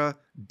Ferreira,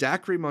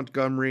 Dacre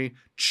Montgomery,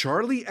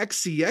 Charlie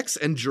XCX,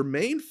 and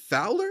Jermaine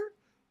Fowler.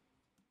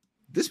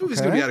 This movie's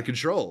going to be out of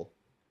control.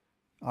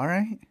 All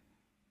right.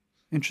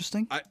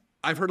 Interesting.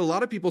 I've heard a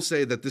lot of people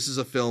say that this is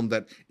a film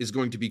that is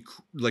going to be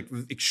like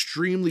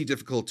extremely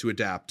difficult to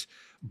adapt,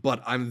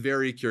 but I'm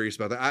very curious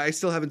about that. I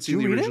still haven't seen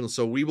the original,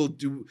 so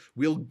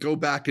we'll go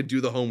back and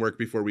do the homework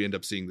before we end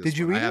up seeing this. Did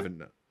you read it? I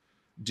haven't.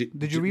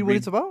 Did you read what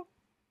it's about?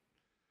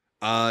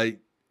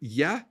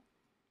 Yeah.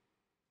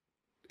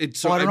 I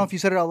don't know if you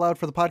said it out loud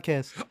for the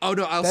podcast. Oh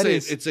no, I'll say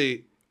it. It's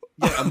a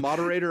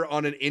moderator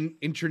on an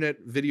internet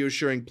video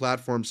sharing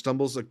platform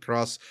stumbles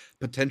across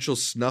potential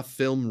snuff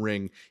film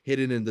ring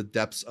hidden in the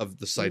depths of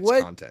the site's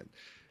content.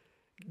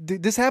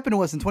 Dude, this happened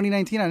to us in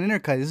 2019 on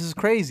Intercut. This is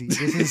crazy.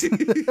 This is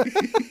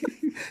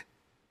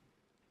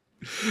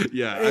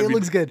yeah, it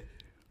looks good.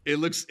 It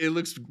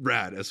looks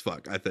rad as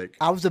fuck, I think.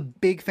 I was a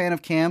big fan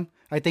of Cam.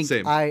 I think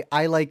Same. I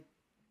like.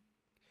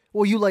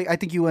 Well, I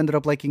think you ended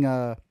up liking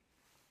How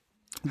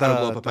to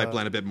Blow Up a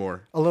Pipeline a bit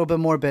more. A little bit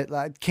more,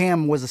 but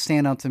Cam was a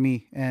standout to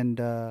me, and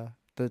the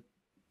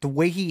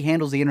way he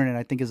handles the internet,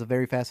 I think, is a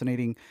very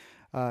fascinating.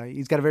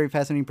 He's got a very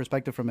fascinating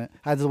perspective from it.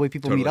 Either the way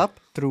people meet up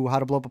through How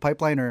to Blow Up a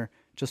Pipeline, or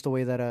just the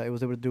way that it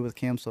was able to do with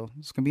Cam. So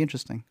it's gonna be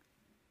interesting.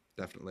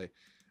 Definitely.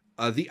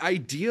 The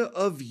idea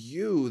of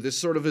You, this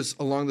sort of is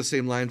along the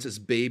same lines as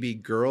Baby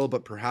Girl,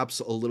 but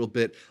perhaps a little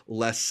bit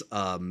less.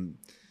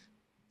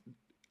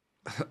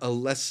 A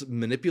less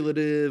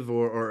manipulative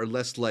or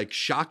less like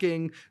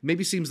shocking.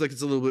 Maybe seems like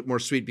it's a little bit more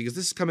sweet because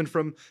this is coming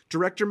from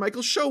director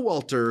Michael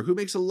Showalter, who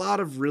makes a lot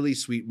of really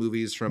sweet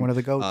movies, from one of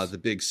the goats. The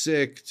Big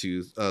Sick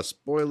to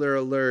spoiler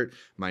alert,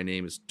 My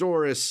Name is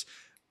Doris.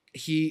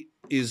 He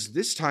is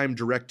this time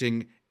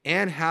directing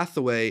Anne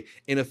Hathaway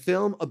in a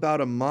film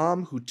about a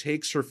mom who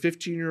takes her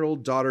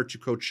 15-year-old daughter to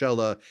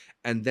Coachella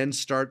and then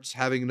starts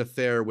having an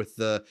affair with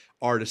the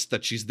artist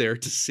that she's there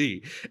to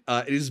see.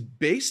 It is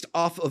based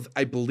off of,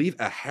 I believe,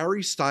 a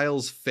Harry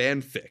Styles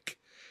fanfic.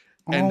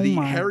 And the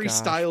Harry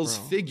Styles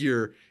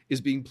figure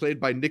is being played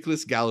by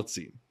Nicholas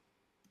Galitzine.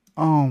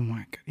 Oh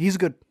my God. He's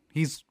good.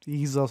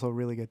 He's also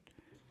really good.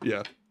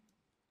 Yeah.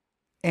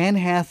 Anne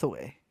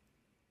Hathaway.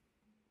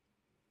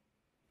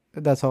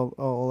 That's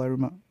all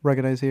I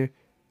recognize here.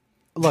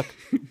 Look,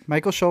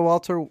 Michael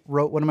Showalter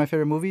wrote one of my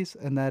favorite movies,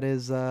 and that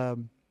is,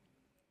 I'm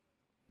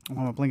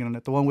blinking on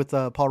it, the one with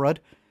Paul Rudd.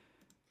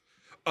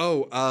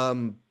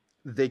 Oh,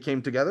 They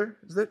Came Together,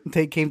 is it?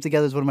 They Came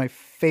Together is one of my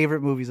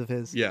favorite movies of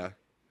his. Yeah.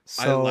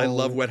 So, I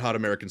love Wet Hot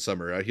American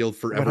Summer. He'll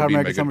forever be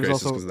my good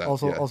graces because of that.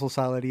 Also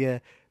solid, yeah.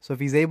 So if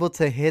he's able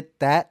to hit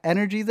that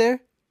energy there,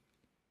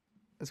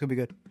 it's going to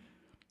be good.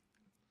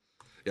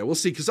 Yeah, we'll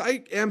see, because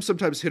I am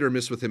sometimes hit or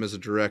miss with him as a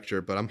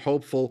director, but I'm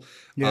hopeful.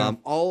 Yeah.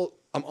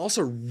 I'm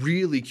also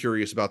really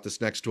curious about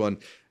this next one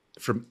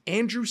from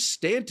Andrew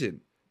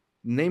Stanton,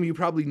 name you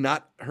probably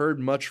not heard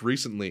much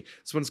recently.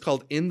 This one's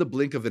called In the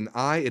Blink of an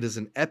Eye. It is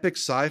an epic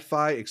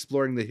sci-fi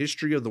exploring the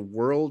history of the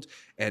world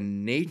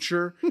and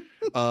nature.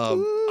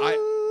 I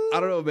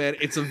don't know, man.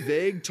 It's a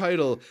vague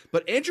title,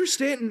 but Andrew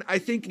Stanton, I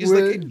think, is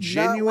like a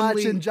genuinely... We're not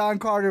watching John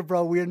Carter,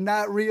 bro. We're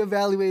not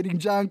reevaluating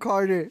John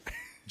Carter.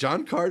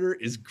 John Carter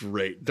is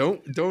great.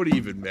 Don't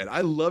even, man.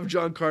 I love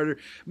John Carter.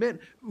 Man,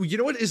 you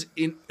know what is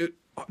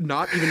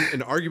not even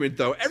an argument,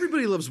 though?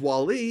 Everybody loves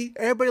Wall-E.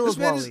 Everybody loves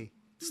Wall-E.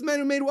 This is the man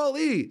who made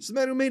Wall-E. This is the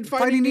man who made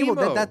Finding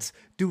Nemo.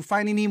 Dude,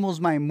 Finding Nemo's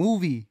my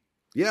movie.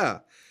 Yeah.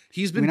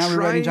 We're not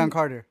rewriting John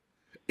Carter.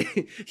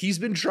 He's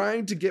been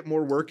trying to get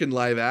more work in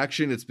live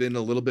action. It's been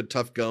a little bit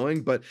tough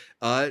going, but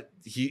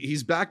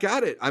he's back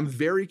at it. I'm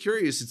very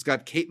curious. It's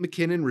got Kate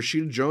McKinnon,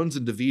 Rashida Jones,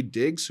 and Daveed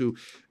Diggs, who...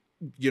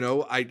 You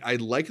know, I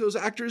like those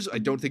actors. I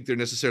don't think they're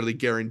necessarily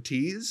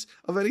guarantees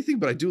of anything,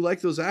 but I do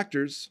like those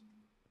actors.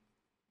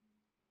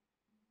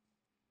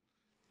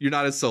 You're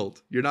not as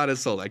sold.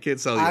 I can't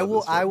sell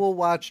you. I will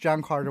watch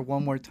John Carter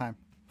one more time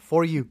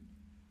for you.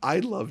 I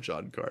love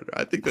John Carter.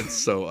 I think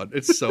that's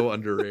it's so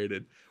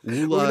underrated.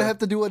 We're gonna have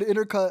to do an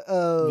intercut.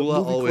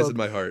 Wula always club. In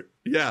my heart.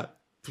 Yeah,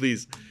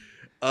 please.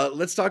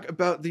 Let's talk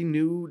about the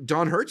new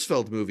Don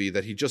Hertzfeldt movie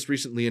that he just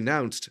recently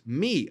announced.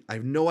 Me. I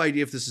have no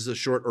idea if this is a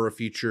short or a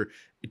feature.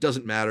 It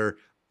doesn't matter.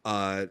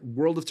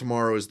 World of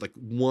Tomorrow is like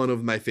one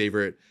of my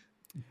favorite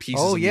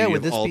pieces of media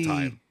of all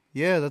time.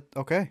 Yeah,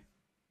 okay.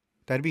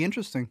 That'd be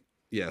interesting.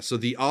 Yeah, so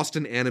the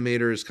Austin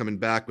animator is coming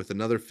back with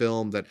another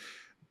film that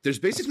there's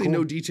basically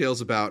no details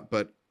about,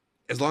 but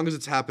as long as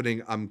it's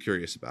happening, I'm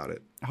curious about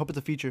it. I hope it's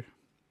a feature.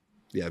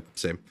 Yeah,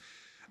 same.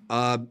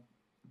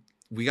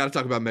 We got to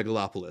talk about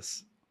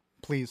Megalopolis.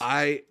 Please.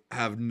 I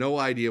have no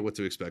idea what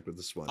to expect with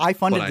this one. I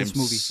funded this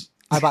movie.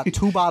 I bought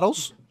 2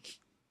 bottles.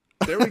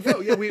 There we go.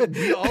 Yeah,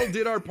 we all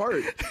did our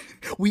part.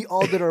 We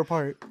all did our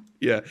part.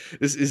 Yeah,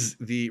 this is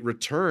the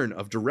return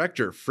of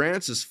director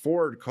Francis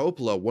Ford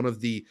Coppola, one of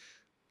the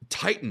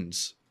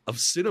titans of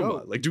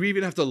cinema. Like, do we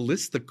even have to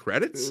list the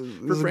credits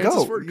for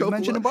Francis Ford Coppola? You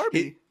mentioned a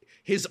Barbie.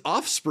 His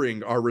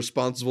offspring are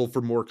responsible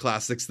for more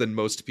classics than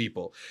most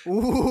people.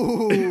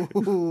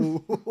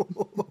 Ooh.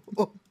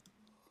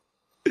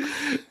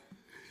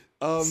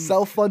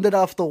 Self-funded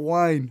off the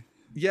wine.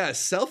 Yeah,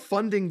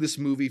 self-funding this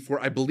movie for,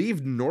 I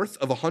believe, north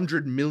of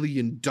 $100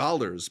 million,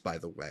 by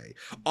the way,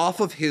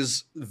 off of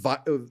his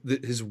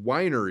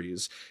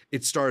wineries.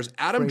 It stars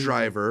Adam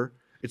Driver.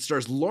 It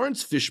stars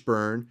Lawrence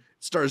Fishburne,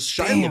 Stars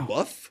Shia Damn.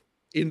 LaBeouf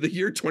in the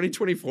year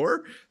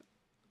 2024.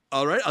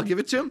 All right, I'll give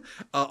it to him.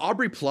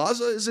 Aubrey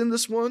Plaza is in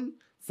this one.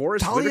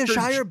 Forrest Talia Whitaker,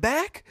 Shire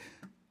back?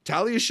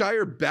 Talia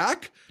Shire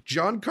back.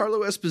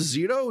 Giancarlo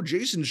Esposito,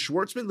 Jason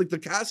Schwartzman. Like the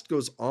cast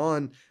goes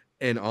on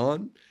and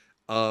on.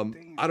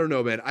 I don't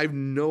know, man. I have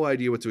no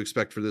idea what to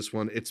expect for this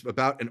one. It's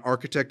about an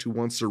architect who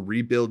wants to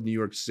rebuild New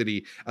York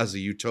City as a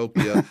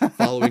utopia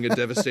following a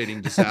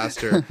devastating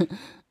disaster.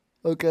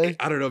 Okay.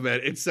 I don't know,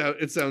 man. It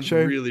sounds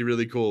Sure. really,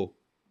 really cool.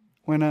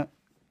 Why not?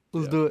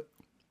 Let's do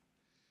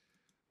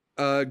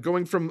it.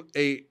 Going from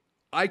a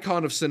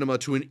icon of cinema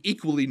to an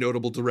equally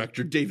notable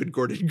director, David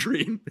Gordon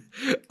Green.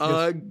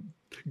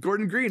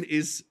 Gordon Green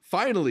is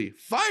finally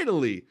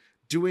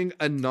doing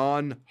a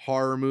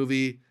non-horror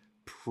movie.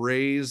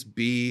 Praise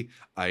be.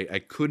 I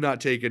could not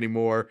take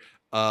anymore.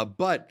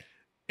 But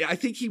I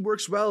think he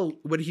works well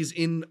when he's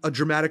in a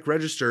dramatic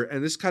register.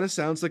 And this kind of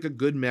sounds like a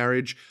good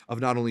marriage of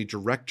not only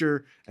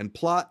director and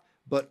plot,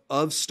 but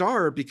of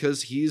star,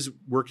 because he's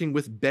working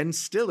with Ben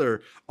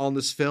Stiller on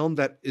this film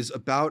that is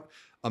about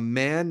a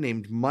man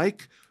named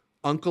Mike,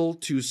 uncle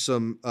to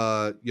some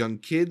young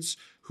kids,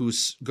 who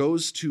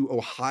goes to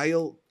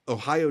Ohio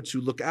to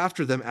look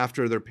after them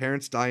after their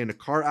parents die in a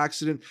car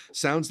accident.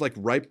 Sounds like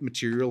ripe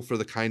material for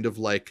the kind of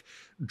like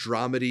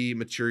dramedy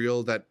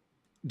material that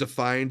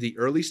defined the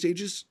early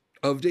stages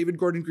of David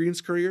Gordon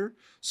Green's career.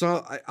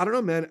 So I don't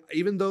know, man.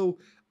 Even though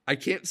I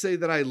can't say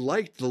that I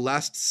liked the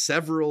last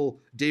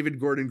several David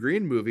Gordon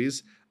Green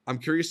movies, I'm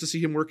curious to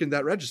see him work in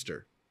that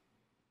register.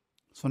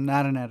 So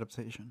not an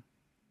adaptation.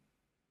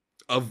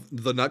 Of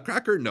The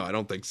Nutcracker? No, I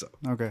don't think so.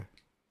 Okay.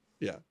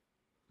 Yeah.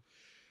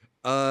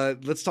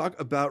 Let's talk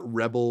about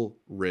Rebel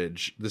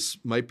Ridge. This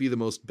might be the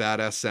most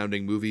badass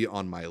sounding movie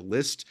on my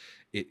list.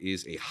 It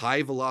is a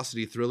high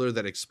velocity thriller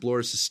that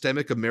explores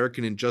systemic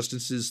American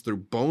injustices through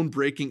bone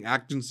breaking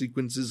action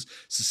sequences,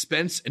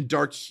 suspense, and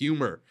dark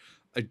humor.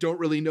 I don't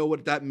really know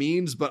what that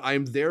means, but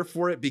I'm there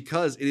for it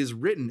because it is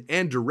written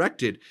and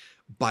directed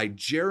by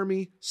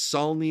Jeremy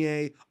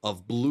Saulnier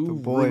of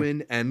Blue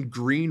Ruin and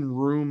Green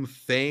Room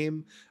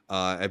fame.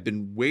 I've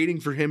been waiting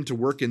for him to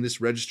work in this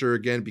register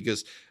again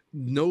because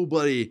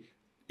nobody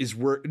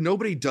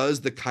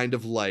does the kind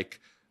of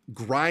like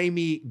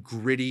grimy,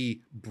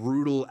 gritty,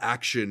 brutal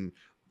action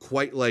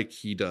quite like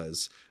he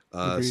does.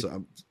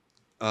 So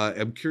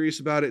I'm curious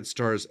about it. It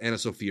stars Anna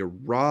Sophia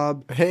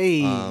Robb.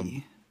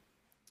 Hey.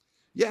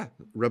 Yeah,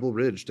 Rebel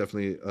Ridge,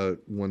 definitely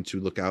one to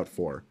look out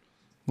for.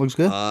 Looks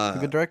good. A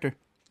good director.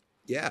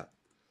 Yeah.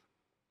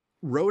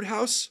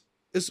 Roadhouse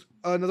is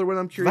another one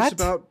I'm curious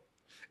about.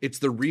 It's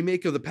the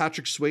remake of the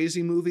Patrick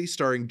Swayze movie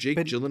starring Jake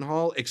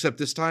Gyllenhaal, except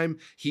this time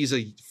he's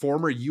a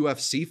former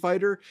UFC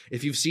fighter.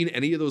 If you've seen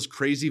any of those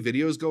crazy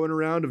videos going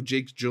around of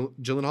Jake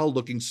Gyllenhaal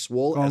looking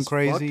swole as fuck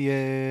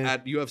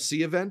at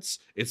UFC events,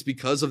 it's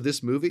because of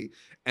this movie.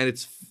 And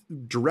it's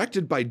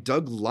directed by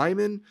Doug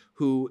Liman,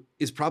 who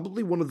is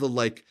probably one of the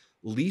like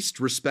least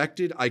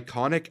respected,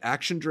 iconic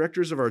action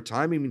directors of our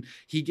time. I mean,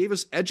 he gave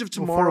us Edge of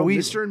Tomorrow,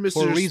 Mr. and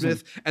Mr.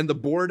 Smith, and The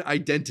Bourne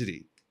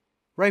Identity.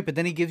 Right, but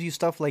then he gives you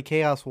stuff like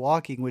Chaos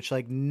Walking, which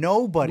like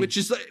nobody, which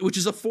is a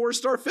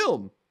 4-star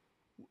film.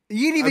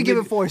 You didn't even give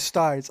it 4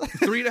 stars.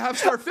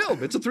 3.5-star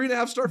film. It's a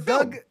 3.5-star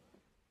film. Doug,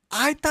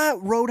 I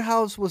thought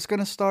Roadhouse was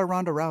gonna star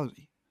Ronda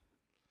Rousey.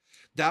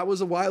 That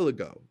was a while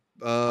ago.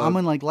 I'm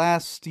in like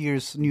last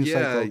year's news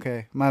cycle.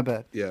 Okay, my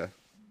bad. Yeah.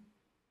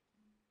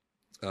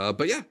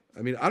 But yeah,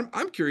 I mean,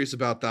 I'm curious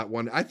about that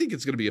one. I think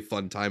it's going to be a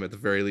fun time at the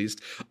very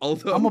least.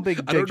 Although I'm a big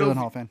Jake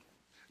Gyllenhaal fan.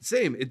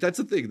 Same. That's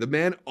the thing. The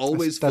man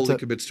always fully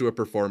commits to a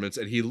performance,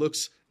 and he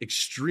looks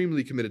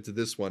extremely committed to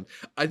this one.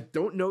 I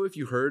don't know if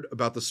you heard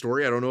about the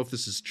story. I don't know if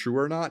this is true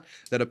or not,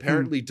 that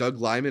apparently Doug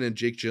Liman and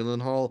Jake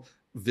Gyllenhaal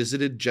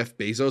visited Jeff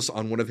Bezos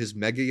on one of his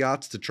mega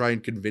yachts to try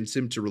and convince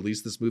him to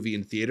release this movie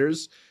in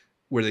theaters,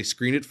 where they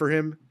screen it for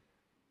him,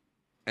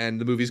 and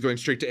the movie's going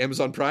straight to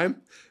Amazon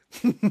Prime.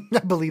 I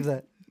believe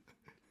that.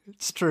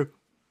 It's true.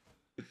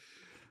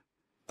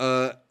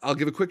 I'll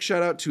give a quick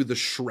shout out to The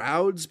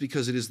Shrouds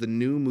because it is the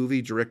new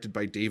movie directed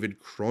by David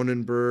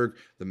Cronenberg.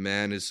 The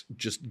man has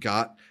just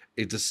got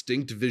a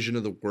distinct vision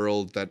of the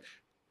world that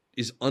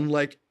is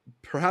unlike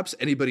perhaps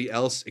anybody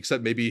else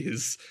except maybe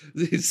his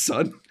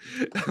son.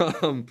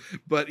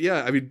 But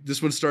yeah, I mean,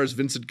 this one stars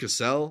Vincent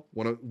Cassel,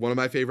 one of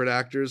my favorite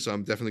actors. So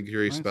I'm definitely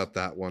curious about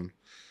that one.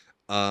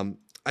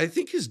 I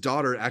think his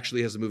daughter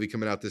actually has a movie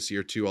coming out this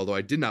year too, although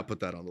I did not put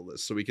that on the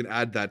list. So we can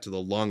add that to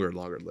the longer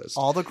list.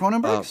 All the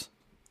Cronenbergs?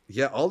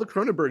 Yeah, all the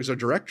Cronenbergs are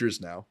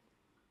directors now.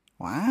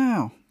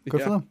 Wow.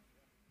 Good for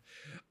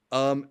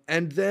them.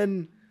 And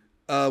then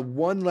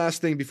one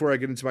last thing before I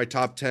get into my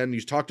top 10.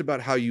 You talked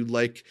about how you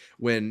like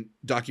when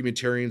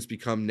documentarians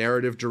become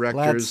narrative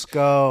directors. Let's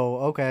go.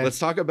 Okay. Let's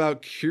talk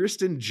about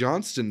Kirsten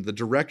Johnston, the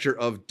director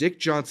of Dick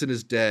Johnson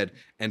is Dead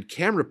and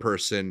Camera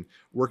Person,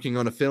 working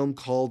on a film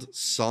called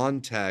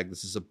Sontag.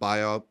 This is a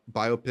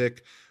biopic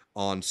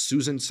on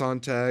Susan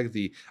Sontag,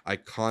 the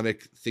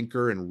iconic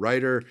thinker and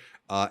writer.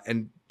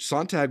 And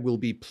Sontag will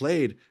be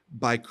played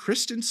by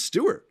Kristen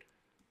Stewart.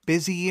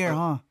 Busy year,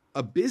 huh?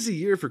 a busy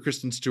year for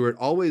Kristen Stewart,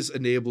 always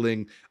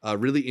enabling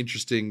really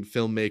interesting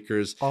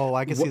filmmakers. Oh,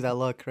 I can see that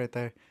look right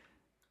there.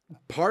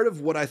 Part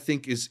of what I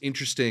think is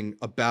interesting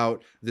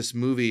about this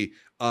movie,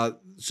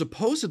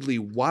 supposedly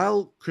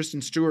while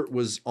Kristen Stewart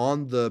was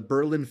on the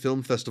Berlin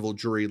Film Festival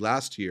jury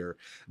last year,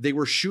 they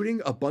were shooting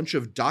a bunch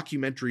of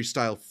documentary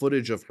style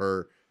footage of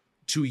her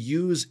to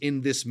use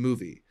in this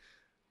movie.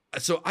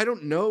 So I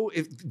don't know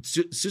if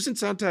Susan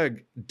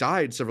Sontag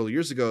died several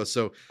years ago.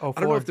 So I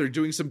don't know if they're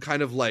doing some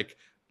kind of like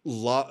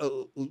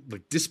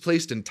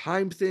displaced in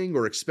time thing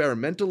or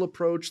experimental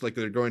approach, like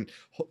they're going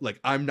like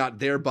I'm Not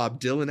There Bob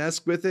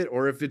Dylan-esque with it,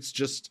 or if it's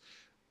just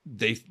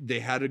they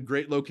had a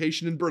great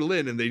location in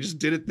Berlin and they just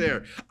did it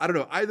there. I don't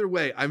know. Either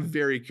way, I'm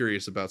very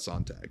curious about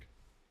Sontag.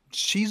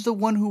 She's the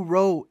one who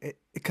wrote,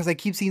 because I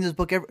keep seeing this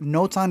book,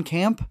 Notes on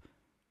Camp.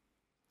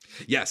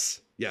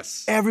 Yes.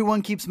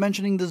 Everyone keeps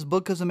mentioning this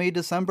book because of May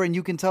December, and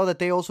you can tell that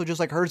they also just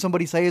like heard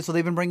somebody say it, so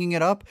they've been bringing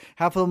it up.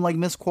 Half of them like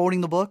misquoting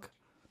the book.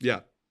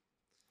 Yeah.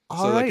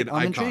 All right, like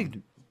I'm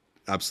intrigued.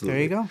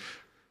 Absolutely. There you go.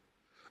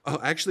 Oh,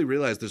 I actually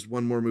realized there's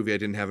one more movie I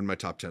didn't have in my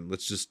top 10.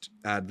 Let's just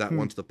add that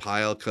one to the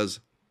pile, because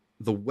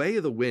The Way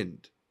of the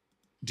Wind.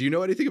 Do you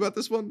know anything about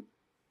this one?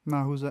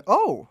 No, who's that?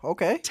 Oh,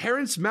 okay.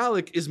 Terrence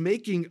Malick is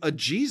making a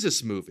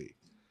Jesus movie.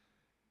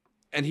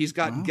 And he's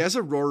got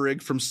Geza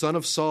Rohrig from Son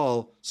of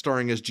Saul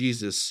starring as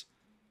Jesus.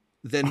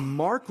 Then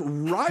Mark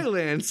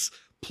Rylance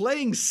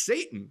playing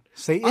Satan.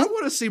 Satan? I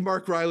want to see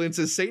Mark Rylance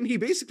as Satan. He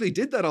basically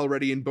did that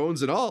already in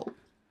Bones and All.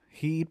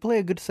 He'd play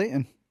a good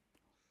Satan.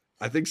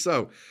 I think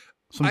so.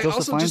 Some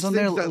Joseph Fiennes on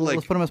there.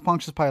 Let's put him as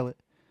Pontius Pilate.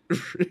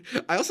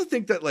 I also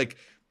think that like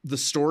the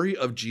story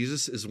of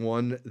Jesus is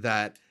one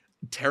that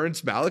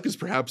Terrence Malick is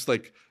perhaps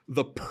like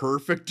the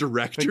perfect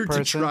director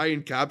to try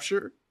and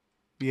capture.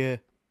 Yeah.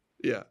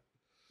 Yeah.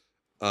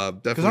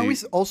 Definitely. Because aren't we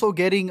also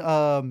getting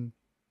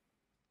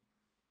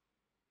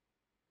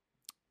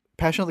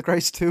Passion of the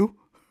Christ 2?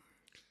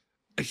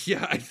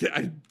 Yeah,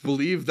 I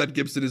believe that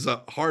Gibson is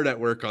hard at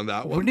work on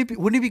that one.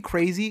 Wouldn't it be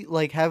crazy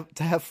like have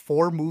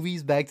 4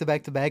 movies back to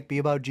back be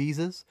about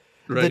Jesus?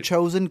 Right. The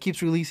Chosen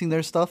keeps releasing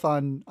their stuff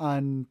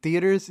on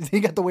theaters. Then you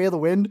got The Way of the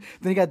Wind.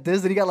 Then you got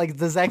this. Then you got like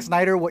the Zack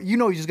Snyder. What he's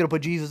just gonna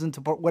put Jesus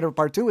into whatever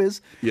part 2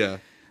 is. Yeah.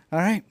 All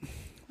right.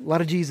 A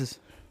lot of Jesus.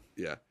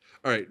 Yeah.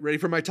 All right. Ready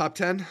for my top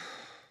 10?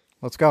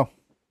 Let's go.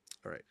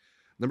 All right.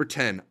 Number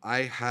 10,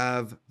 I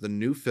have the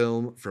new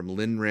film from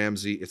Lynn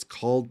Ramsey. It's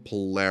called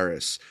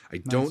Polaris. I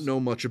don't know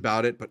much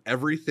about it, but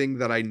everything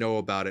that I know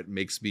about it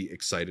makes me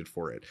excited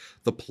for it.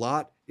 The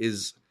plot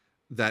is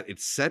that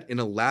it's set in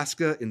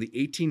Alaska in the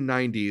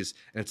 1890s,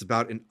 and it's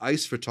about an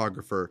ice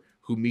photographer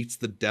who meets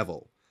the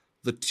devil.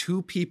 The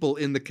 2 people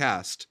in the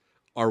cast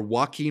are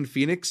Joaquin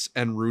Phoenix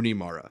and Rooney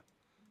Mara.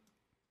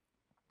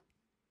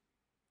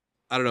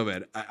 I don't know,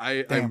 man.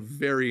 I'm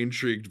very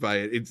intrigued by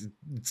it.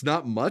 It's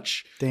not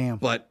much,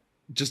 but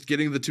just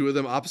getting the 2 of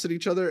them opposite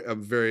each other,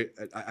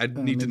 I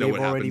need to know what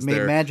happens there. They've already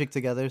made magic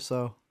together,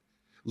 so.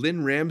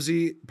 Lynn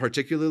Ramsey,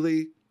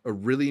 particularly, a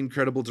really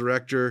incredible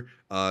director.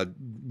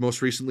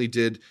 Most recently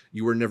did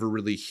You Were Never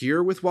Really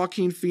Here with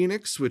Joaquin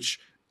Phoenix, which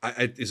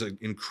is an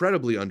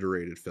incredibly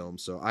underrated film.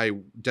 So I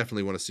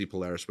definitely want to see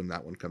Polaris when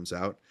that one comes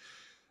out.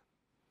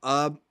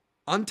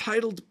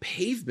 Untitled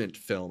Pavement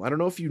film. I don't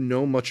know if you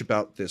know much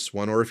about this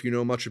one or if you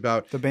know much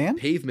about the band.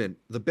 Pavement,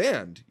 the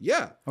band.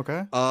 Yeah.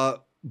 Okay.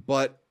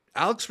 But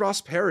Alex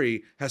Ross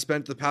Perry has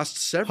spent the past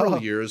several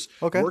years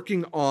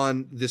working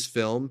on this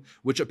film,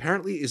 which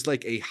apparently is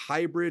like a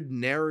hybrid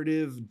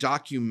narrative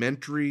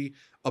documentary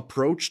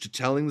approach to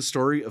telling the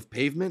story of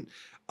Pavement.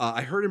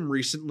 I heard him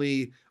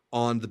recently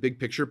on the Big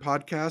Picture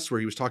podcast where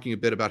he was talking a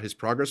bit about his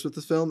progress with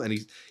the film, and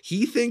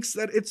he thinks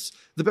that it's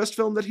the best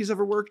film that he's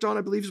ever worked on,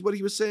 I believe is what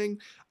he was saying.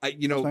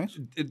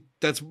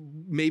 That's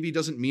maybe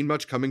doesn't mean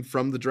much coming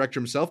from the director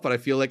himself, but I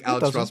feel like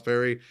Alex Ross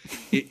Perry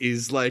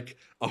is like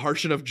a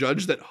harsh enough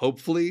judge that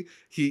hopefully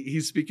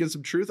he's speaking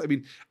some truth. I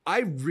mean,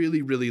 I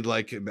really, really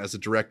like him as a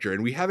director,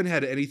 and we haven't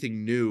had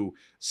anything new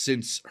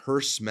since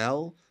Her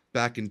Smell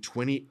back in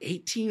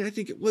 2018, I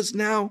think it was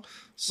now.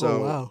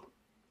 So, wow.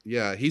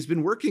 Yeah, he's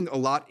been working a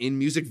lot in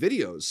music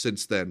videos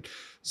since then,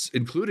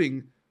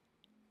 including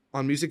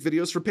on music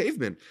videos for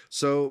Pavement.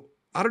 So,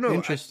 I don't know.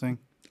 Interesting.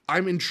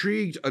 I'm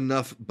intrigued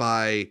enough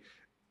by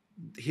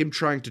him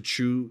trying to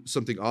chew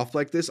something off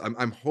like this.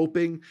 I'm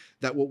hoping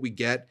that what we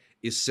get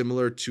is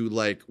similar to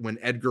like when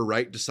Edgar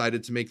Wright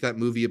decided to make that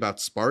movie about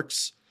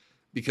Sparks,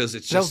 because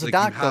it's just like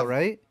that was a doc, though,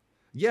 right?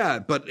 Yeah,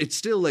 but it's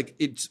still like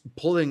it's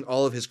pulling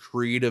all of his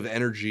creative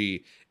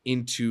energy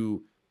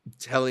into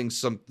telling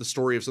the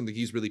story of something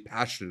he's really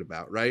passionate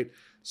about, right?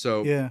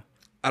 So yeah,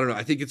 I don't know.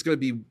 I think it's going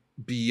to be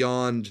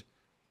beyond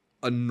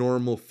a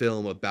normal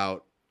film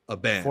about a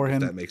band, for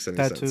him, if that makes any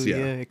sense.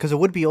 Yeah, because it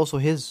would be also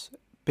his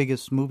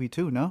biggest movie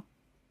too, no?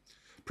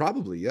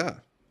 Probably, yeah.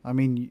 I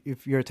mean,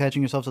 if you're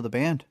attaching yourself to the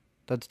band,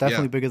 that's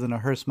definitely bigger than a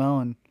Her Smell.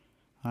 And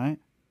all right.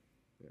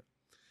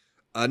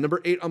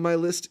 Number 8 on my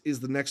list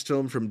is the next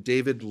film from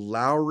David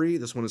Lowery.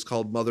 This one is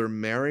called Mother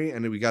Mary,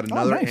 and we got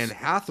another Anne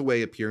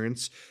Hathaway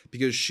appearance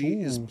because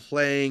she is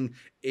playing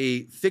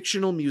a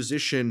fictional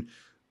musician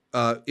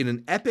in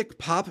an epic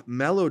pop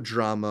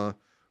melodrama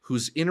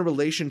who's in a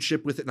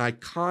relationship with an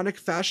iconic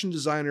fashion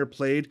designer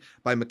played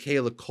by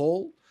Michaela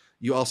Cole.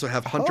 You also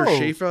have Hunter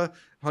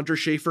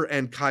Schafer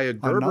and Kaya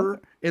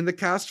Gerber in the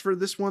cast for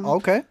this one.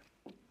 Okay.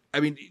 I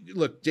mean,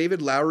 look,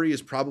 David Lowery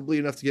is probably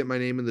enough to get my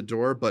name in the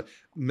door, but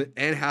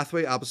Anne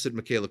Hathaway opposite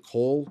Michaela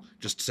Cole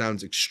just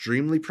sounds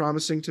extremely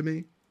promising to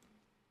me.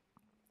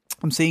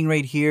 I'm seeing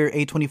right here,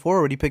 A24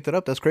 already picked it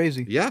up. That's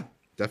crazy. Yeah,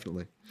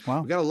 definitely.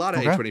 Wow. We got a lot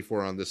of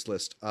A24 on this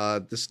list.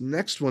 This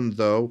next one,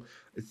 though,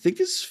 I think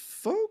is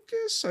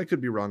Focus. I could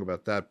be wrong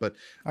about that, but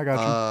I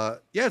got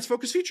you. Yeah, it's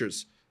Focus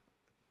Features.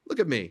 Look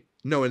at me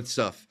knowing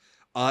stuff.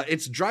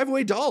 It's Drive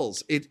Away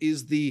Dolls. It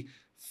is the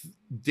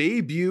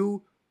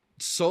debut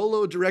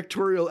solo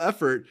directorial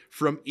effort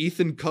from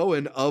Ethan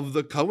Coen of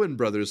the Coen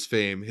brothers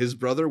fame. His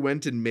brother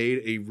went and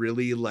made a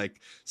really like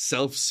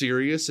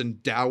self-serious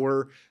and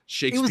dour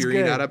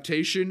Shakespearean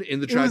adaptation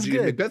in the tragedy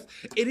of Macbeth.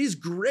 It is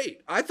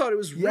great. I thought it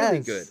was really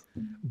good,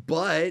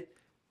 but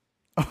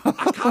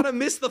I kind of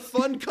miss the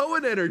fun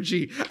Coen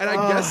energy, and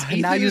I guess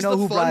Ethan is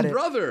the fun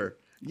brother.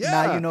 Yeah,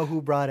 now you know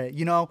who brought it.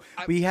 You know,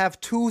 we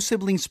have two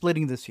siblings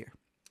splitting this year.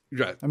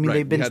 Right. I mean,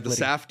 they've been splitting.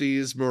 The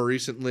Safdies more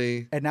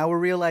recently, and now we're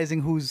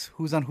realizing who's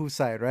on whose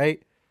side,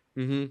 right?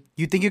 Mm-hmm.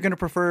 You think you're going to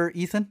prefer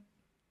Ethan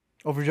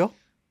over Joel?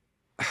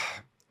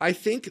 I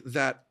think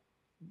that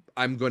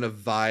I'm going to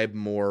vibe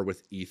more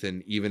with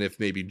Ethan, even if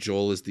maybe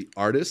Joel is the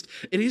artist.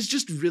 It is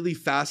just really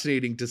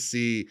fascinating to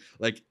see,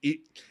 like,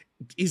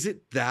 is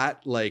it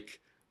that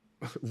like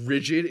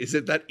rigid? Is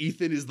it that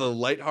Ethan is the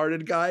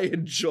lighthearted guy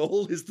and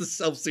Joel is the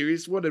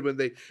self-serious one, and when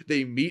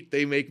they meet,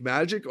 they make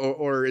magic,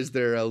 or is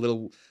there a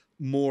little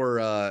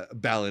more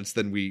balance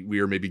than we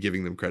are maybe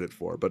giving them credit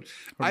for? But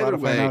either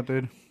way,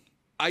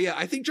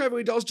 I think Drive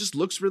Away Dolls just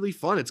looks really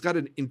fun. It's got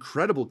an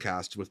incredible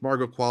cast with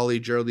Margot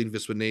Qualley, Geraldine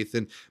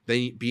Viswanathan,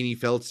 Beanie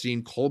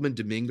Feldstein, Coleman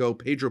Domingo,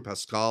 Pedro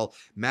Pascal,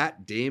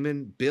 Matt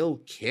Damon,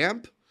 Bill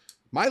Camp,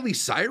 Miley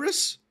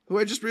Cyrus, who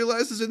I just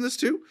realized is in this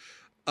too.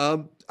 I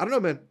don't know,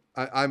 man.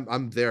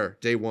 I'm there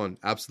day one.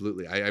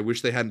 Absolutely. I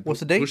wish they hadn't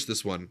pushed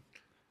this one.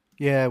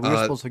 Yeah, we were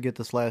supposed to get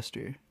this last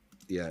year.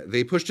 Yeah,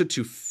 they pushed it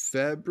to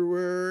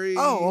February.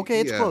 Oh, okay.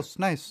 It's close.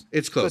 Nice.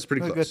 It's close.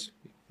 Pretty close. Good.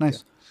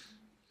 Nice.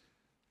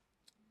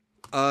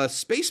 Yeah.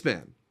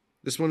 Spaceman.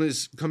 This one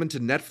is coming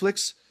to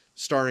Netflix,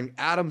 starring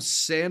Adam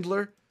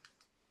Sandler,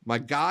 my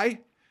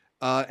guy.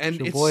 And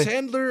it's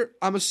Sandler,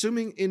 I'm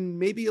assuming, in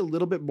maybe a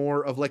little bit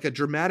more of like a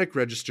dramatic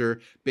register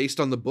based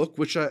on the book,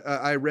 which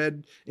I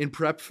read in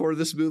prep for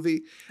this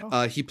movie.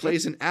 He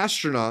plays an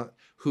astronaut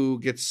who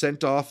gets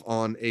sent off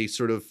on a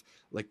sort of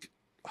like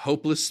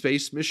hopeless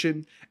space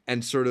mission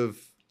and sort of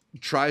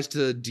tries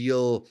to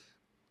deal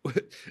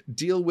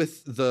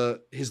with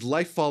his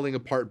life falling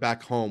apart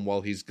back home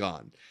while he's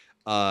gone.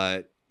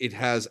 It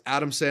has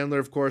Adam Sandler,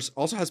 of course,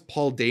 also has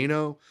Paul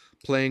Dano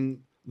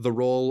playing the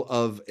role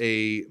of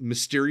a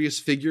mysterious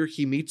figure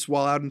he meets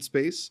while out in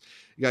space.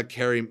 You got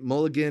Carey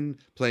Mulligan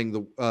playing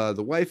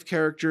the wife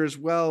character as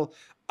well.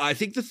 I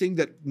think the thing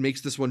that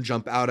makes this one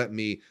jump out at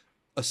me,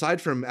 aside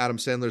from Adam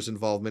Sandler's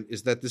involvement,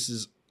 is that this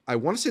is, I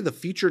want to say, the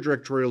feature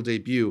directorial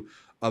debut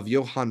of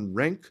Johan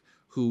Renck,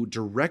 who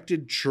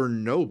directed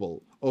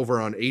Chernobyl over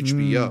on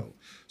HBO.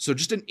 So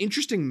just an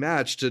interesting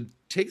match to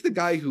take the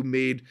guy who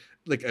made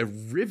like a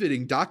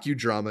riveting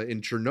docudrama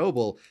in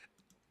Chernobyl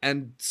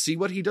and see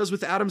what he does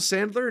with Adam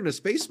Sandler in a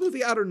space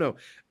movie. I don't know.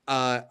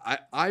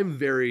 I'm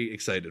very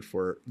excited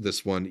for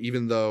this one,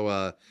 even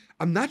though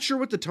I'm not sure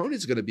what the tone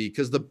is going to be,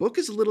 because the book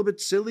is a little bit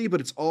silly,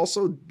 but it's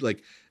also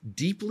like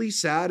deeply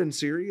sad and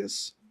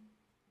serious.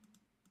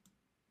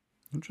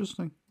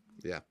 Interesting.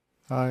 Yeah.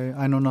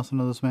 I know nothing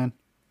of this man,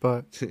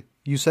 but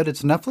you said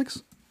it's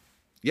Netflix?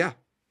 Yeah.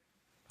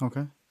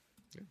 Okay.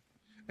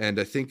 And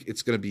I think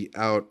it's going to be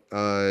out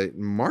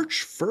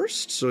March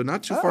 1st, so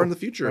not too far in the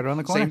future. Right around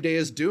the corner. Same day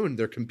as Dune.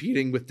 They're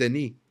competing with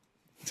Denis.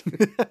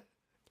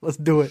 Let's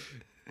do it.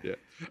 Yeah.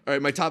 All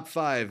right, my top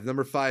 5.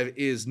 Number 5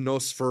 is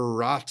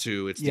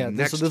Nosferatu. It's the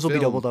next this will be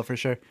doubled up for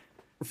sure.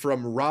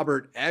 From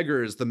Robert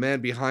Eggers, the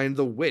man behind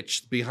The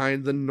Witch,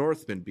 behind The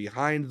Northman,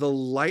 behind The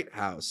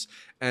Lighthouse.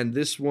 And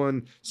this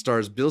one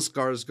stars Bill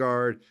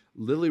Skarsgård,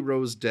 Lily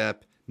Rose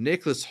Depp,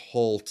 Nicholas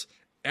Hoult,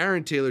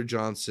 Aaron Taylor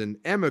Johnson,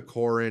 Emma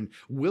Corrin,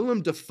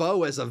 Willem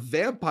Dafoe as a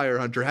vampire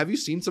hunter. Have you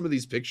seen some of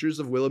these pictures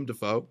of Willem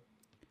Dafoe?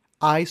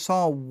 I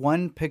saw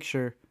one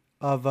picture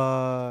of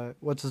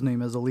what's his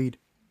name as a lead,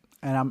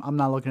 and I'm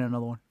not looking at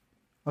another one.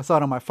 I saw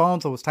it on my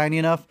phone, so it was tiny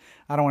enough.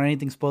 I don't want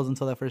anything spoiled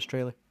until that first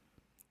trailer.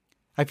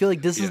 I feel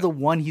like this is the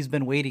one he's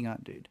been waiting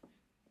on, dude.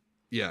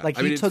 Yeah, like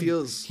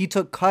he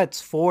took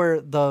cuts for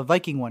the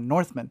Viking one,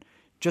 Northman,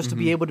 just to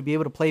be able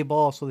to play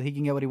ball so that he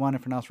can get what he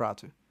wanted for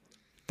Nosferatu.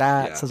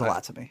 That says a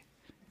lot to me.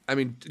 I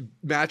mean,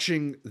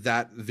 matching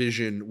that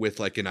vision with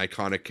like an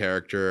iconic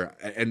character,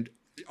 and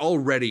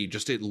already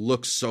just it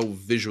looks so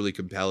visually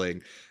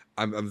compelling.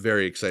 I'm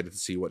very excited to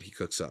see what he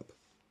cooks up.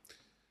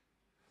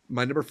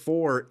 My number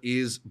 4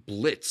 is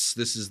Blitz.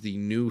 This is the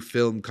new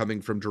film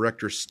coming from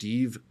director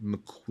Steve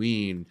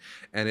McQueen,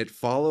 and it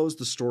follows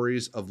the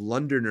stories of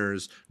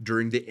Londoners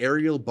during the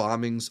aerial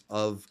bombings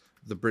of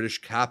the British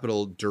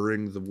capital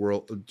during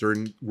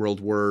World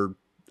War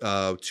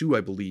II,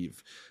 I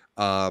believe.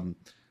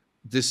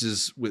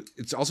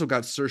 It's also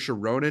got Saoirse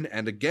Ronan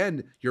and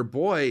again your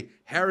boy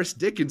Harris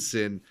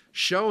Dickinson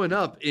showing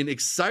up in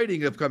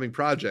exciting upcoming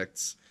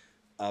projects.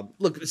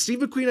 Look, Steve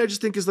McQueen, I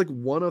just think is like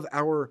one of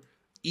our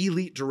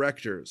elite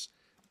directors,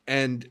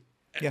 and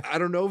I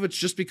don't know if it's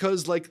just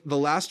because like the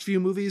last few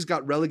movies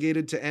got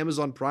relegated to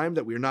Amazon Prime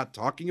that we're not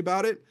talking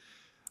about it.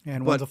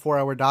 And one's a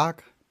 4-hour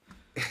doc.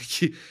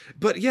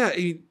 But yeah,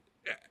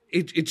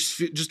 it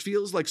just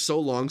feels like so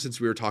long since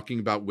we were talking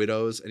about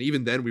Widows, and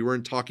even then we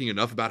weren't talking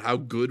enough about how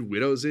good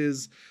Widows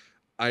is.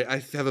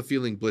 I have a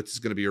feeling Blitz is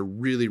going to be a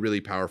really,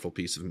 really powerful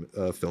piece of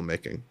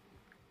filmmaking.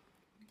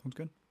 Sounds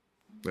good.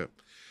 Yeah.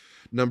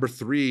 Number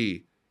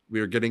 3, we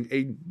are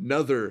getting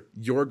another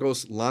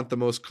Yorgos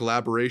Lanthimos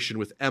collaboration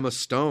with Emma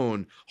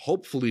Stone,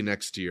 hopefully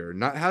next year.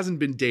 Hasn't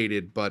been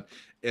dated, but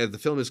the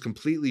film is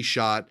completely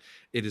shot.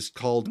 It is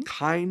called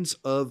Kinds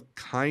of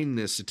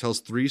Kindness. It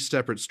tells 3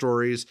 separate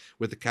stories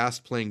with the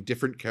cast playing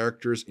different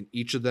characters in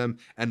each of them.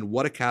 And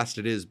what a cast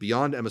it is.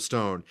 Beyond Emma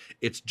Stone,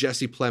 it's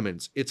Jesse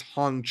Plemons, it's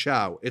Hong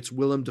Chow, it's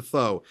Willem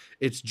Dafoe,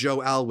 it's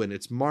Joe Alwyn,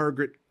 it's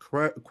Margaret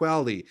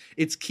Qualley,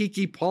 it's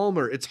Keke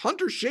Palmer, it's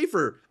Hunter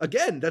Schafer.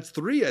 Again, that's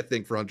 3, I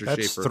think, for Hunter Schafer.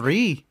 That's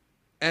 3.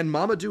 And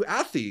Mamadou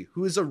Athie,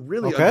 who is a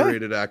really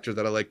underrated actor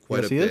that I like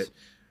quite a bit. Is.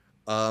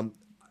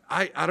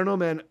 I don't know,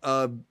 man.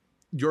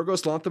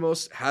 Yorgos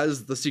Lanthimos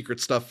has the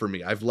secret stuff for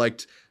me. I've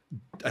liked,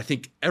 I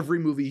think, every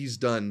movie he's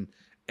done,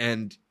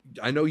 and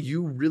I know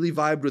you really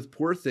vibed with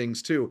Poor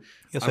Things too.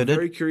 Yes, I'm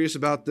very curious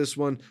about this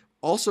one,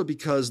 also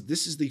because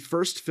this is the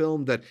first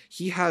film that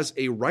he has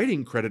a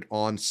writing credit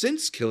on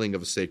since Killing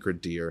of a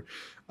Sacred Deer.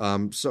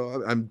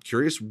 So I'm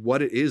curious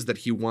what it is that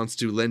he wants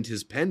to lend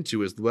his pen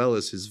to, as well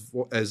as his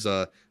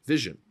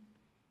vision.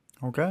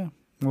 Okay,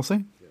 we'll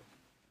see. Yeah.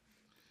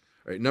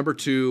 All right, number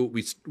 2,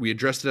 we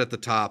addressed it at the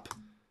top,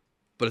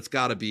 but it's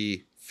got to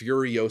be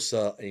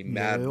Furiosa, a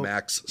Mad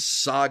Max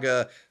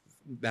saga.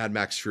 Mad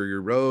Max Fury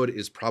Road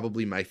is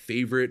probably my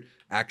favorite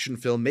action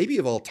film, maybe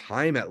of all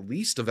time, at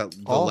least of the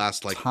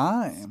last like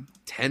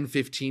 10,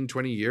 15,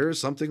 20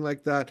 years, something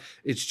like that.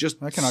 It's just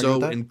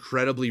so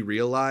incredibly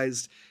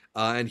realized.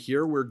 And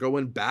here we're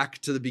going back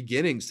to the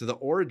beginnings, to the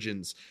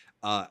origins.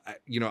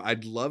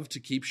 I'd love to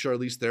keep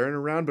Charlize Theron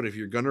around, but if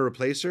you're going to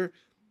replace her,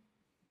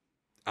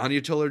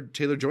 Anya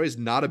Taylor-Joy is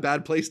not a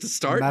bad place to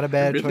start. Not a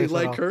bad choice. I really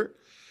choice like her.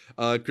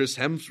 Chris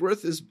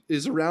Hemsworth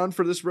is around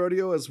for this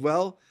rodeo as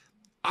well.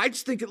 I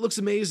just think it looks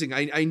amazing.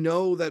 I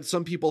know that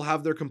some people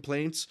have their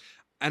complaints,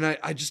 and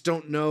I just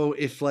don't know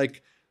if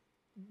like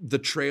the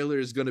trailer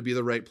is going to be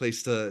the right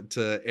place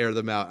to air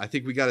them out. I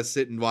think we got to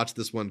sit and watch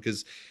this one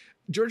because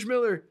George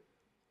Miller,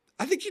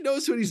 I think he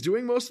knows what he's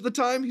doing most of the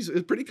time. He's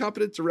a pretty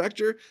competent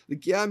director.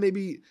 Like, yeah,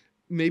 maybe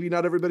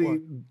not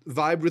everybody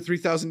vibed with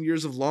 3,000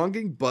 Years of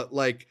Longing, but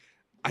like,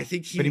 I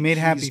think he made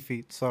Happy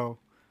Feet, so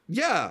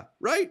yeah,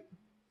 right.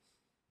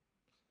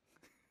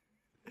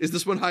 Is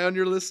this one high on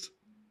your list?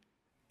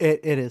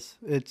 It is.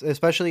 It's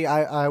especially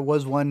I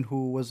was one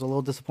who was a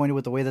little disappointed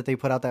with the way that they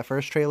put out that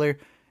first trailer.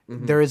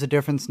 Mm-hmm. There is a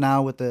difference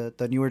now with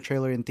the newer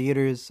trailer in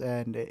theaters,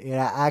 and it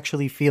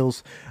actually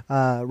feels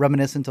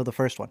reminiscent of the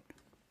first one,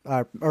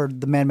 or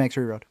the Mad Max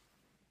Fury Road.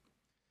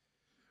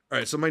 All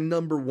right, so my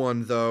number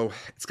 1, though,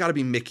 it's got to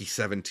be Mickey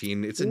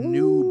 17. It's a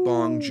new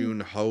Bong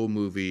Joon-ho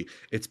movie.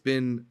 It's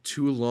been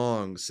too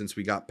long since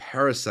we got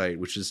Parasite,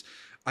 which is,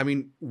 I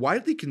mean,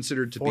 widely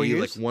considered to be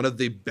like one of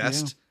the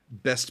best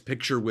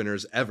picture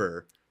winners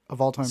ever of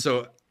all time.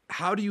 So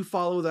how do you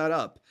follow that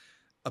up?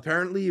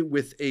 Apparently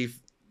with a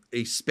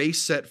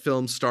space set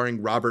film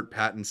starring Robert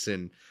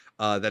Pattinson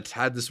that's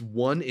had this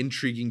one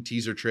intriguing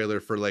teaser trailer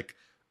for like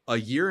a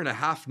year and a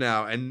half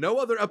now, and no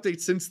other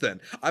updates since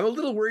then. I'm a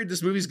little worried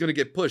this movie's going to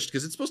get pushed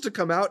because it's supposed to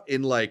come out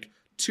in like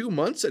 2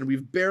 months, and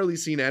we've barely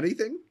seen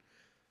anything.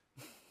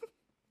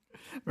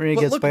 We're going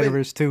to get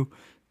Spider-Verse 2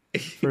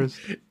 first.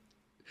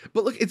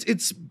 But look,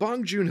 it's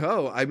Bong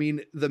Joon-ho. I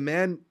mean, the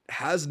man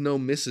has no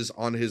misses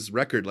on his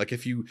record. Like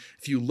if you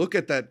look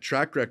at that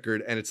track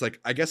record, and it's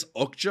like, I guess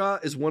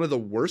Okja is one of the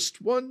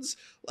worst ones.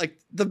 Like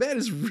the man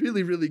is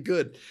really, really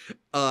good.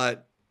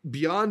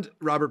 Beyond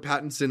Robert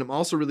Pattinson, I'm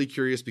also really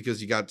curious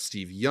because you got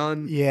Steve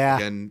Yeun,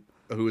 again,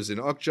 who is in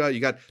Okja. You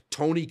got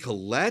Toni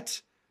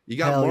Collette. You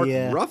got Mark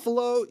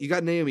Ruffalo. You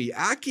got Naomi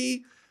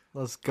Ackie.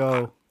 Let's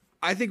go.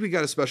 I think we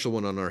got a special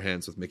one on our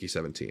hands with Mickey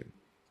 17.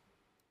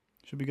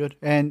 Should be good.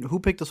 And who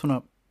picked this one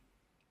up?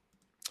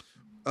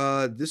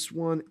 This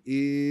one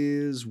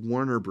is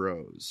Warner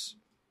Bros.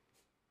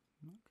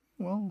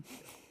 Well,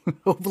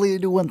 hopefully they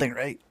do one thing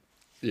right.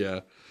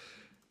 Yeah.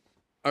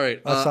 All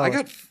right.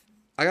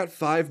 I got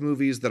 5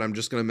 movies that I'm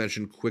just going to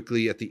mention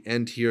quickly at the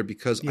end here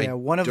because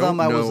one of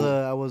them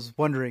I was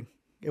wondering.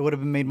 It would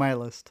have made my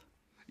list.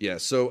 Yeah,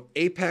 so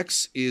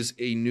Apex is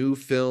a new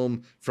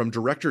film from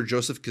director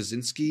Joseph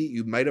Kosinski.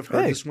 You might have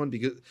heard this one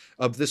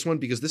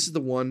because this is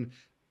the one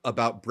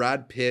about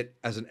Brad Pitt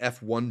as an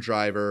F1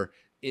 driver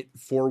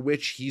for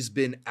which he's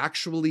been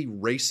actually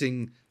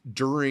racing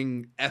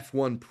during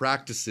F1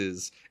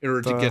 practices in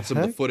order to get some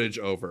of the footage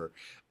over.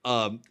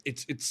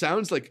 It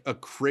sounds like a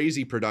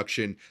crazy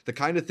production, the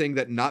kind of thing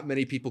that not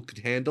many people could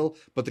handle.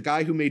 But the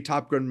guy who made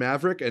Top Gun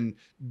Maverick and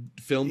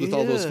filmed with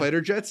all those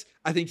fighter jets,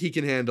 I think he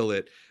can handle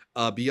it.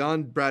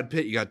 Beyond Brad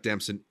Pitt, you got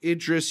Damson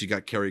Idris, you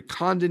got Kerry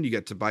Condon, you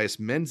got Tobias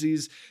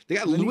Menzies, they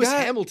got Lewis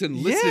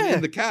Hamilton listed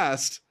in the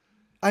cast.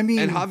 I mean,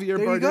 and Javier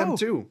Bardem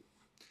too.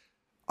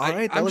 All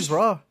right, that was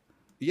raw.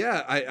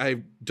 Yeah,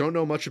 I don't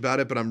know much about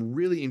it, but I'm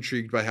really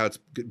intrigued by how it's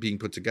being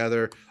put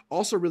together.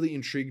 Also really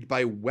intrigued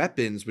by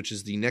Weapons, which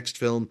is the next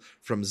film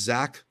from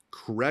Zach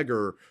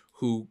Cregger,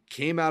 who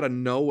came out of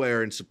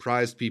nowhere and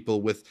surprised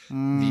people with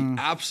the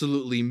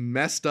absolutely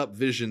messed up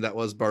vision that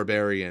was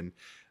Barbarian.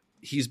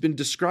 He's been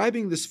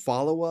describing this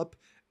follow-up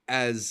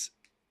as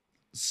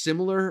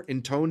similar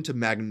in tone to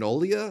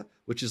Magnolia,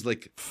 which is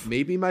like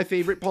maybe my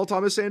favorite Paul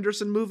Thomas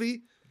Anderson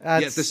movie.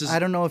 I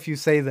don't know if you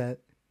say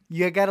that.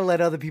 You got to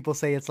let other people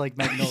say it's like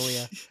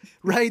Magnolia.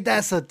 Right?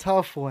 That's a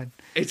tough one.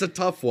 It's a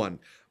tough one,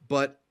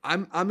 but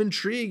I'm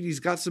intrigued. He's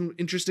got some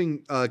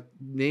interesting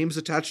names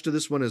attached to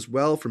this one as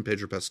well, from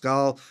Pedro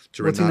Pascal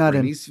to Renat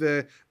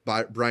Renisve,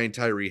 Brian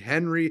Tyree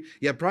Henry.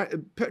 Yeah,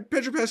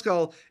 Pedro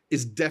Pascal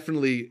is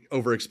definitely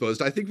overexposed.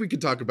 I think we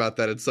could talk about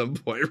that at some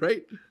point,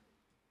 right?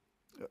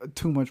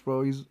 Too much,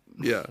 bro. He's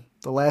the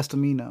last of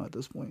me now at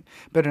this point.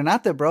 Better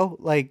not that, bro.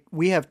 Like,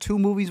 we have 2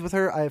 movies with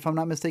her, if I'm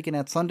not mistaken,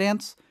 at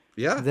Sundance.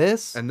 Yeah.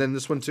 This. And then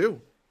this one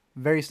too.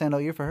 Very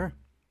standout year for her.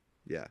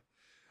 Yeah.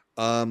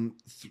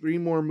 3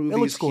 more movies. It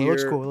looks cool. Here.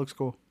 It looks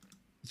cool.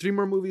 3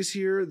 more movies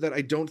here that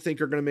I don't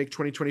think are going to make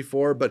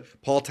 2024, but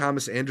Paul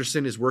Thomas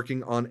Anderson is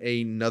working on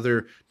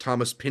another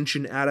Thomas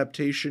Pynchon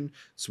adaptation.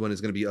 This one is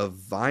going to be of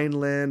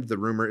Vineland. The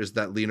rumor is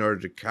that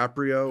Leonardo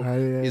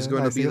DiCaprio is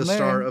going to be the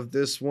star of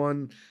this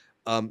one.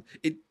 Look,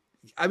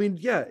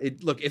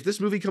 if this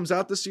movie comes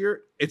out this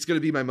year, it's going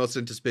to be my most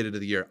anticipated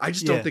of the year. I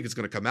just don't think it's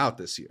going to come out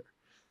this year.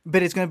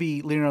 But it's going to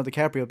be Leonardo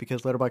DiCaprio,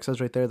 because Letterboxd says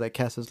right there that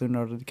cast is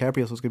Leonardo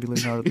DiCaprio, so it's going to be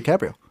Leonardo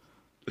DiCaprio.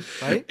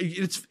 Right?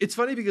 It's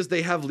funny because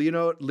they have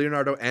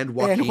Leonardo and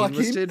Joaquin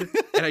listed,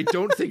 and I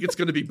don't think it's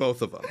going to be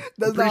both of them.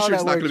 I'm pretty sure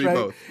it's not going to be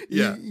both.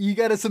 Yeah, you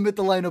got to submit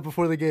the lineup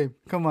before the game.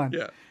 Come on.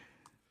 Yeah.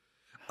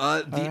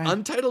 The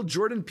untitled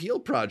Jordan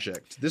Peele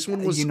project. This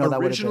one was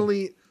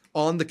originally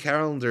on the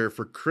calendar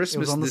for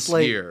Christmas this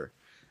year,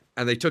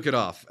 and they took it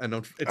off. And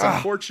it's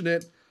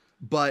unfortunate,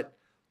 but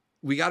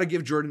we got to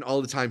give Jordan all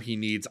the time he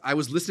needs. I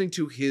was listening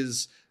to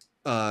his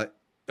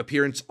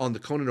appearance on the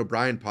Conan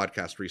O'Brien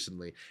podcast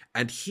recently,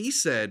 and he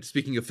said,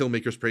 speaking of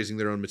filmmakers praising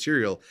their own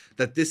material,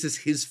 that this is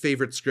his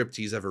favorite script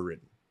he's ever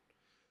written.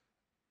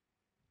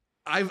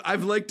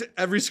 I've liked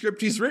every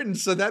script he's written,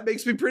 so that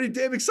makes me pretty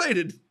damn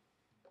excited.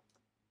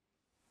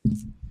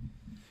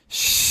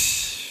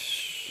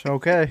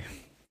 Okay.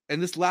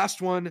 And this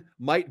last one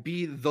might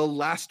be the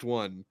last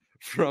one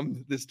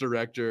from this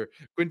director,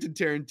 Quentin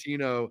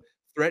Tarantino,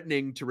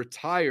 threatening to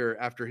retire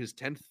after his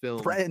 10th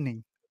film.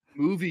 Threatening.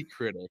 Movie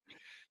Critic.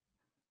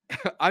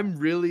 I'm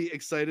really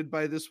excited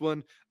by this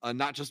one,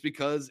 not just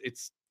because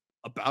it's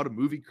about a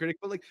movie critic,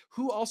 but like,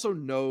 who also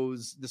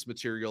knows this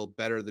material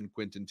better than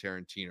Quentin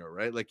Tarantino,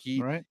 right? Like, he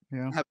have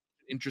an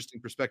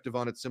interesting perspective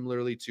on it,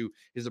 similarly to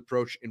his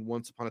approach in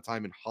Once Upon a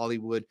Time in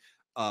Hollywood.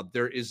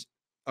 There is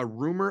a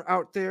rumor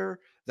out there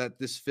that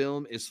this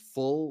film is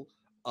full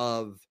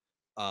of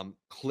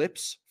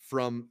clips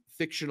from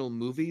fictional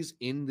movies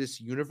in this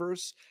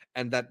universe,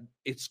 and that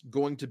it's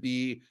going to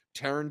be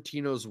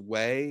Tarantino's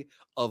way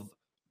of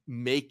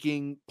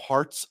making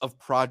parts of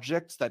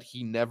projects that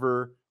he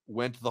never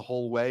went the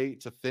whole way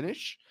to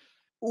finish.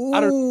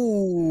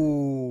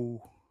 Ooh.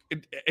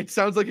 It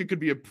sounds like it could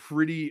be a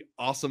pretty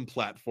awesome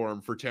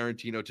platform for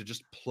Tarantino to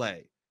just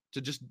play,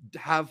 to just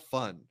have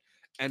fun.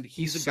 And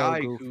he's a guy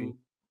who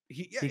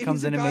he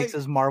comes in and makes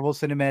his Marvel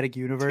Cinematic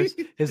Universe,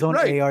 his own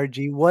ARG.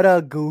 What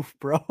a goof,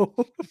 bro.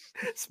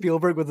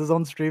 Spielberg with his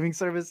own streaming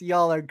service.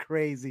 Y'all are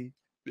crazy.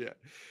 Yeah.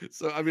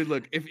 So, I mean,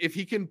 look, if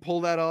he can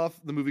pull that off,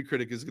 the Movie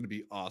Critic is going to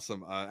be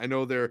awesome. I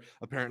know they're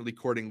apparently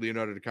courting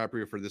Leonardo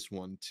DiCaprio for this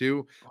one,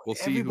 too. We'll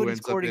see who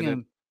ends up in it.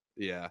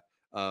 Yeah.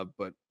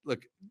 But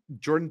look,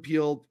 Jordan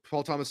Peele,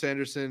 Paul Thomas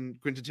Anderson,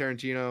 Quentin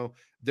Tarantino,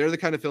 they're the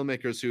kind of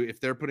filmmakers who,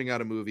 if they're putting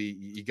out a movie,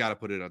 you got to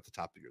put it at the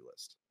top of your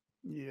list.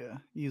 Yeah,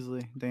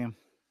 easily. Damn.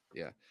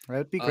 Yeah.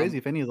 That'd be crazy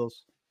if any of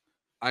those.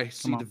 I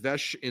see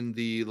Devesh in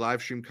the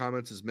live stream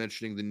comments is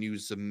mentioning the new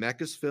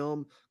Zemeckis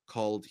film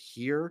called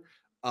Here.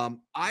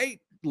 I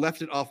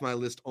left it off my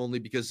list only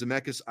because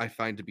Zemeckis I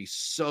find to be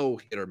so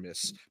hit or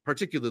miss,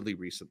 particularly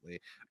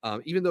recently.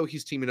 Even though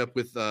he's teaming up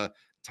with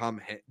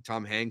Tom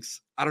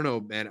Hanks, I don't know,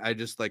 man. I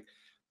just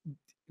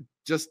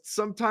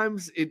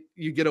sometimes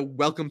you get a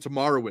Welcome to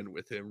Morrowind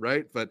with him,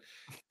 right? But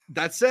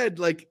that said,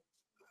 like,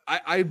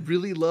 I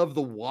really love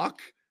The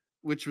Walk,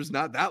 which was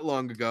not that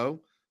long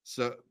ago.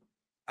 So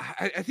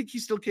I think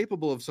he's still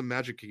capable of some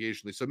magic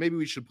occasionally. So maybe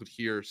we should put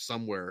Here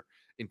somewhere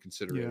in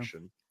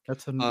consideration. Yeah.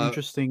 That's an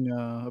interesting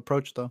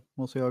approach, though.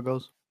 We'll see how it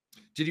goes.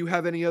 Did you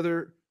have any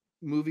other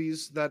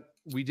movies that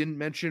we didn't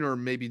mention, or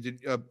maybe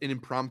did an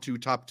impromptu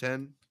top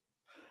 10?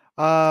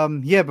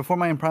 Yeah, before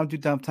my impromptu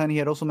top 10, he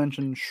had also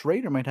mentioned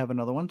Schrader might have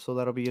another one, so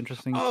that'll be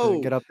interesting to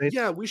get Oh, updates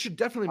yeah, we should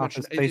definitely off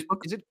mention his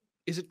Facebook.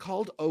 is it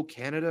called Oh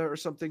Canada or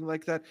something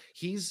like that?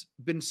 He's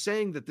been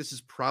saying that this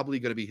is probably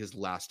going to be his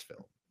last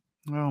film.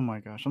 Oh my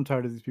gosh, I'm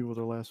tired of these people with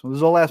their last one. This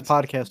is our last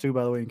podcast too,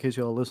 by the way, in case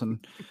y'all listen.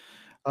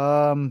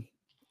 I'm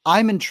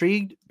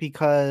intrigued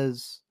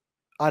because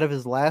out of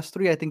his last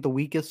three, I think the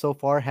weakest so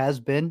far has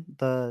been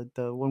the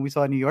one we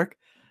saw in New York.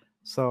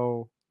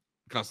 So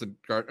Constant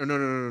Guard. Oh,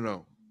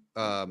 no.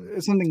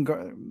 it's something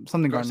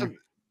Gardner.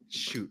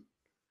 Shoot.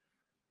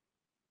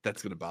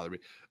 That's going to bother me.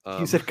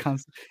 You said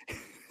constant.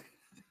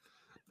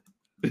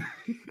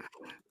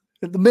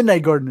 The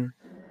Midnight Gardener.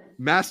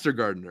 Master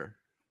Gardener.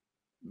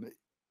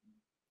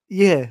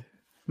 Yeah.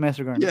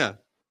 Master Gardener. Yeah.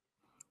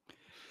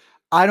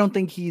 I don't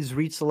think he's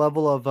reached the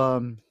level of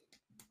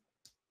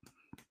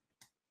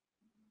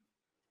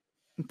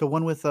the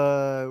one with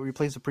where he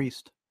plays the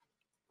priest.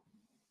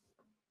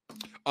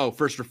 Oh,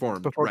 First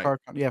Reformed. Before right.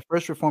 Yeah,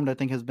 First Reformed I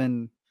think has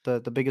been the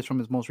biggest from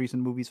his most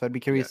recent movie, so I'd be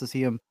curious to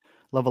see him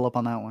level up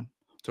on that one.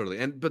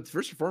 Totally. But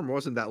First Reformed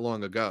wasn't that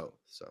long ago.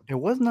 So it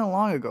wasn't that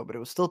long ago, but it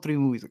was still 3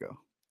 movies ago.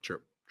 True.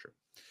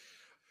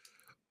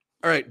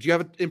 All right. Do you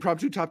have an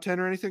impromptu top 10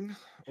 or anything?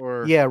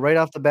 Or yeah, right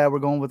off the bat, we're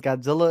going with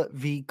Godzilla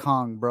v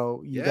Kong,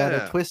 bro. You got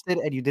it twisted,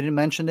 and you didn't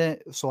mention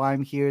it, so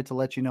I'm here to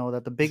let you know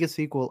that the biggest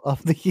sequel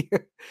of the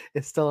year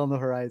is still on the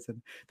horizon.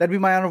 That'd be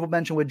my honorable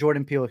mention with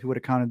Jordan Peele if he would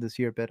have counted this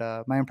year.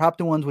 But my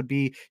impromptu ones would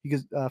be, you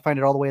can find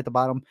it all the way at the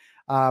bottom.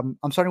 I'm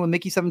starting with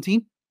Mickey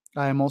 17.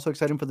 I'm also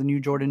excited for the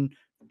new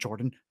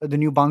the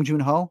new Bong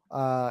Joon-ho.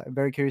 I'm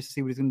very curious to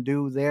see what he's going to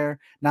do there.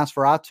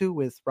 Nosferatu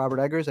with Robert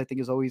Eggers, I think,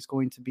 is always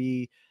going to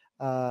be.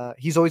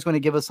 He's always going to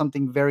give us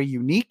something very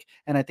unique.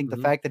 And I think the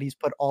fact that he's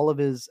put all of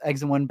his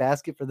eggs in one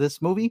basket for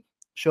this movie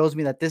shows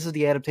me that this is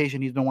the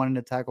adaptation he's been wanting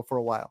to tackle for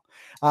a while.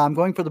 I'm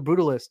going for The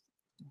Brutalist.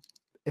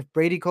 If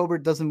Brady Colbert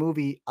does a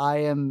movie, I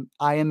am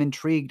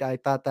intrigued. I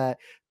thought that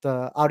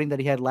the outing that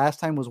he had last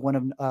time was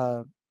one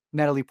of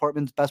Natalie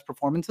Portman's best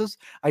performances.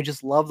 I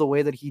just love the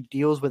way that he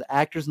deals with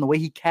actors and the way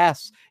he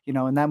casts. You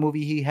know, in that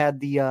movie, he had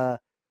the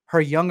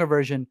her younger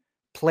version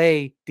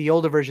play the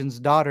older version's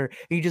daughter.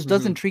 He just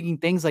does intriguing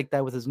things like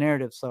that with his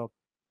narrative. So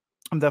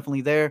I'm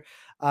definitely there.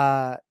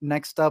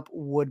 Next up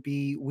would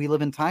be We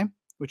Live in Time,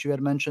 which you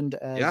had mentioned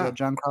as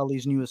John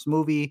Crowley's newest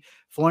movie.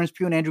 Florence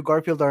Pugh and Andrew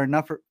Garfield are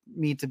enough for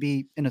me to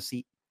be in a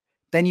seat.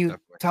 Then you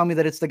tell me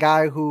that it's the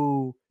guy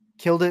who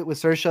killed it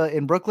with Saoirse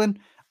in Brooklyn.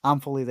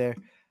 I'm fully there.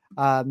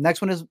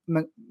 Next one is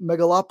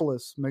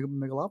Megalopolis.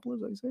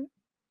 Megalopolis, I say it?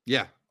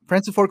 Yeah.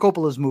 Francis Ford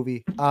Coppola's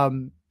movie. How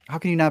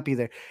can you not be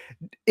there?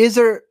 Is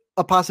there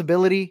a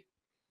possibility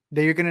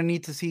that you're going to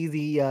need to see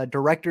the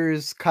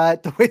director's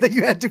cut the way that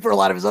you had to for a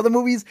lot of his other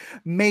movies?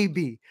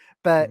 Maybe.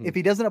 But if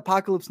he does an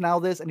Apocalypse Now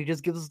this and he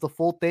just gives us the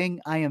full thing,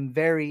 I am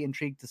very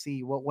intrigued to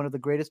see what one of the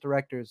greatest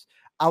directors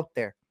out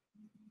there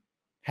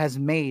has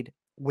made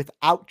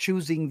without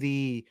choosing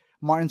the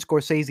Martin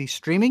Scorsese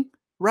streaming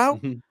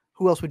route.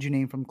 Who else would you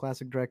name from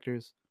classic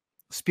directors?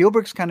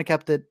 Spielberg's kind of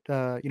kept it,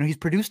 he's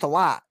produced a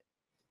lot.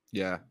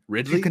 Yeah.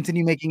 Ridley? To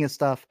continue making his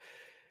stuff.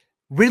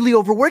 Ridley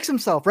overworks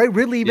himself, right?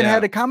 Ridley even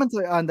had a comment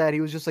on that. He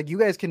was just like, you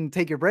guys can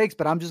take your breaks,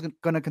 but I'm just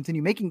going to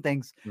continue making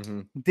things.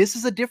 This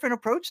is a different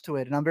approach to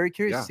it, and I'm very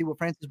curious to see what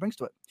Francis brings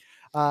to it.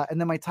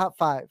 And then my top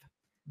 5,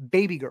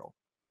 Baby Girl.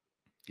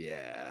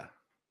 Yeah.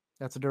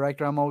 That's a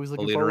director I'm always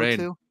looking forward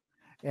to.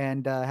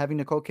 And having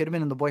Nicole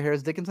Kidman and the boy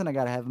Harris Dickinson, I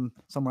got to have him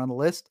somewhere on the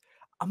list.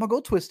 I'm going to go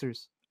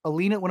Twisters.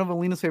 One of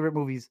Alina's favorite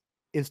movies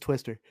is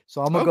Twister.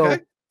 So I'm going to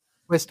go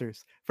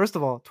Twisters. First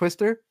of all,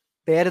 Twister,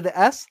 they added the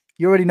S.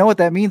 You already know what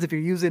that means if you're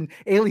using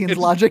Aliens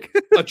logic.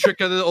 A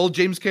trick of the old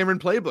James Cameron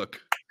playbook.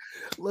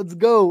 Let's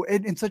go.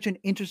 And such an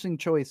interesting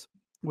choice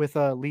with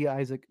Lee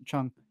Isaac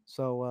Chung.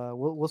 So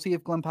we'll see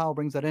if Glenn Powell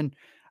brings that in.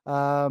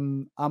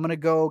 I'm going to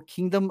go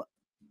Kingdom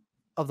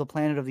of the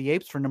Planet of the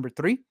Apes for number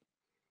 3.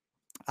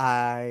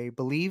 I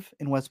believe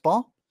in Wes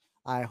Ball.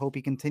 I hope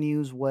he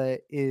continues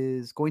what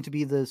is going to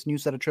be this new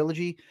set of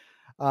trilogy.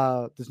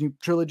 This new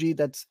trilogy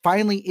that's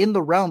finally in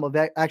the realm of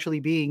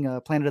actually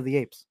being Planet of the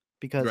Apes.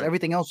 Because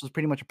everything else was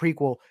pretty much a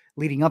prequel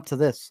leading up to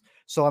this.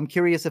 So I'm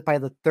curious if by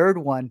the third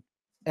one,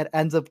 it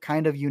ends up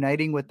kind of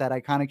uniting with that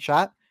iconic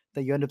shot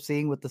that you end up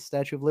seeing with the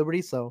Statue of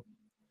Liberty. So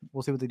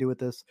we'll see what they do with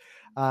this.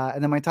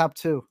 And then my top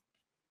 2,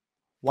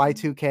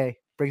 Y2K.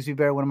 Brigsby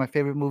Bear, one of my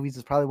favorite movies,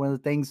 is probably one of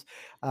the things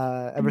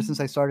ever since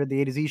I started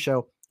the A to Z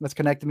show that's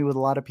connected me with a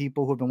lot of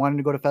people who have been wanting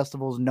to go to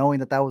festivals, knowing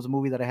that that was a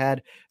movie that I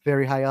had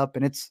very high up,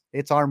 and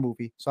it's our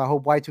movie. So I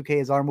hope Y2K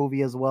is our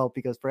movie as well,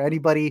 because for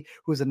anybody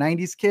who's a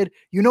 90s kid,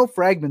 you know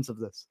fragments of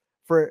this.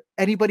 For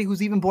anybody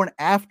who's even born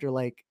after,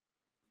 like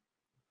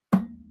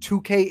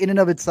 2K in and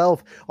of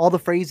itself, all the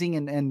phrasing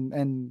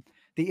and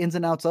the ins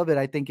and outs of it,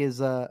 I think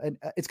is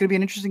it's going to be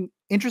an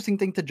interesting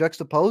thing to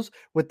juxtapose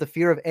with the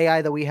fear of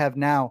AI that we have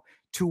now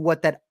to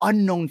what that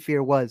unknown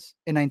fear was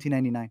in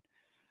 1999.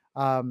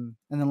 And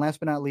then last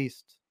but not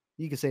least,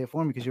 you can say it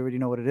for me because you already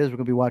know what it is. We're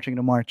going to be watching it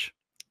in March.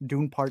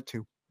 Dune Part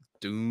 2.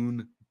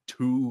 Dune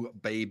 2,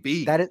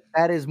 baby. That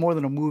is more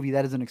than a movie.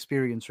 That is an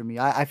experience for me.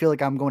 I feel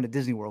like I'm going to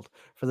Disney World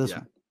for this Yeah.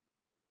 one.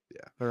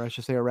 Yeah. Or I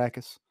should say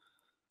Arrakis.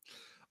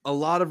 A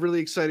lot of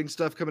really exciting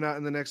stuff coming out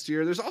in the next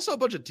year. There's also a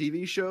bunch of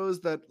TV shows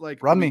that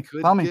like Run we me.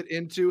 could Tell me. get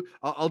into.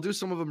 I'll do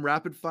some of them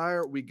rapid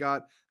fire. We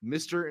got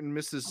Mr. and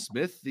Mrs.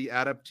 Smith, the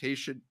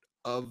adaptation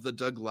of the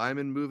Doug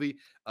Liman movie,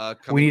 We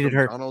coming needed from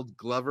her. Donald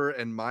Glover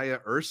and Maya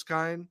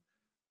Erskine.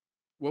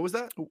 What was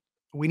that?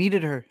 We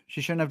needed her.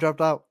 She shouldn't have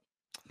dropped out.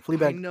 I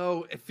Fleabag.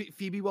 know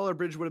Phoebe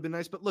Waller-Bridge would have been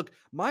nice, but look,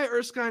 Maya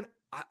Erskine,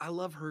 I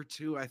love her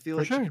too. I feel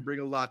For like she sure. can bring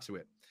a lot to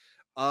it.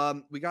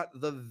 We got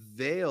The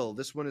Veil.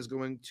 This one is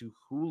going to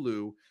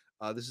Hulu.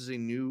 This is a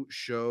new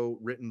show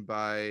written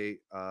by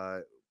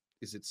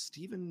is it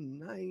Stephen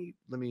Knight?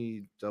 Let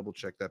me double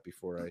check that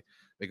before I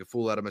make a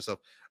fool out of myself.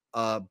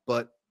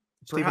 But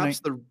Stephen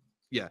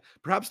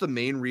perhaps the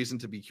main reason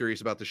to be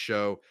curious about the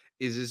show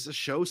is it's a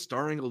show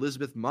starring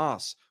Elizabeth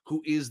Moss,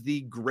 who is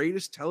the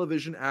greatest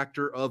television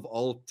actor of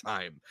all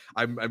time.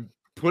 I'm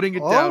putting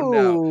it down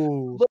now.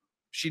 Look,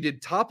 she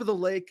did Top of the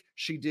Lake,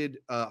 she did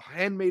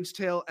Handmaid's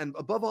Tale, and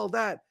above all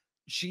that,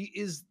 she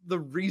is the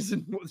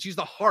reason. She's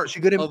the heart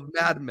of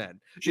Mad Men.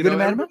 She's good in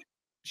Mad Men?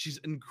 She's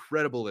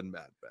incredible in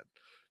Mad Men.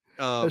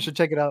 I should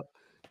check it out.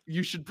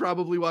 You should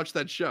probably watch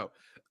that show.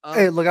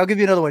 Hey, look, I'll give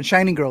you another one.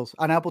 Shining Girls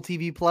on Apple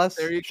TV Plus.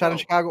 There you Shot go. in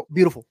Chicago.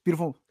 Beautiful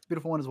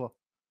one as well.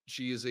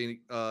 She is an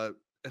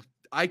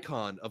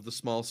icon of the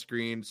small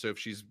screen. So if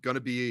she's going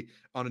to be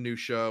on a new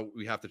show,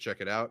 we have to check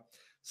it out.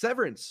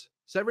 Severance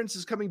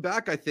is coming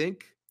back, I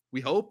think.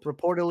 We hope.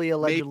 Reportedly,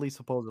 allegedly,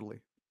 supposedly.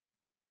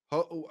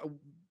 Can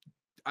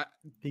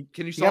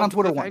you solve on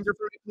Twitter once, for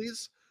me,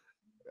 please?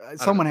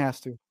 Someone has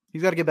to.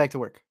 He's got to get back to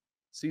work.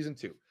 Season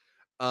 2.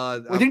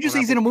 Didn't you say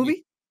he's in a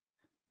movie?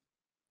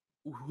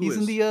 He's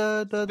in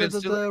the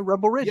the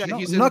Rebel Ridge. Yeah,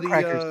 he's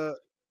Nutcrackers. In the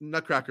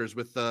Nutcrackers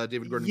with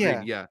David Gordon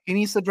Green. Yeah, he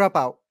needs to drop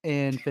out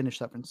and finish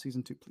Severance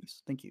season 2,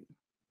 please. Thank you.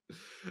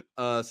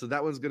 So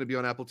that one's going to be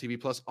on Apple TV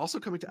Plus. Also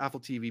coming to Apple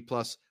TV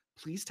Plus.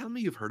 Please tell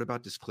me you've heard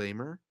about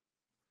Disclaimer.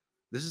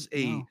 This is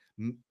a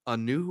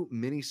new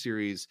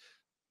miniseries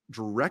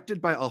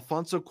directed by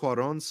Alfonso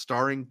Cuarón,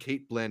 starring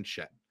Cate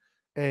Blanchett.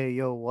 Hey,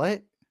 yo,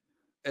 what?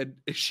 And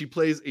she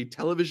plays a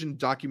television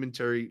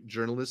documentary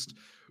journalist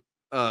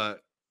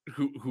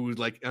who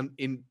like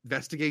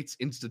investigates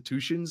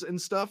institutions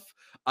and stuff.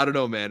 I don't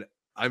know, man.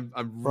 I'm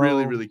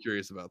really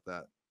curious about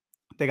that.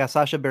 They got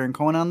Sacha Baron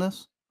Cohen on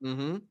this.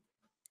 Mm-hmm.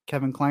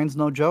 Kevin Kline's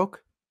no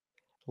joke.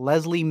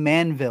 Leslie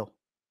Manville.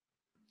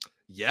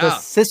 Yeah. The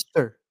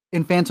sister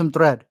in Phantom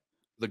Thread.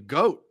 The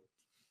GOAT.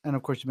 And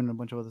of course, you've been in a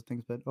bunch of other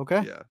things, but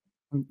okay. Yeah.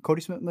 And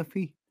Cody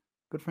Smith-McPhee.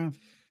 Good for him.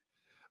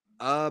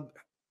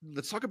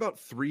 Let's talk about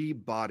Three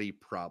Body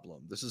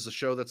Problem. This is a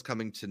show that's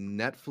coming to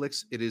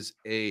Netflix. It is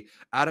a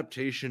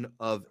adaptation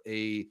of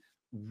a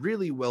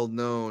really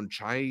well-known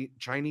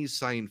Chinese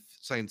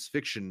science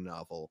fiction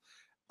novel.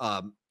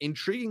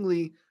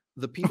 Intriguingly,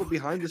 the people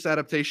behind this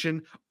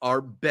adaptation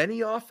are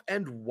Benioff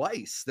and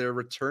Weiss. They're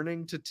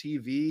returning to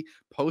TV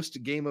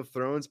post Game of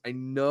Thrones. I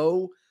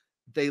know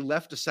they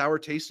left a sour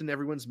taste in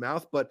everyone's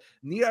mouth, but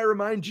need I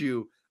remind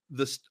you,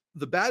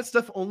 the bad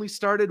stuff only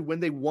started when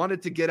they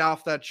wanted to get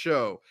off that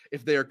show.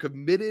 If they are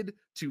committed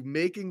to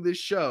making this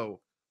show,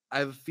 I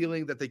have a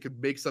feeling that they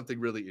could make something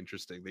really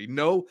interesting. They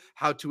know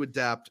how to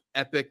adapt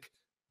epic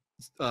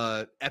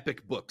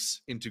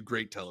books into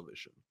great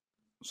television.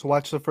 So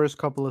watch the first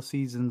couple of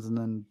seasons and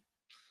then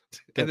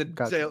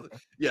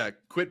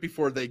quit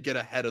before they get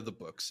ahead of the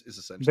books is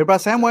essentially. They brought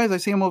Samwise. I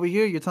see him over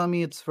here. You're telling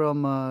me it's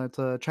from it's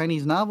a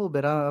Chinese novel,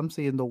 but I'm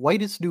seeing the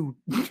whitest dude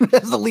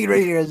as the lead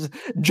right here is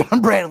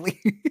John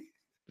Bradley.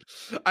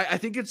 I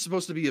think it's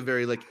supposed to be a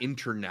very like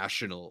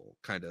international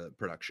kind of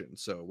production,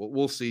 so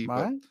we'll see.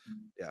 Right.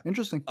 Yeah,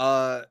 interesting.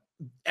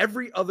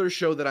 Every other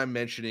show that I'm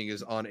mentioning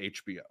is on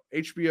HBO.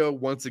 HBO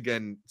once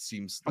again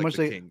seems like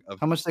the king of.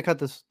 How much they cut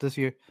this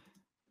year?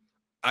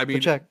 I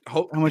mean, check.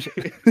 How much?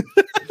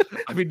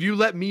 I mean, you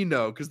let me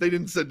know because they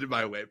didn't send it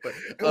my way. But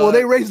well,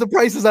 they raised the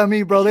prices on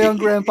me, bro. They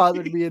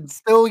ungrandfathered me, and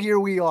still here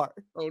we are.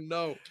 Oh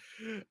no!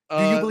 Do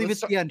you believe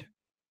it's the end?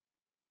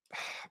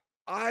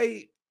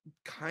 I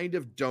kind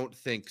of don't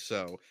think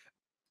so.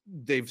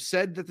 They've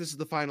said that this is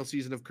the final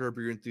season of Curb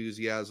Your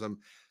Enthusiasm,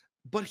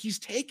 but he's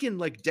taken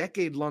like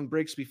decade-long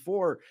breaks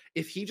before.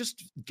 If he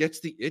just gets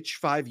the itch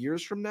 5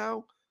 years from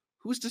now,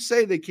 who's to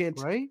say they can't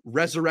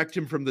resurrect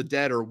him from the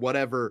dead or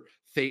whatever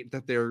fate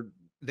that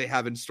they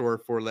have in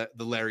store for the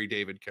Larry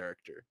David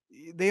character?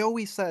 They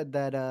always said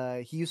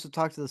that he used to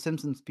talk to the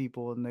Simpsons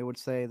people, and they would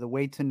say the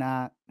way to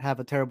not have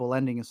a terrible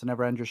ending is to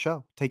never end your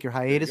show. Take your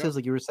hiatuses,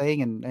 like you were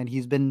saying, and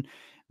he's been,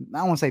 I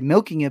don't want to say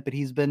milking it, but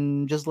he's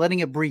been just letting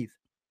it breathe.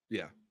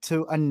 Yeah.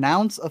 To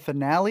announce a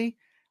finale,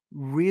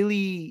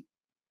 really,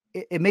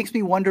 it makes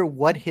me wonder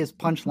what his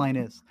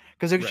punchline is,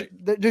 because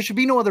there should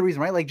be no other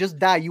reason, right? Like, just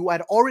die. You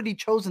had already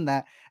chosen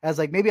that as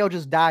like, maybe I'll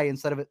just die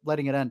instead of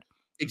letting it end.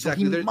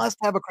 Exactly. So he must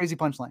have a crazy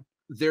punchline.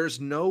 There's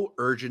no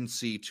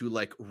urgency to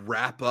like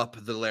wrap up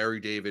the Larry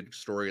David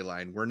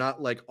storyline. We're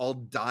not like all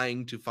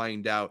dying to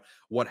find out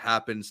what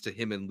happens to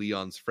him and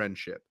Leon's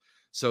friendship.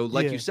 So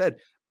like you said,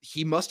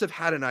 he must have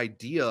had an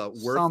idea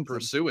worth Something.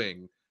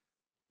 pursuing.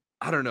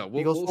 I don't know.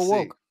 He goes We'll full see.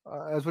 woke.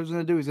 That's what he's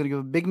going to do. He's going to give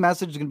a big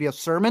message. It's going to be a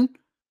sermon.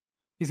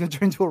 He's going to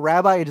turn into a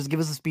rabbi and just give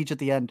us a speech at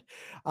the end.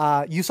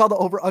 You saw the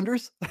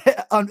over-unders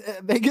on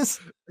Vegas?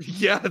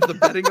 Yeah, the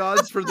betting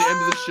odds for the end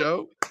of the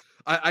show.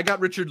 I got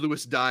Richard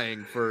Lewis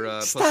dying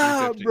for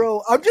Stop, +350.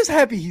 bro. I'm just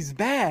happy he's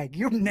back.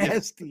 You're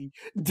nasty.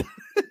 Yeah.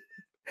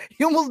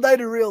 He almost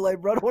died in real life,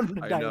 bro. I don't want him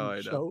to die on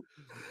the show.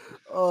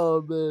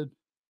 Oh,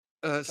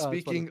 man.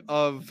 Speaking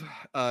of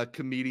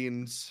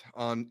comedians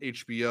on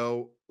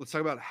HBO, let's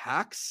talk about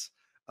Hacks.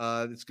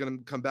 It's going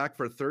to come back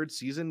for a third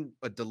season.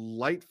 A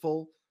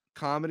delightful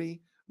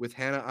comedy with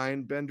Hannah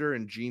Einbender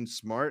and Gene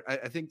Smart.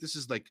 I think this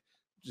is like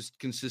just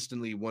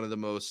consistently one of the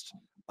most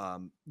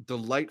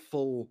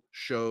delightful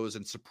shows,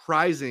 and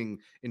surprising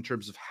in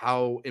terms of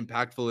how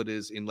impactful it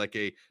is in like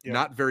a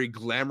not very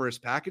glamorous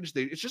package.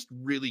 It's just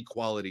really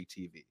quality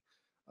TV.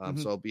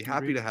 So I'll be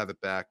happy to have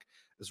it back,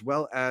 as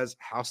well as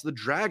House of the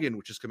Dragon,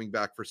 which is coming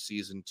back for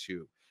season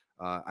 2.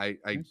 I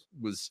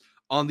was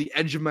on the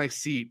edge of my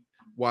seat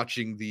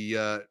watching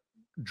the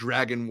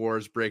Dragon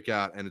Wars break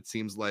out, and it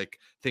seems like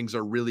things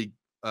are really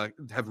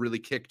have really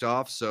kicked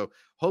off. So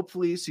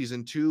hopefully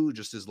season 2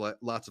 just is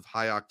lots of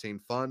high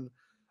octane fun.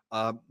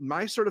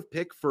 My sort of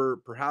pick for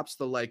perhaps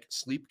the like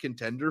sleep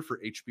contender for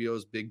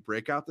HBO's big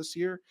breakout this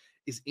year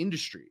is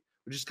Industry,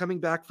 which is coming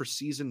back for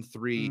season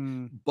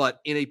 3.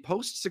 But in a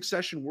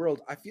post-Succession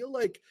world, I feel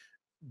like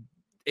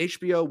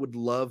HBO would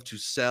love to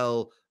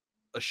sell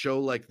a show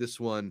like this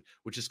one,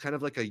 which is kind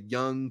of like a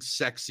young,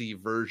 sexy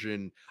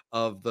version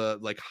of the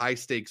like high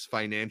stakes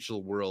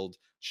financial world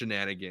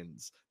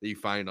shenanigans that you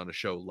find on a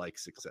show like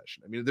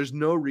Succession. I mean, there's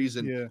no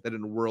reason that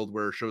in a world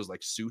where shows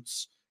like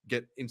Suits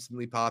get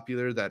instantly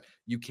popular that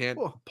you can't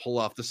pull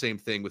off the same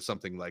thing with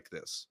something like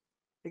this.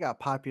 They got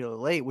popular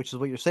late, which is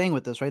what you're saying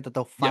with this, right? That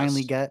they'll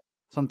finally get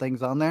some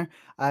things on there.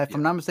 If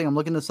I'm not mistaken, I'm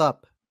looking this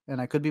up,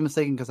 and I could be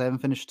mistaken because I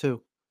haven't finished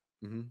 2.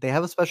 They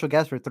have a special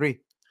guest for 3.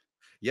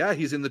 Yeah,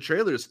 he's in the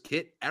trailers.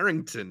 Kit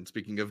Harington.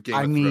 Speaking of Game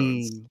of Thrones,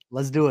 mean,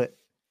 let's do it.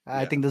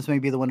 I think this may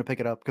be the one to pick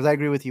it up, because I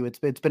agree with you. It's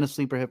been a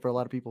sleeper hit for a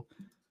lot of people.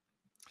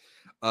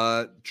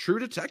 True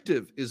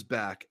Detective is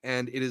back,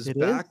 and it is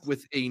back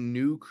with a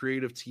new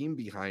creative team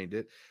behind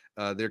it.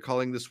 They're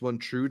calling this one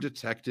True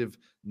Detective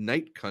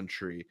Night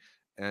Country,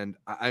 and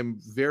I'm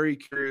very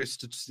curious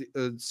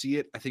to see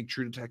it. I think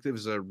True Detective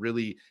is a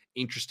really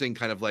interesting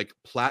kind of like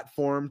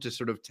platform to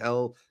sort of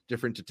tell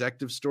different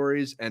detective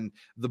stories, and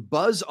the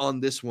buzz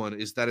on this one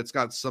is that it's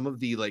got some of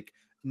the like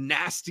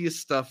nastiest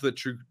stuff that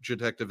True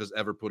Detective has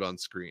ever put on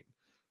screen.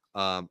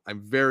 I'm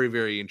very,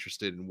 very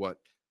interested in what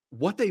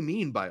they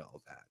mean by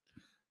all that.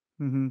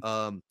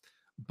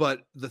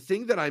 But the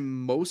thing that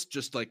I'm most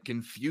just like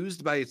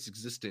confused by its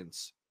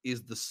existence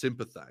is The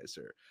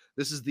Sympathizer.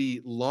 This is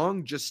the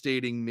long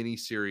gestating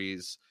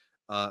miniseries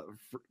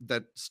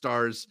that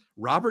stars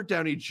Robert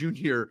Downey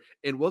Jr.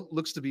 in what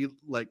looks to be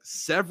like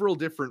several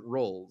different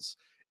roles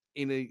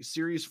in a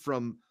series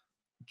from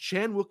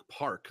Chan-wook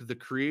Park, the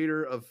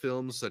creator of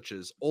films such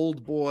as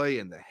Old Boy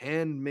and The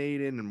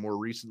Handmaiden, and more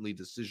recently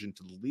Decision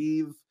to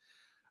Leave.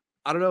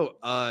 I don't know.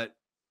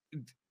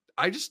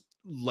 I just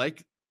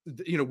like,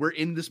 you know, we're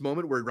in this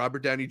moment where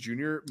Robert Downey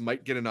Jr.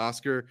 might get an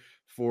Oscar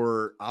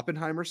for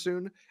Oppenheimer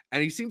soon,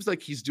 and he seems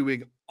like he's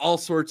doing all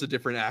sorts of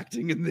different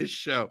acting in this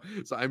show.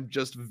 So I'm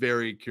just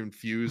very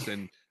confused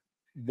and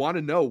want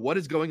to know what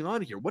is going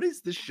on here. What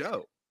is this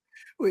show?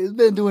 Wait, he's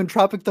been doing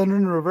Tropic Thunder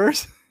in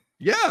reverse?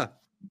 Yeah.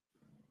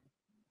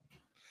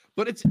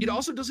 But it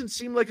also doesn't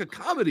seem like a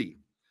comedy,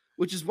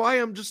 which is why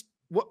I'm just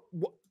what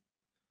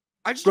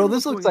I just bro,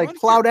 this looks like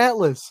Cloud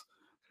Atlas.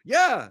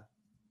 Yeah.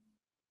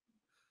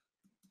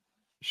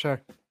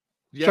 Sure.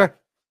 Yeah. Sure.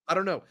 I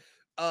don't know.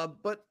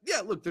 But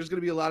yeah, look, there's going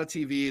to be a lot of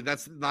TV.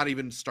 That's not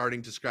even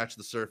starting to scratch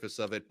the surface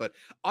of it. But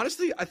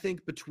honestly, I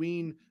think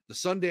between the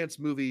Sundance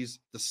movies,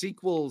 the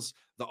sequels,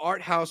 the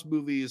art house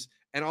movies,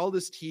 and all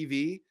this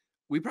TV,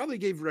 we probably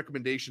gave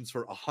recommendations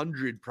for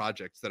 100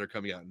 projects that are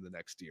coming out in the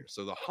next year.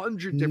 So the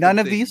 100 different none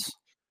of these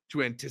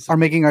to anticipate are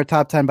making our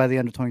top 10 by the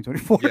end of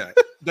 2024. Yeah,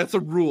 that's a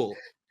rule.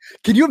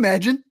 Can you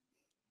imagine?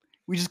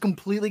 We just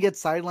completely get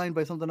sidelined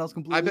by something else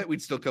completely. I bet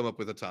we'd still come up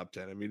with a top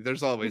 10. I mean,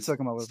 there's always stuff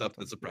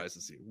that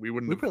surprises you. We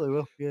probably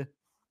will. Yeah.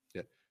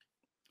 Yeah.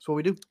 That's what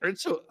we do. All right.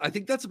 So I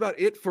think that's about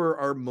it for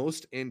our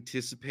most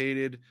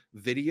anticipated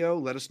video.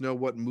 Let us know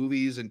what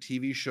movies and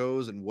TV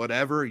shows and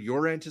whatever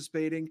you're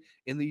anticipating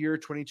in the year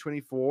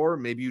 2024.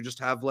 Maybe you just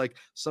have like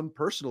some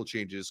personal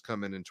changes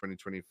coming in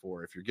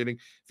 2024. If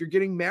you're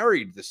getting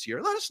married this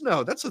year, let us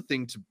know. That's a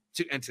thing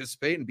to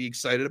anticipate and be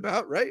excited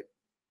about, right?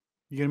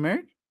 You getting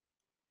married?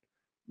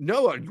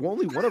 No,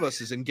 only one of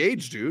us is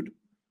engaged, dude.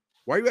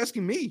 Why are you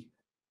asking me?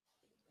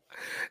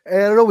 I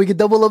don't know. We can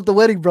double up the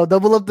wedding, bro.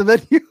 Double up the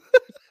venue.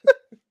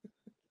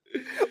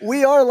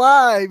 We are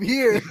live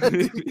here.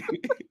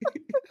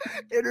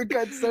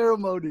 Intercut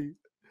ceremony.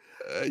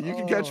 You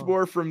can catch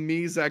more from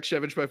me, Zach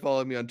Shevich, by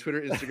following me on Twitter,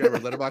 Instagram, or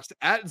Letterboxd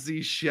at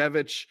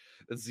ZShevich.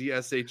 That's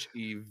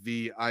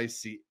ZSHEVICH.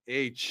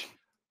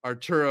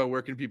 Arturo,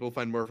 where can people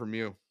find more from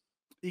you?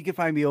 You can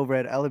find me over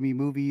at LME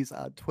Movies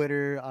on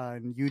Twitter,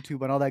 on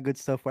YouTube, and all that good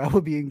stuff, where I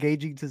will be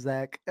engaging to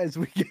Zach as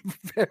we get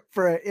prepared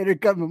for an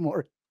Intercut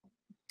Memorial,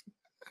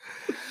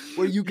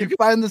 where you can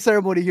find the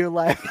ceremony here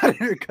live on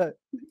Intercut.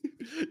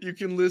 You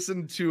can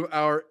listen to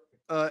our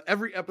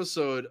every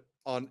episode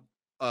on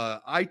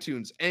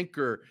iTunes,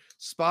 Anchor,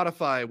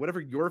 Spotify, whatever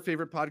your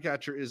favorite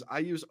podcatcher is. I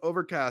use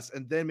Overcast,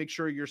 and then make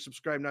sure you're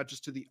subscribed not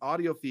just to the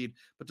audio feed,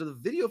 but to the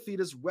video feed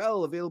as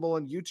well, available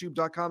on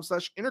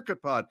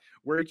youtube.com/intercutpod,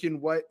 where you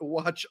can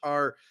watch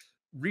our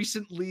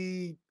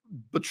recently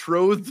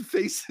betrothed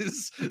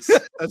faces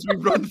as we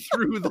run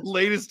through the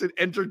latest in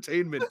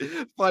entertainment.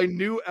 Find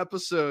new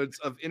episodes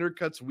of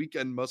Intercut's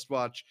Weekend Must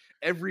Watch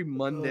every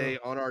Monday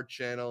on our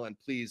channel, and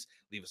please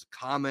leave us a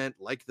comment,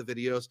 like the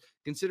videos,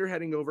 consider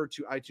heading over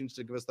to iTunes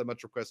to give us that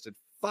much requested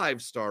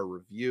 5-star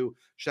review.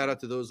 Shout out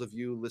to those of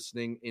you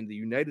listening in the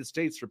United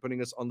States for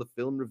putting us on the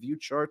film review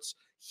charts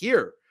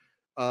here.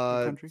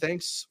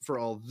 Thanks for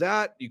all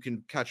that. You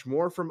can catch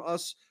more from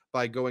us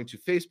by going to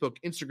Facebook,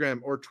 Instagram,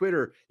 or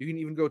Twitter. You can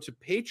even go to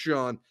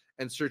Patreon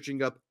and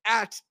searching up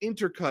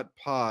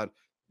 @IntercutPod.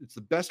 It's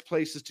the best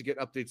places to get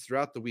updates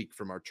throughout the week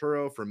from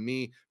Arturo, from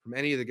me, from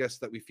any of the guests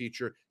that we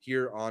feature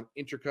here on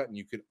Intercut. And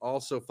you can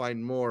also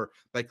find more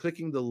by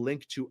clicking the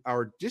link to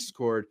our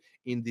Discord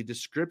in the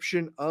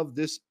description of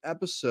this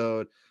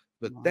episode.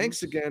 But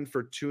thanks again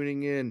for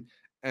tuning in.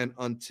 And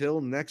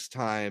until next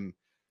time,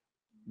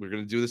 we're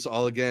going to do this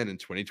all again in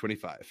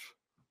 2025.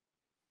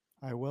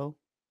 I will,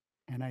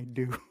 and I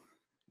do.